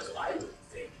least that's what I would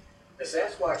think. The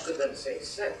Sasquatch doesn't have the same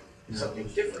scent. It's something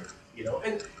different. You know,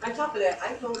 and on top of that,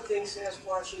 I don't think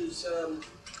Sasquatches.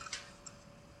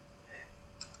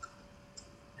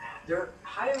 They're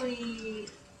highly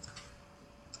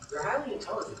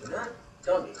intelligent. They're not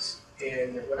dummies.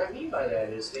 And what I mean by that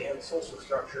is they have a social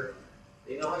structure.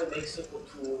 They know how to make simple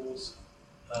tools.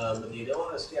 They know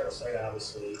how to stay out of sight,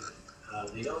 obviously.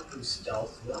 They don't do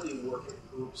stealth. They don't even work in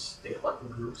groups. They hunt in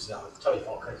groups. I'll tell you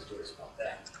all kinds of stories about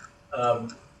that.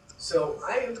 So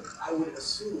I would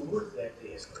assume that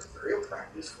they have a burial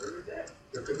practice for their dead.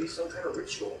 There could be some kind of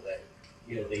ritual that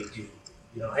they do.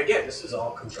 Again, this is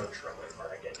all conjecture on my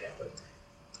part. I get that, but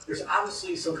there's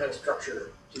obviously some kind of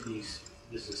structure to this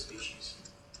species,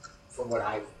 from what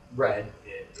I've read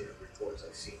in reports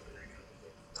I've seen and that kind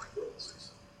of thing,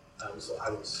 witnesses. So I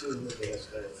would assume that they have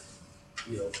some kind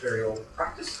of burial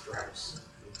practice, perhaps.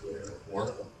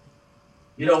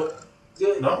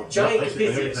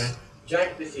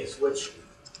 Giant Pythias, which,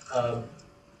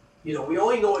 we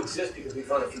only know exist because we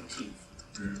found a few teeth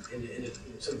in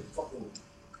some fucking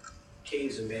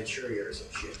caves in Manchuria or some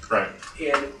shit. Right.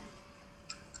 And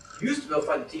you used to be able to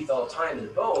find the teeth all the time in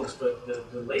the bones, but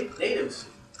the natives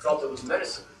felt it was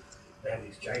medicine. They had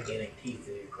these gigantic teeth,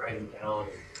 and they grind them down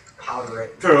and powder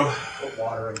it, True. Put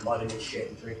water and mud in and shit,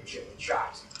 and drink and shit in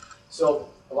shots. So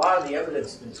a lot of the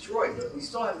evidence has been destroyed, but we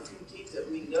still have a few teeth that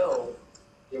we know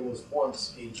there was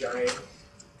once a giant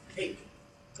ape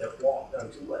that walked on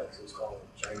 2 legs. It was called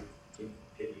Giant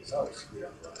Pythias. I always screwed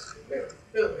up the last name.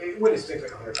 It went extinct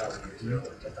like 100,000 years ago,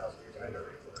 or 10,000 years ago. I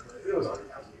never remember. It was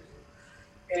 100,000 years ago.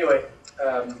 Anyway,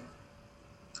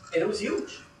 and it was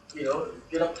huge.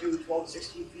 Get up to 12,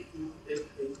 16 feet in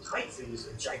height. It was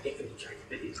a gigantic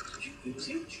Pythias. It was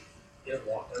huge. It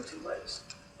walked on 2 legs.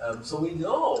 So we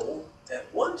know at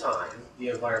one time the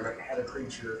environment had a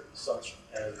creature such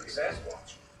as a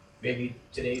Sasquatch. Maybe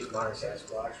today's modern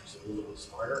Sasquatch is a little bit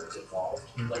smarter. It's evolved,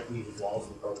 like we've evolved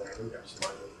from programming. We've got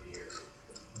smarter over the years.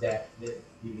 That the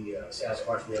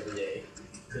Sasquatch we have today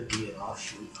could be an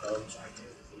offshoot of giant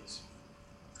Pythias.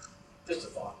 Just a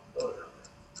thought. Throw it out there.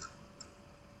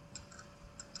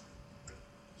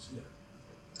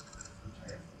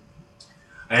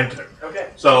 I am tired. Okay.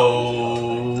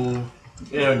 So,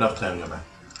 enough time to go back.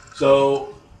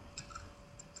 So,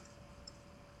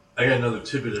 I got another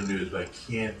tidbit of news, but I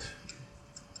can't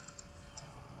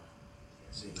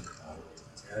say anything about it.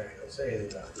 All right, don't say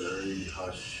anything about it. Very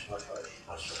hush.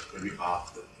 Maybe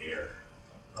off the air.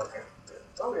 Okay.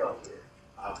 Tell me off here.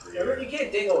 off the You air.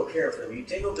 can't dangle a carrot for them. You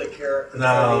dangle the carrot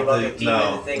No, about they- the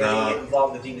demon thing, and no. you get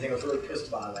involved in the demon thing. I was really pissed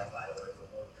about that, by the way.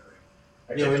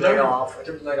 I Yeah, took we the night never- off. I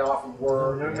took the night off from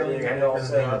work. No, And no, everything. I no, had all no,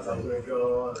 set no, up. I was going to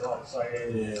go. I was all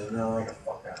excited. Yeah, no. Like a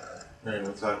fuck out of that. Hey,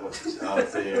 we'll talk about this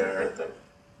off the air.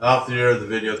 Off the air, the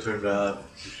video turned off.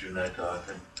 Just you and I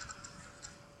talking.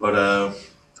 But,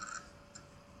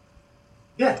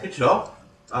 yeah, good show.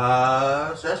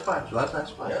 Sasquatch, a lot of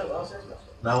Sasquatch. Yeah, well, sense.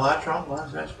 Not a lot of Trump, a lot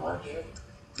of Sasquatch.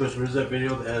 Because there's that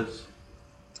video that has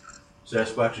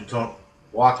Sasquatch and Trump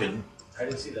walking. I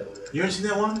didn't see that one. You haven't seen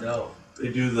that one? No. They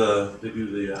do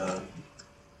the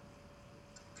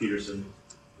Peterson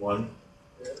one.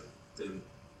 Yeah. And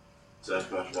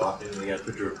Sasquatch walking, and they got a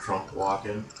picture of Trump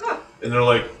walking. And they're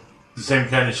like the same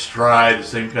kind of stride, the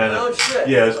same kind of. Oh, shit.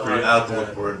 Yeah, it's pretty. I'll have to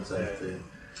look for it and send it to you.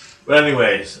 But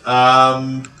anyways,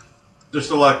 there's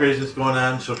still a lot of craziness going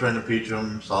on. Still trying to impeach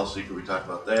him. Solid secret. We talked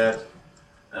about that.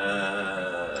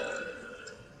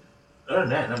 Other than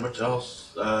that, not much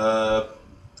else.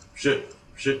 Shit.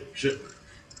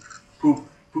 Poop.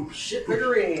 Shit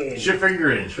figurines. Shit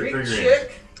figurines. Freak Shit figurines.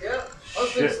 chick. Yeah.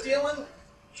 Husband Shit. stealing.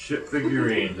 Shit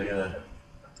figurines. I gotta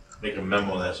make a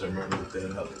memo of that so I remember to look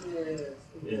that up.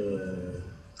 Yeah,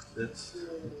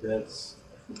 that's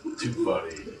too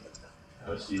funny. I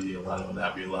would see a lot of them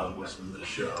not be allowed to listen to the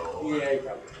show. Yeah, you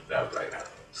probably. That right now.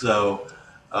 So,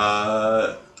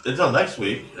 until next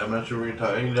week, I'm not sure we're gonna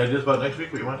talk. Any ideas about next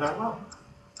week? What you want to talk about?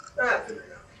 Figure it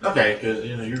out. Okay, because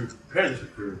you prepared this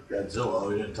week for Godzilla.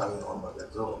 We didn't talk a lot about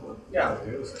Godzilla, but Yeah,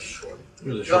 it was a short. it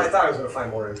was a I short. thought I was going to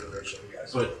find more information, you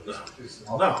guys. But no, It's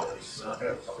no, that's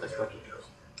that's fucking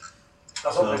I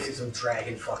was hoping to see some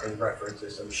dragon fucking reference or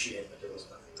some shit, but there was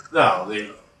nothing. no. They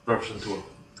reference him to a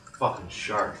fucking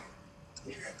shark.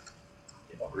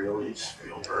 Really,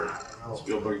 Spielberg,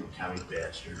 you county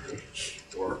bastard,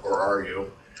 or are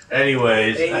you?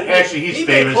 Anyways, actually, he's he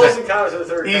famous. Close Encounters of the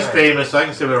Third He's Kind. famous, so I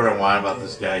can say whatever I want about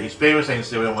this guy. He's famous, I can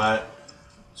say what I want.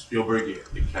 Spielberg,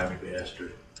 you county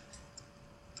bastard,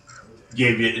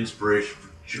 gave you inspiration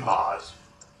for Jaws.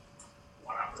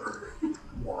 Whatever,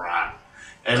 moron.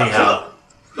 Anyhow,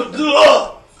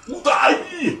 Godzilla.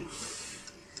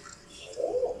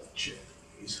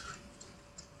 Jeez.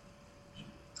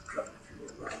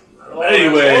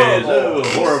 Anyways,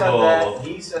 horrible.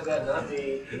 He said that, not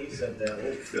me. He said that.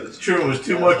 It's true. It was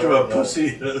too much of a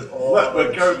pussy.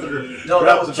 What Carpenter? No,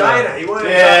 that was China. He wanted to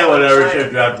Yeah, talk about whatever. China. Should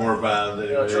have dropped more bombs. You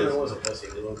know, Truman Anyways, was a pussy.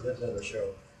 That's another show.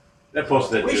 I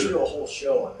posted that We should do too. a whole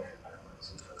show on that. I don't know,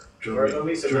 sometime. Or Truman at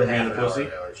least Truman half being an a pussy.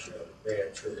 hour show. Yeah,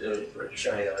 Truman,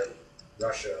 China,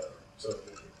 Russia, so.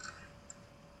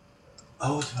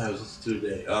 Oh, what's I was listening to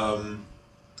today?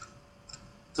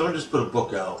 Someone just put a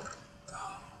book out.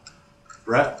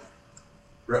 Brett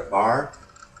Barr.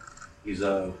 He's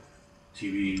a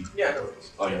TV. Yeah, I know what it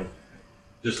is. Oh yeah.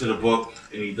 Just did a book,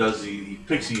 and he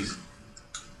picks these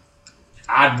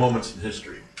odd moments in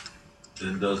history,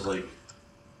 and does like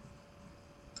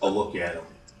a look at them,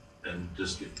 and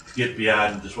just get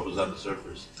beyond just what was on the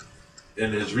surface.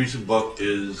 And his recent book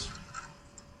is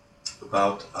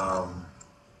about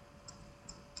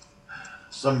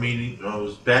some meeting. It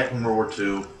was back in World War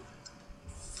II,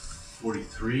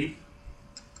 43,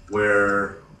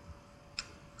 where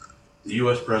the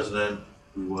U.S. president,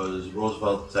 who was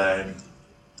Roosevelt at the time,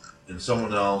 and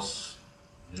someone else,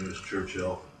 it was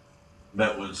Churchill,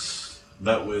 met with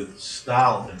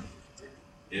Stalin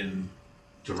in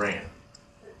Tehran.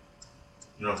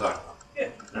 You know what I'm talking about? Yeah.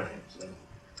 All right. So.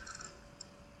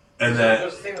 And that.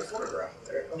 There's a famous photograph of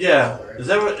there. Yeah. Is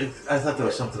that what? I thought that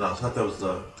was something else. I thought that was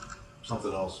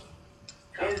something else.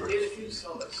 They had a few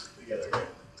summits together, right?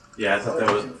 Yeah, I thought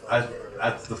that was.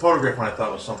 The photograph one I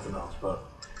thought was something else, but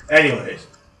anyways,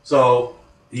 so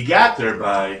he got there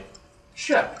by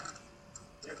ship,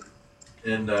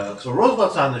 and so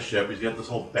Roosevelt's on the ship. He's got this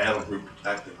whole battle group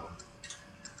protecting him,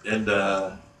 and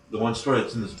the one story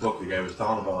that's in this book the guy was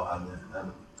telling about on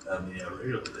the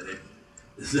radio today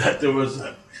is that there was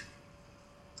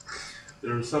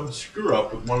some screw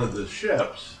up with one of the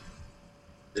ships,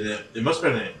 and it must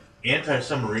have been an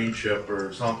anti-submarine ship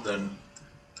or something.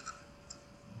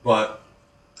 But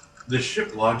the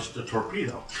ship launched a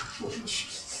torpedo,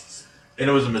 and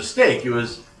it was a mistake. It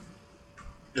was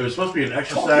supposed to be an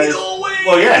exercise.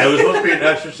 Well, yeah, it was supposed to be an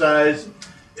exercise,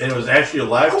 and it was actually a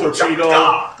live torpedo,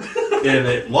 and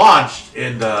it launched,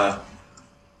 and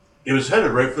it was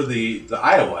headed right for the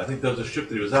Iowa. I think that was the ship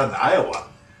that he was on, the Iowa.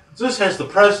 So this has the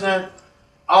president,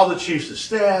 all the chiefs of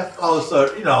staff, all this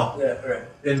stuff, Yeah, right.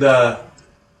 and the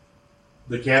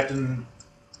captain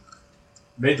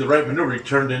made the right maneuver. He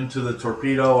turned into the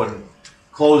torpedo and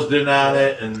closed in on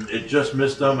it, and it just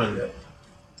missed him and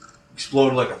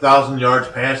exploded like 1,000 yards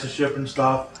past the ship and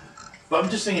stuff. But I'm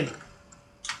just thinking,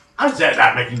 how does that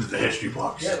not make into the history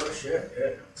books? Yeah, no shit, yeah.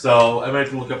 So I might have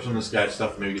to look up some of this guy's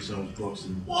stuff, maybe get some of his books.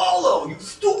 And Wallow, you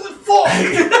stupid fuck!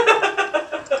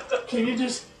 can you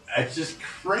just? It's just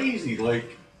crazy. Like,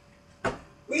 Well,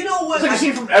 you know what? it's like a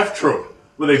scene from F Troop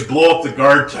where they blow up the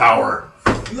guard tower.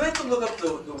 You have to look up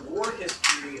the war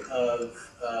history of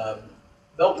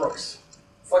Mel Brooks.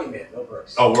 Funny man, Mel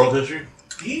Brooks. Oh, world history?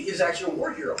 He is actually a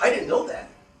war hero. I didn't know that.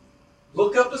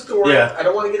 Look up the story. Yeah. I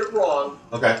don't want to get it wrong,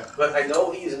 Okay. but I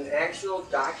know he's an actual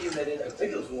documented, I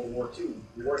think it was World War II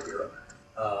war hero.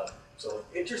 So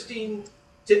interesting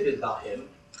tidbit about him.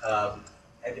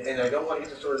 And I don't want to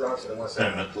get the story wrong, so I don't want to say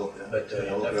Yeah, let's look at but it.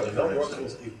 Yeah, look it definitely up Mel for Brooks next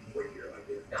was time. a war hero. I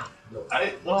did not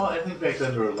know. I think back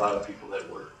then there were a lot of people that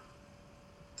were.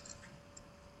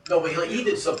 No, but he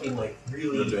did something like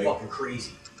really Okay. fucking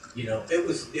crazy. You know, it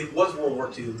was World War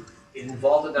II. It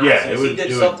involved the Nazis. Yeah, it would. He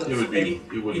did It something. would be.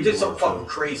 It would He be did something more fucking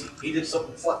crazy. He did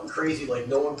something fucking crazy like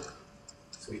no one.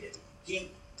 So he did.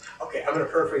 Okay, I'm gonna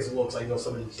paraphrase a little because I know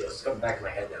some of the details. It's coming back in my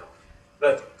head now.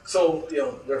 But so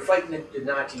they're fighting the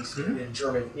Nazis in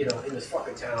German. In this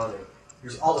fucking town, and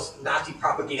there's all this Nazi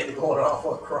propaganda going off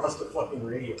across the fucking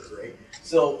radios, right?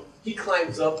 So he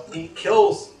climbs up and he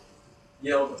kills,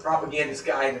 the propagandist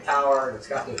guy in the tower, and it's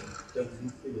got the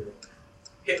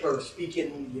Hitler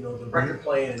speaking, the record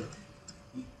playing, and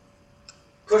he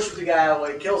pushes the guy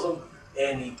away, kills him,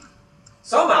 and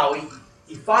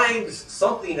he finds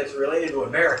something that's related to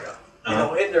America,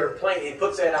 in their plane. He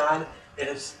puts that on, and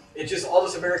it's just all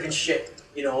this American shit,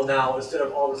 now instead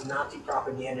of all this Nazi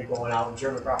propaganda going out and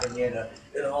German propaganda,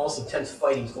 and all this intense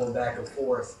fighting's going back and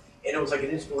forth. And it was like an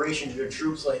inspiration to the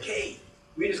troops, like, hey,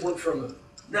 we just went from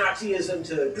Nazism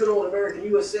to good old American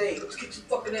USA. Let's kick some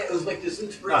fucking ass. It was like this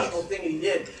inspirational thing that he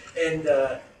did, and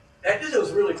that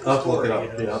was really cool. I'll have to look story,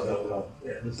 it up. you know, Yeah, I'll so, look it up.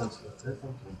 yeah. That sounds good.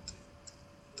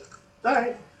 All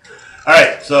right. All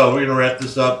right. So we're gonna wrap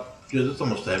this up because it's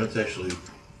almost time. It's actually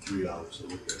 3 hours, so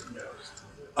we're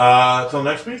good. Till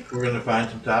next week, we're gonna find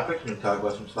some topics. We're gonna talk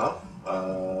about some stuff.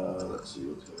 Let's see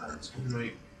what's going on. It's gonna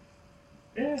make.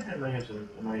 Yeah, I might have some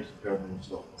government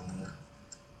stuff on there.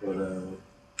 But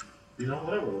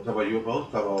whatever. We'll talk about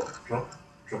UFOs. Talk about Trump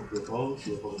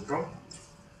UFOs and Trump.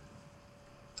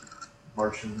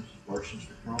 Martians for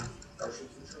Trump. Martians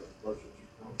for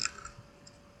Trump.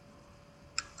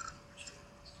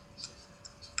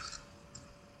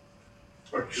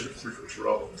 Martians for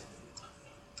trouble.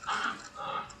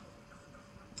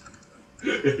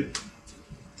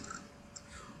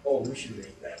 Oh, we should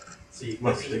make that. See,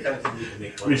 this is the kind of thing we can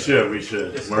make money We on. should. This is the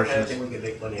kind of Martians. thing we can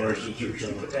make money on. Martians You for should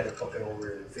Trump. put that fucking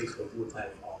over in Facebook. We would have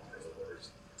all kinds of words.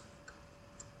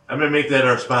 I'm gonna make that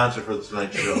our sponsor for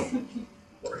tonight's show.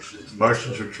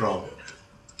 Martians for Trump.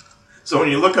 So when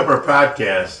you look up our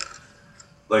podcast,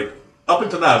 like up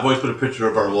until now, I've always put a picture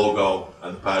of our logo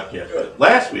on the podcast. But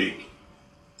last week,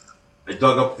 I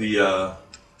dug up the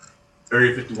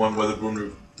Area 51 weather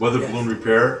balloon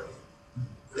repair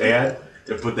ad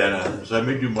and put that on there. So I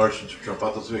may do Martians for Trump.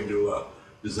 I'll see if I can do a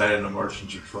design on a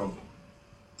Martians for Trump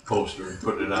poster and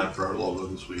put it on for our logo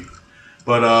this week.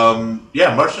 But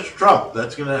yeah, Martians for Trump.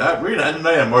 That's gonna we're gonna end the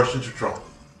night on Martians for Trump.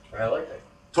 I like that.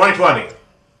 2020.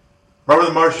 Remember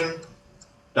the Martian?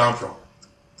 Down Trump.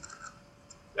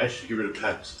 I should get rid of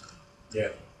Pence. Yeah.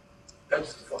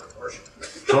 That's the fucking Martian.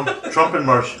 Trump and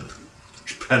Martian.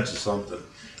 Pence is something.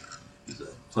 He's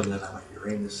putting that on my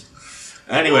Uranus.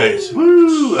 Anyways,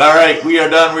 woo! All right, we are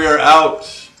done. We are out.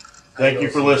 Thank you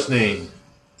for listening.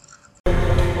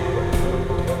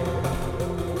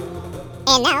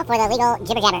 And now for the legal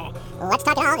jibber-jabber. Let's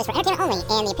Talk It All is for entertainment only,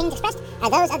 and the opinions expressed are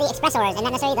those of the expressors and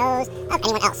not necessarily those of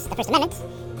anyone else. The First Amendment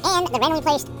and the randomly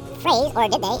placed phrase, or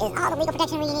did they, is all the legal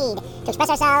protection we need to express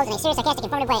ourselves in a serious, sarcastic,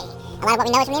 informative way. A lot of what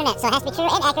we know is from the internet, so it has to be true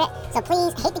and accurate, so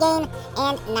please hate the game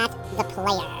and not the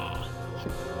player.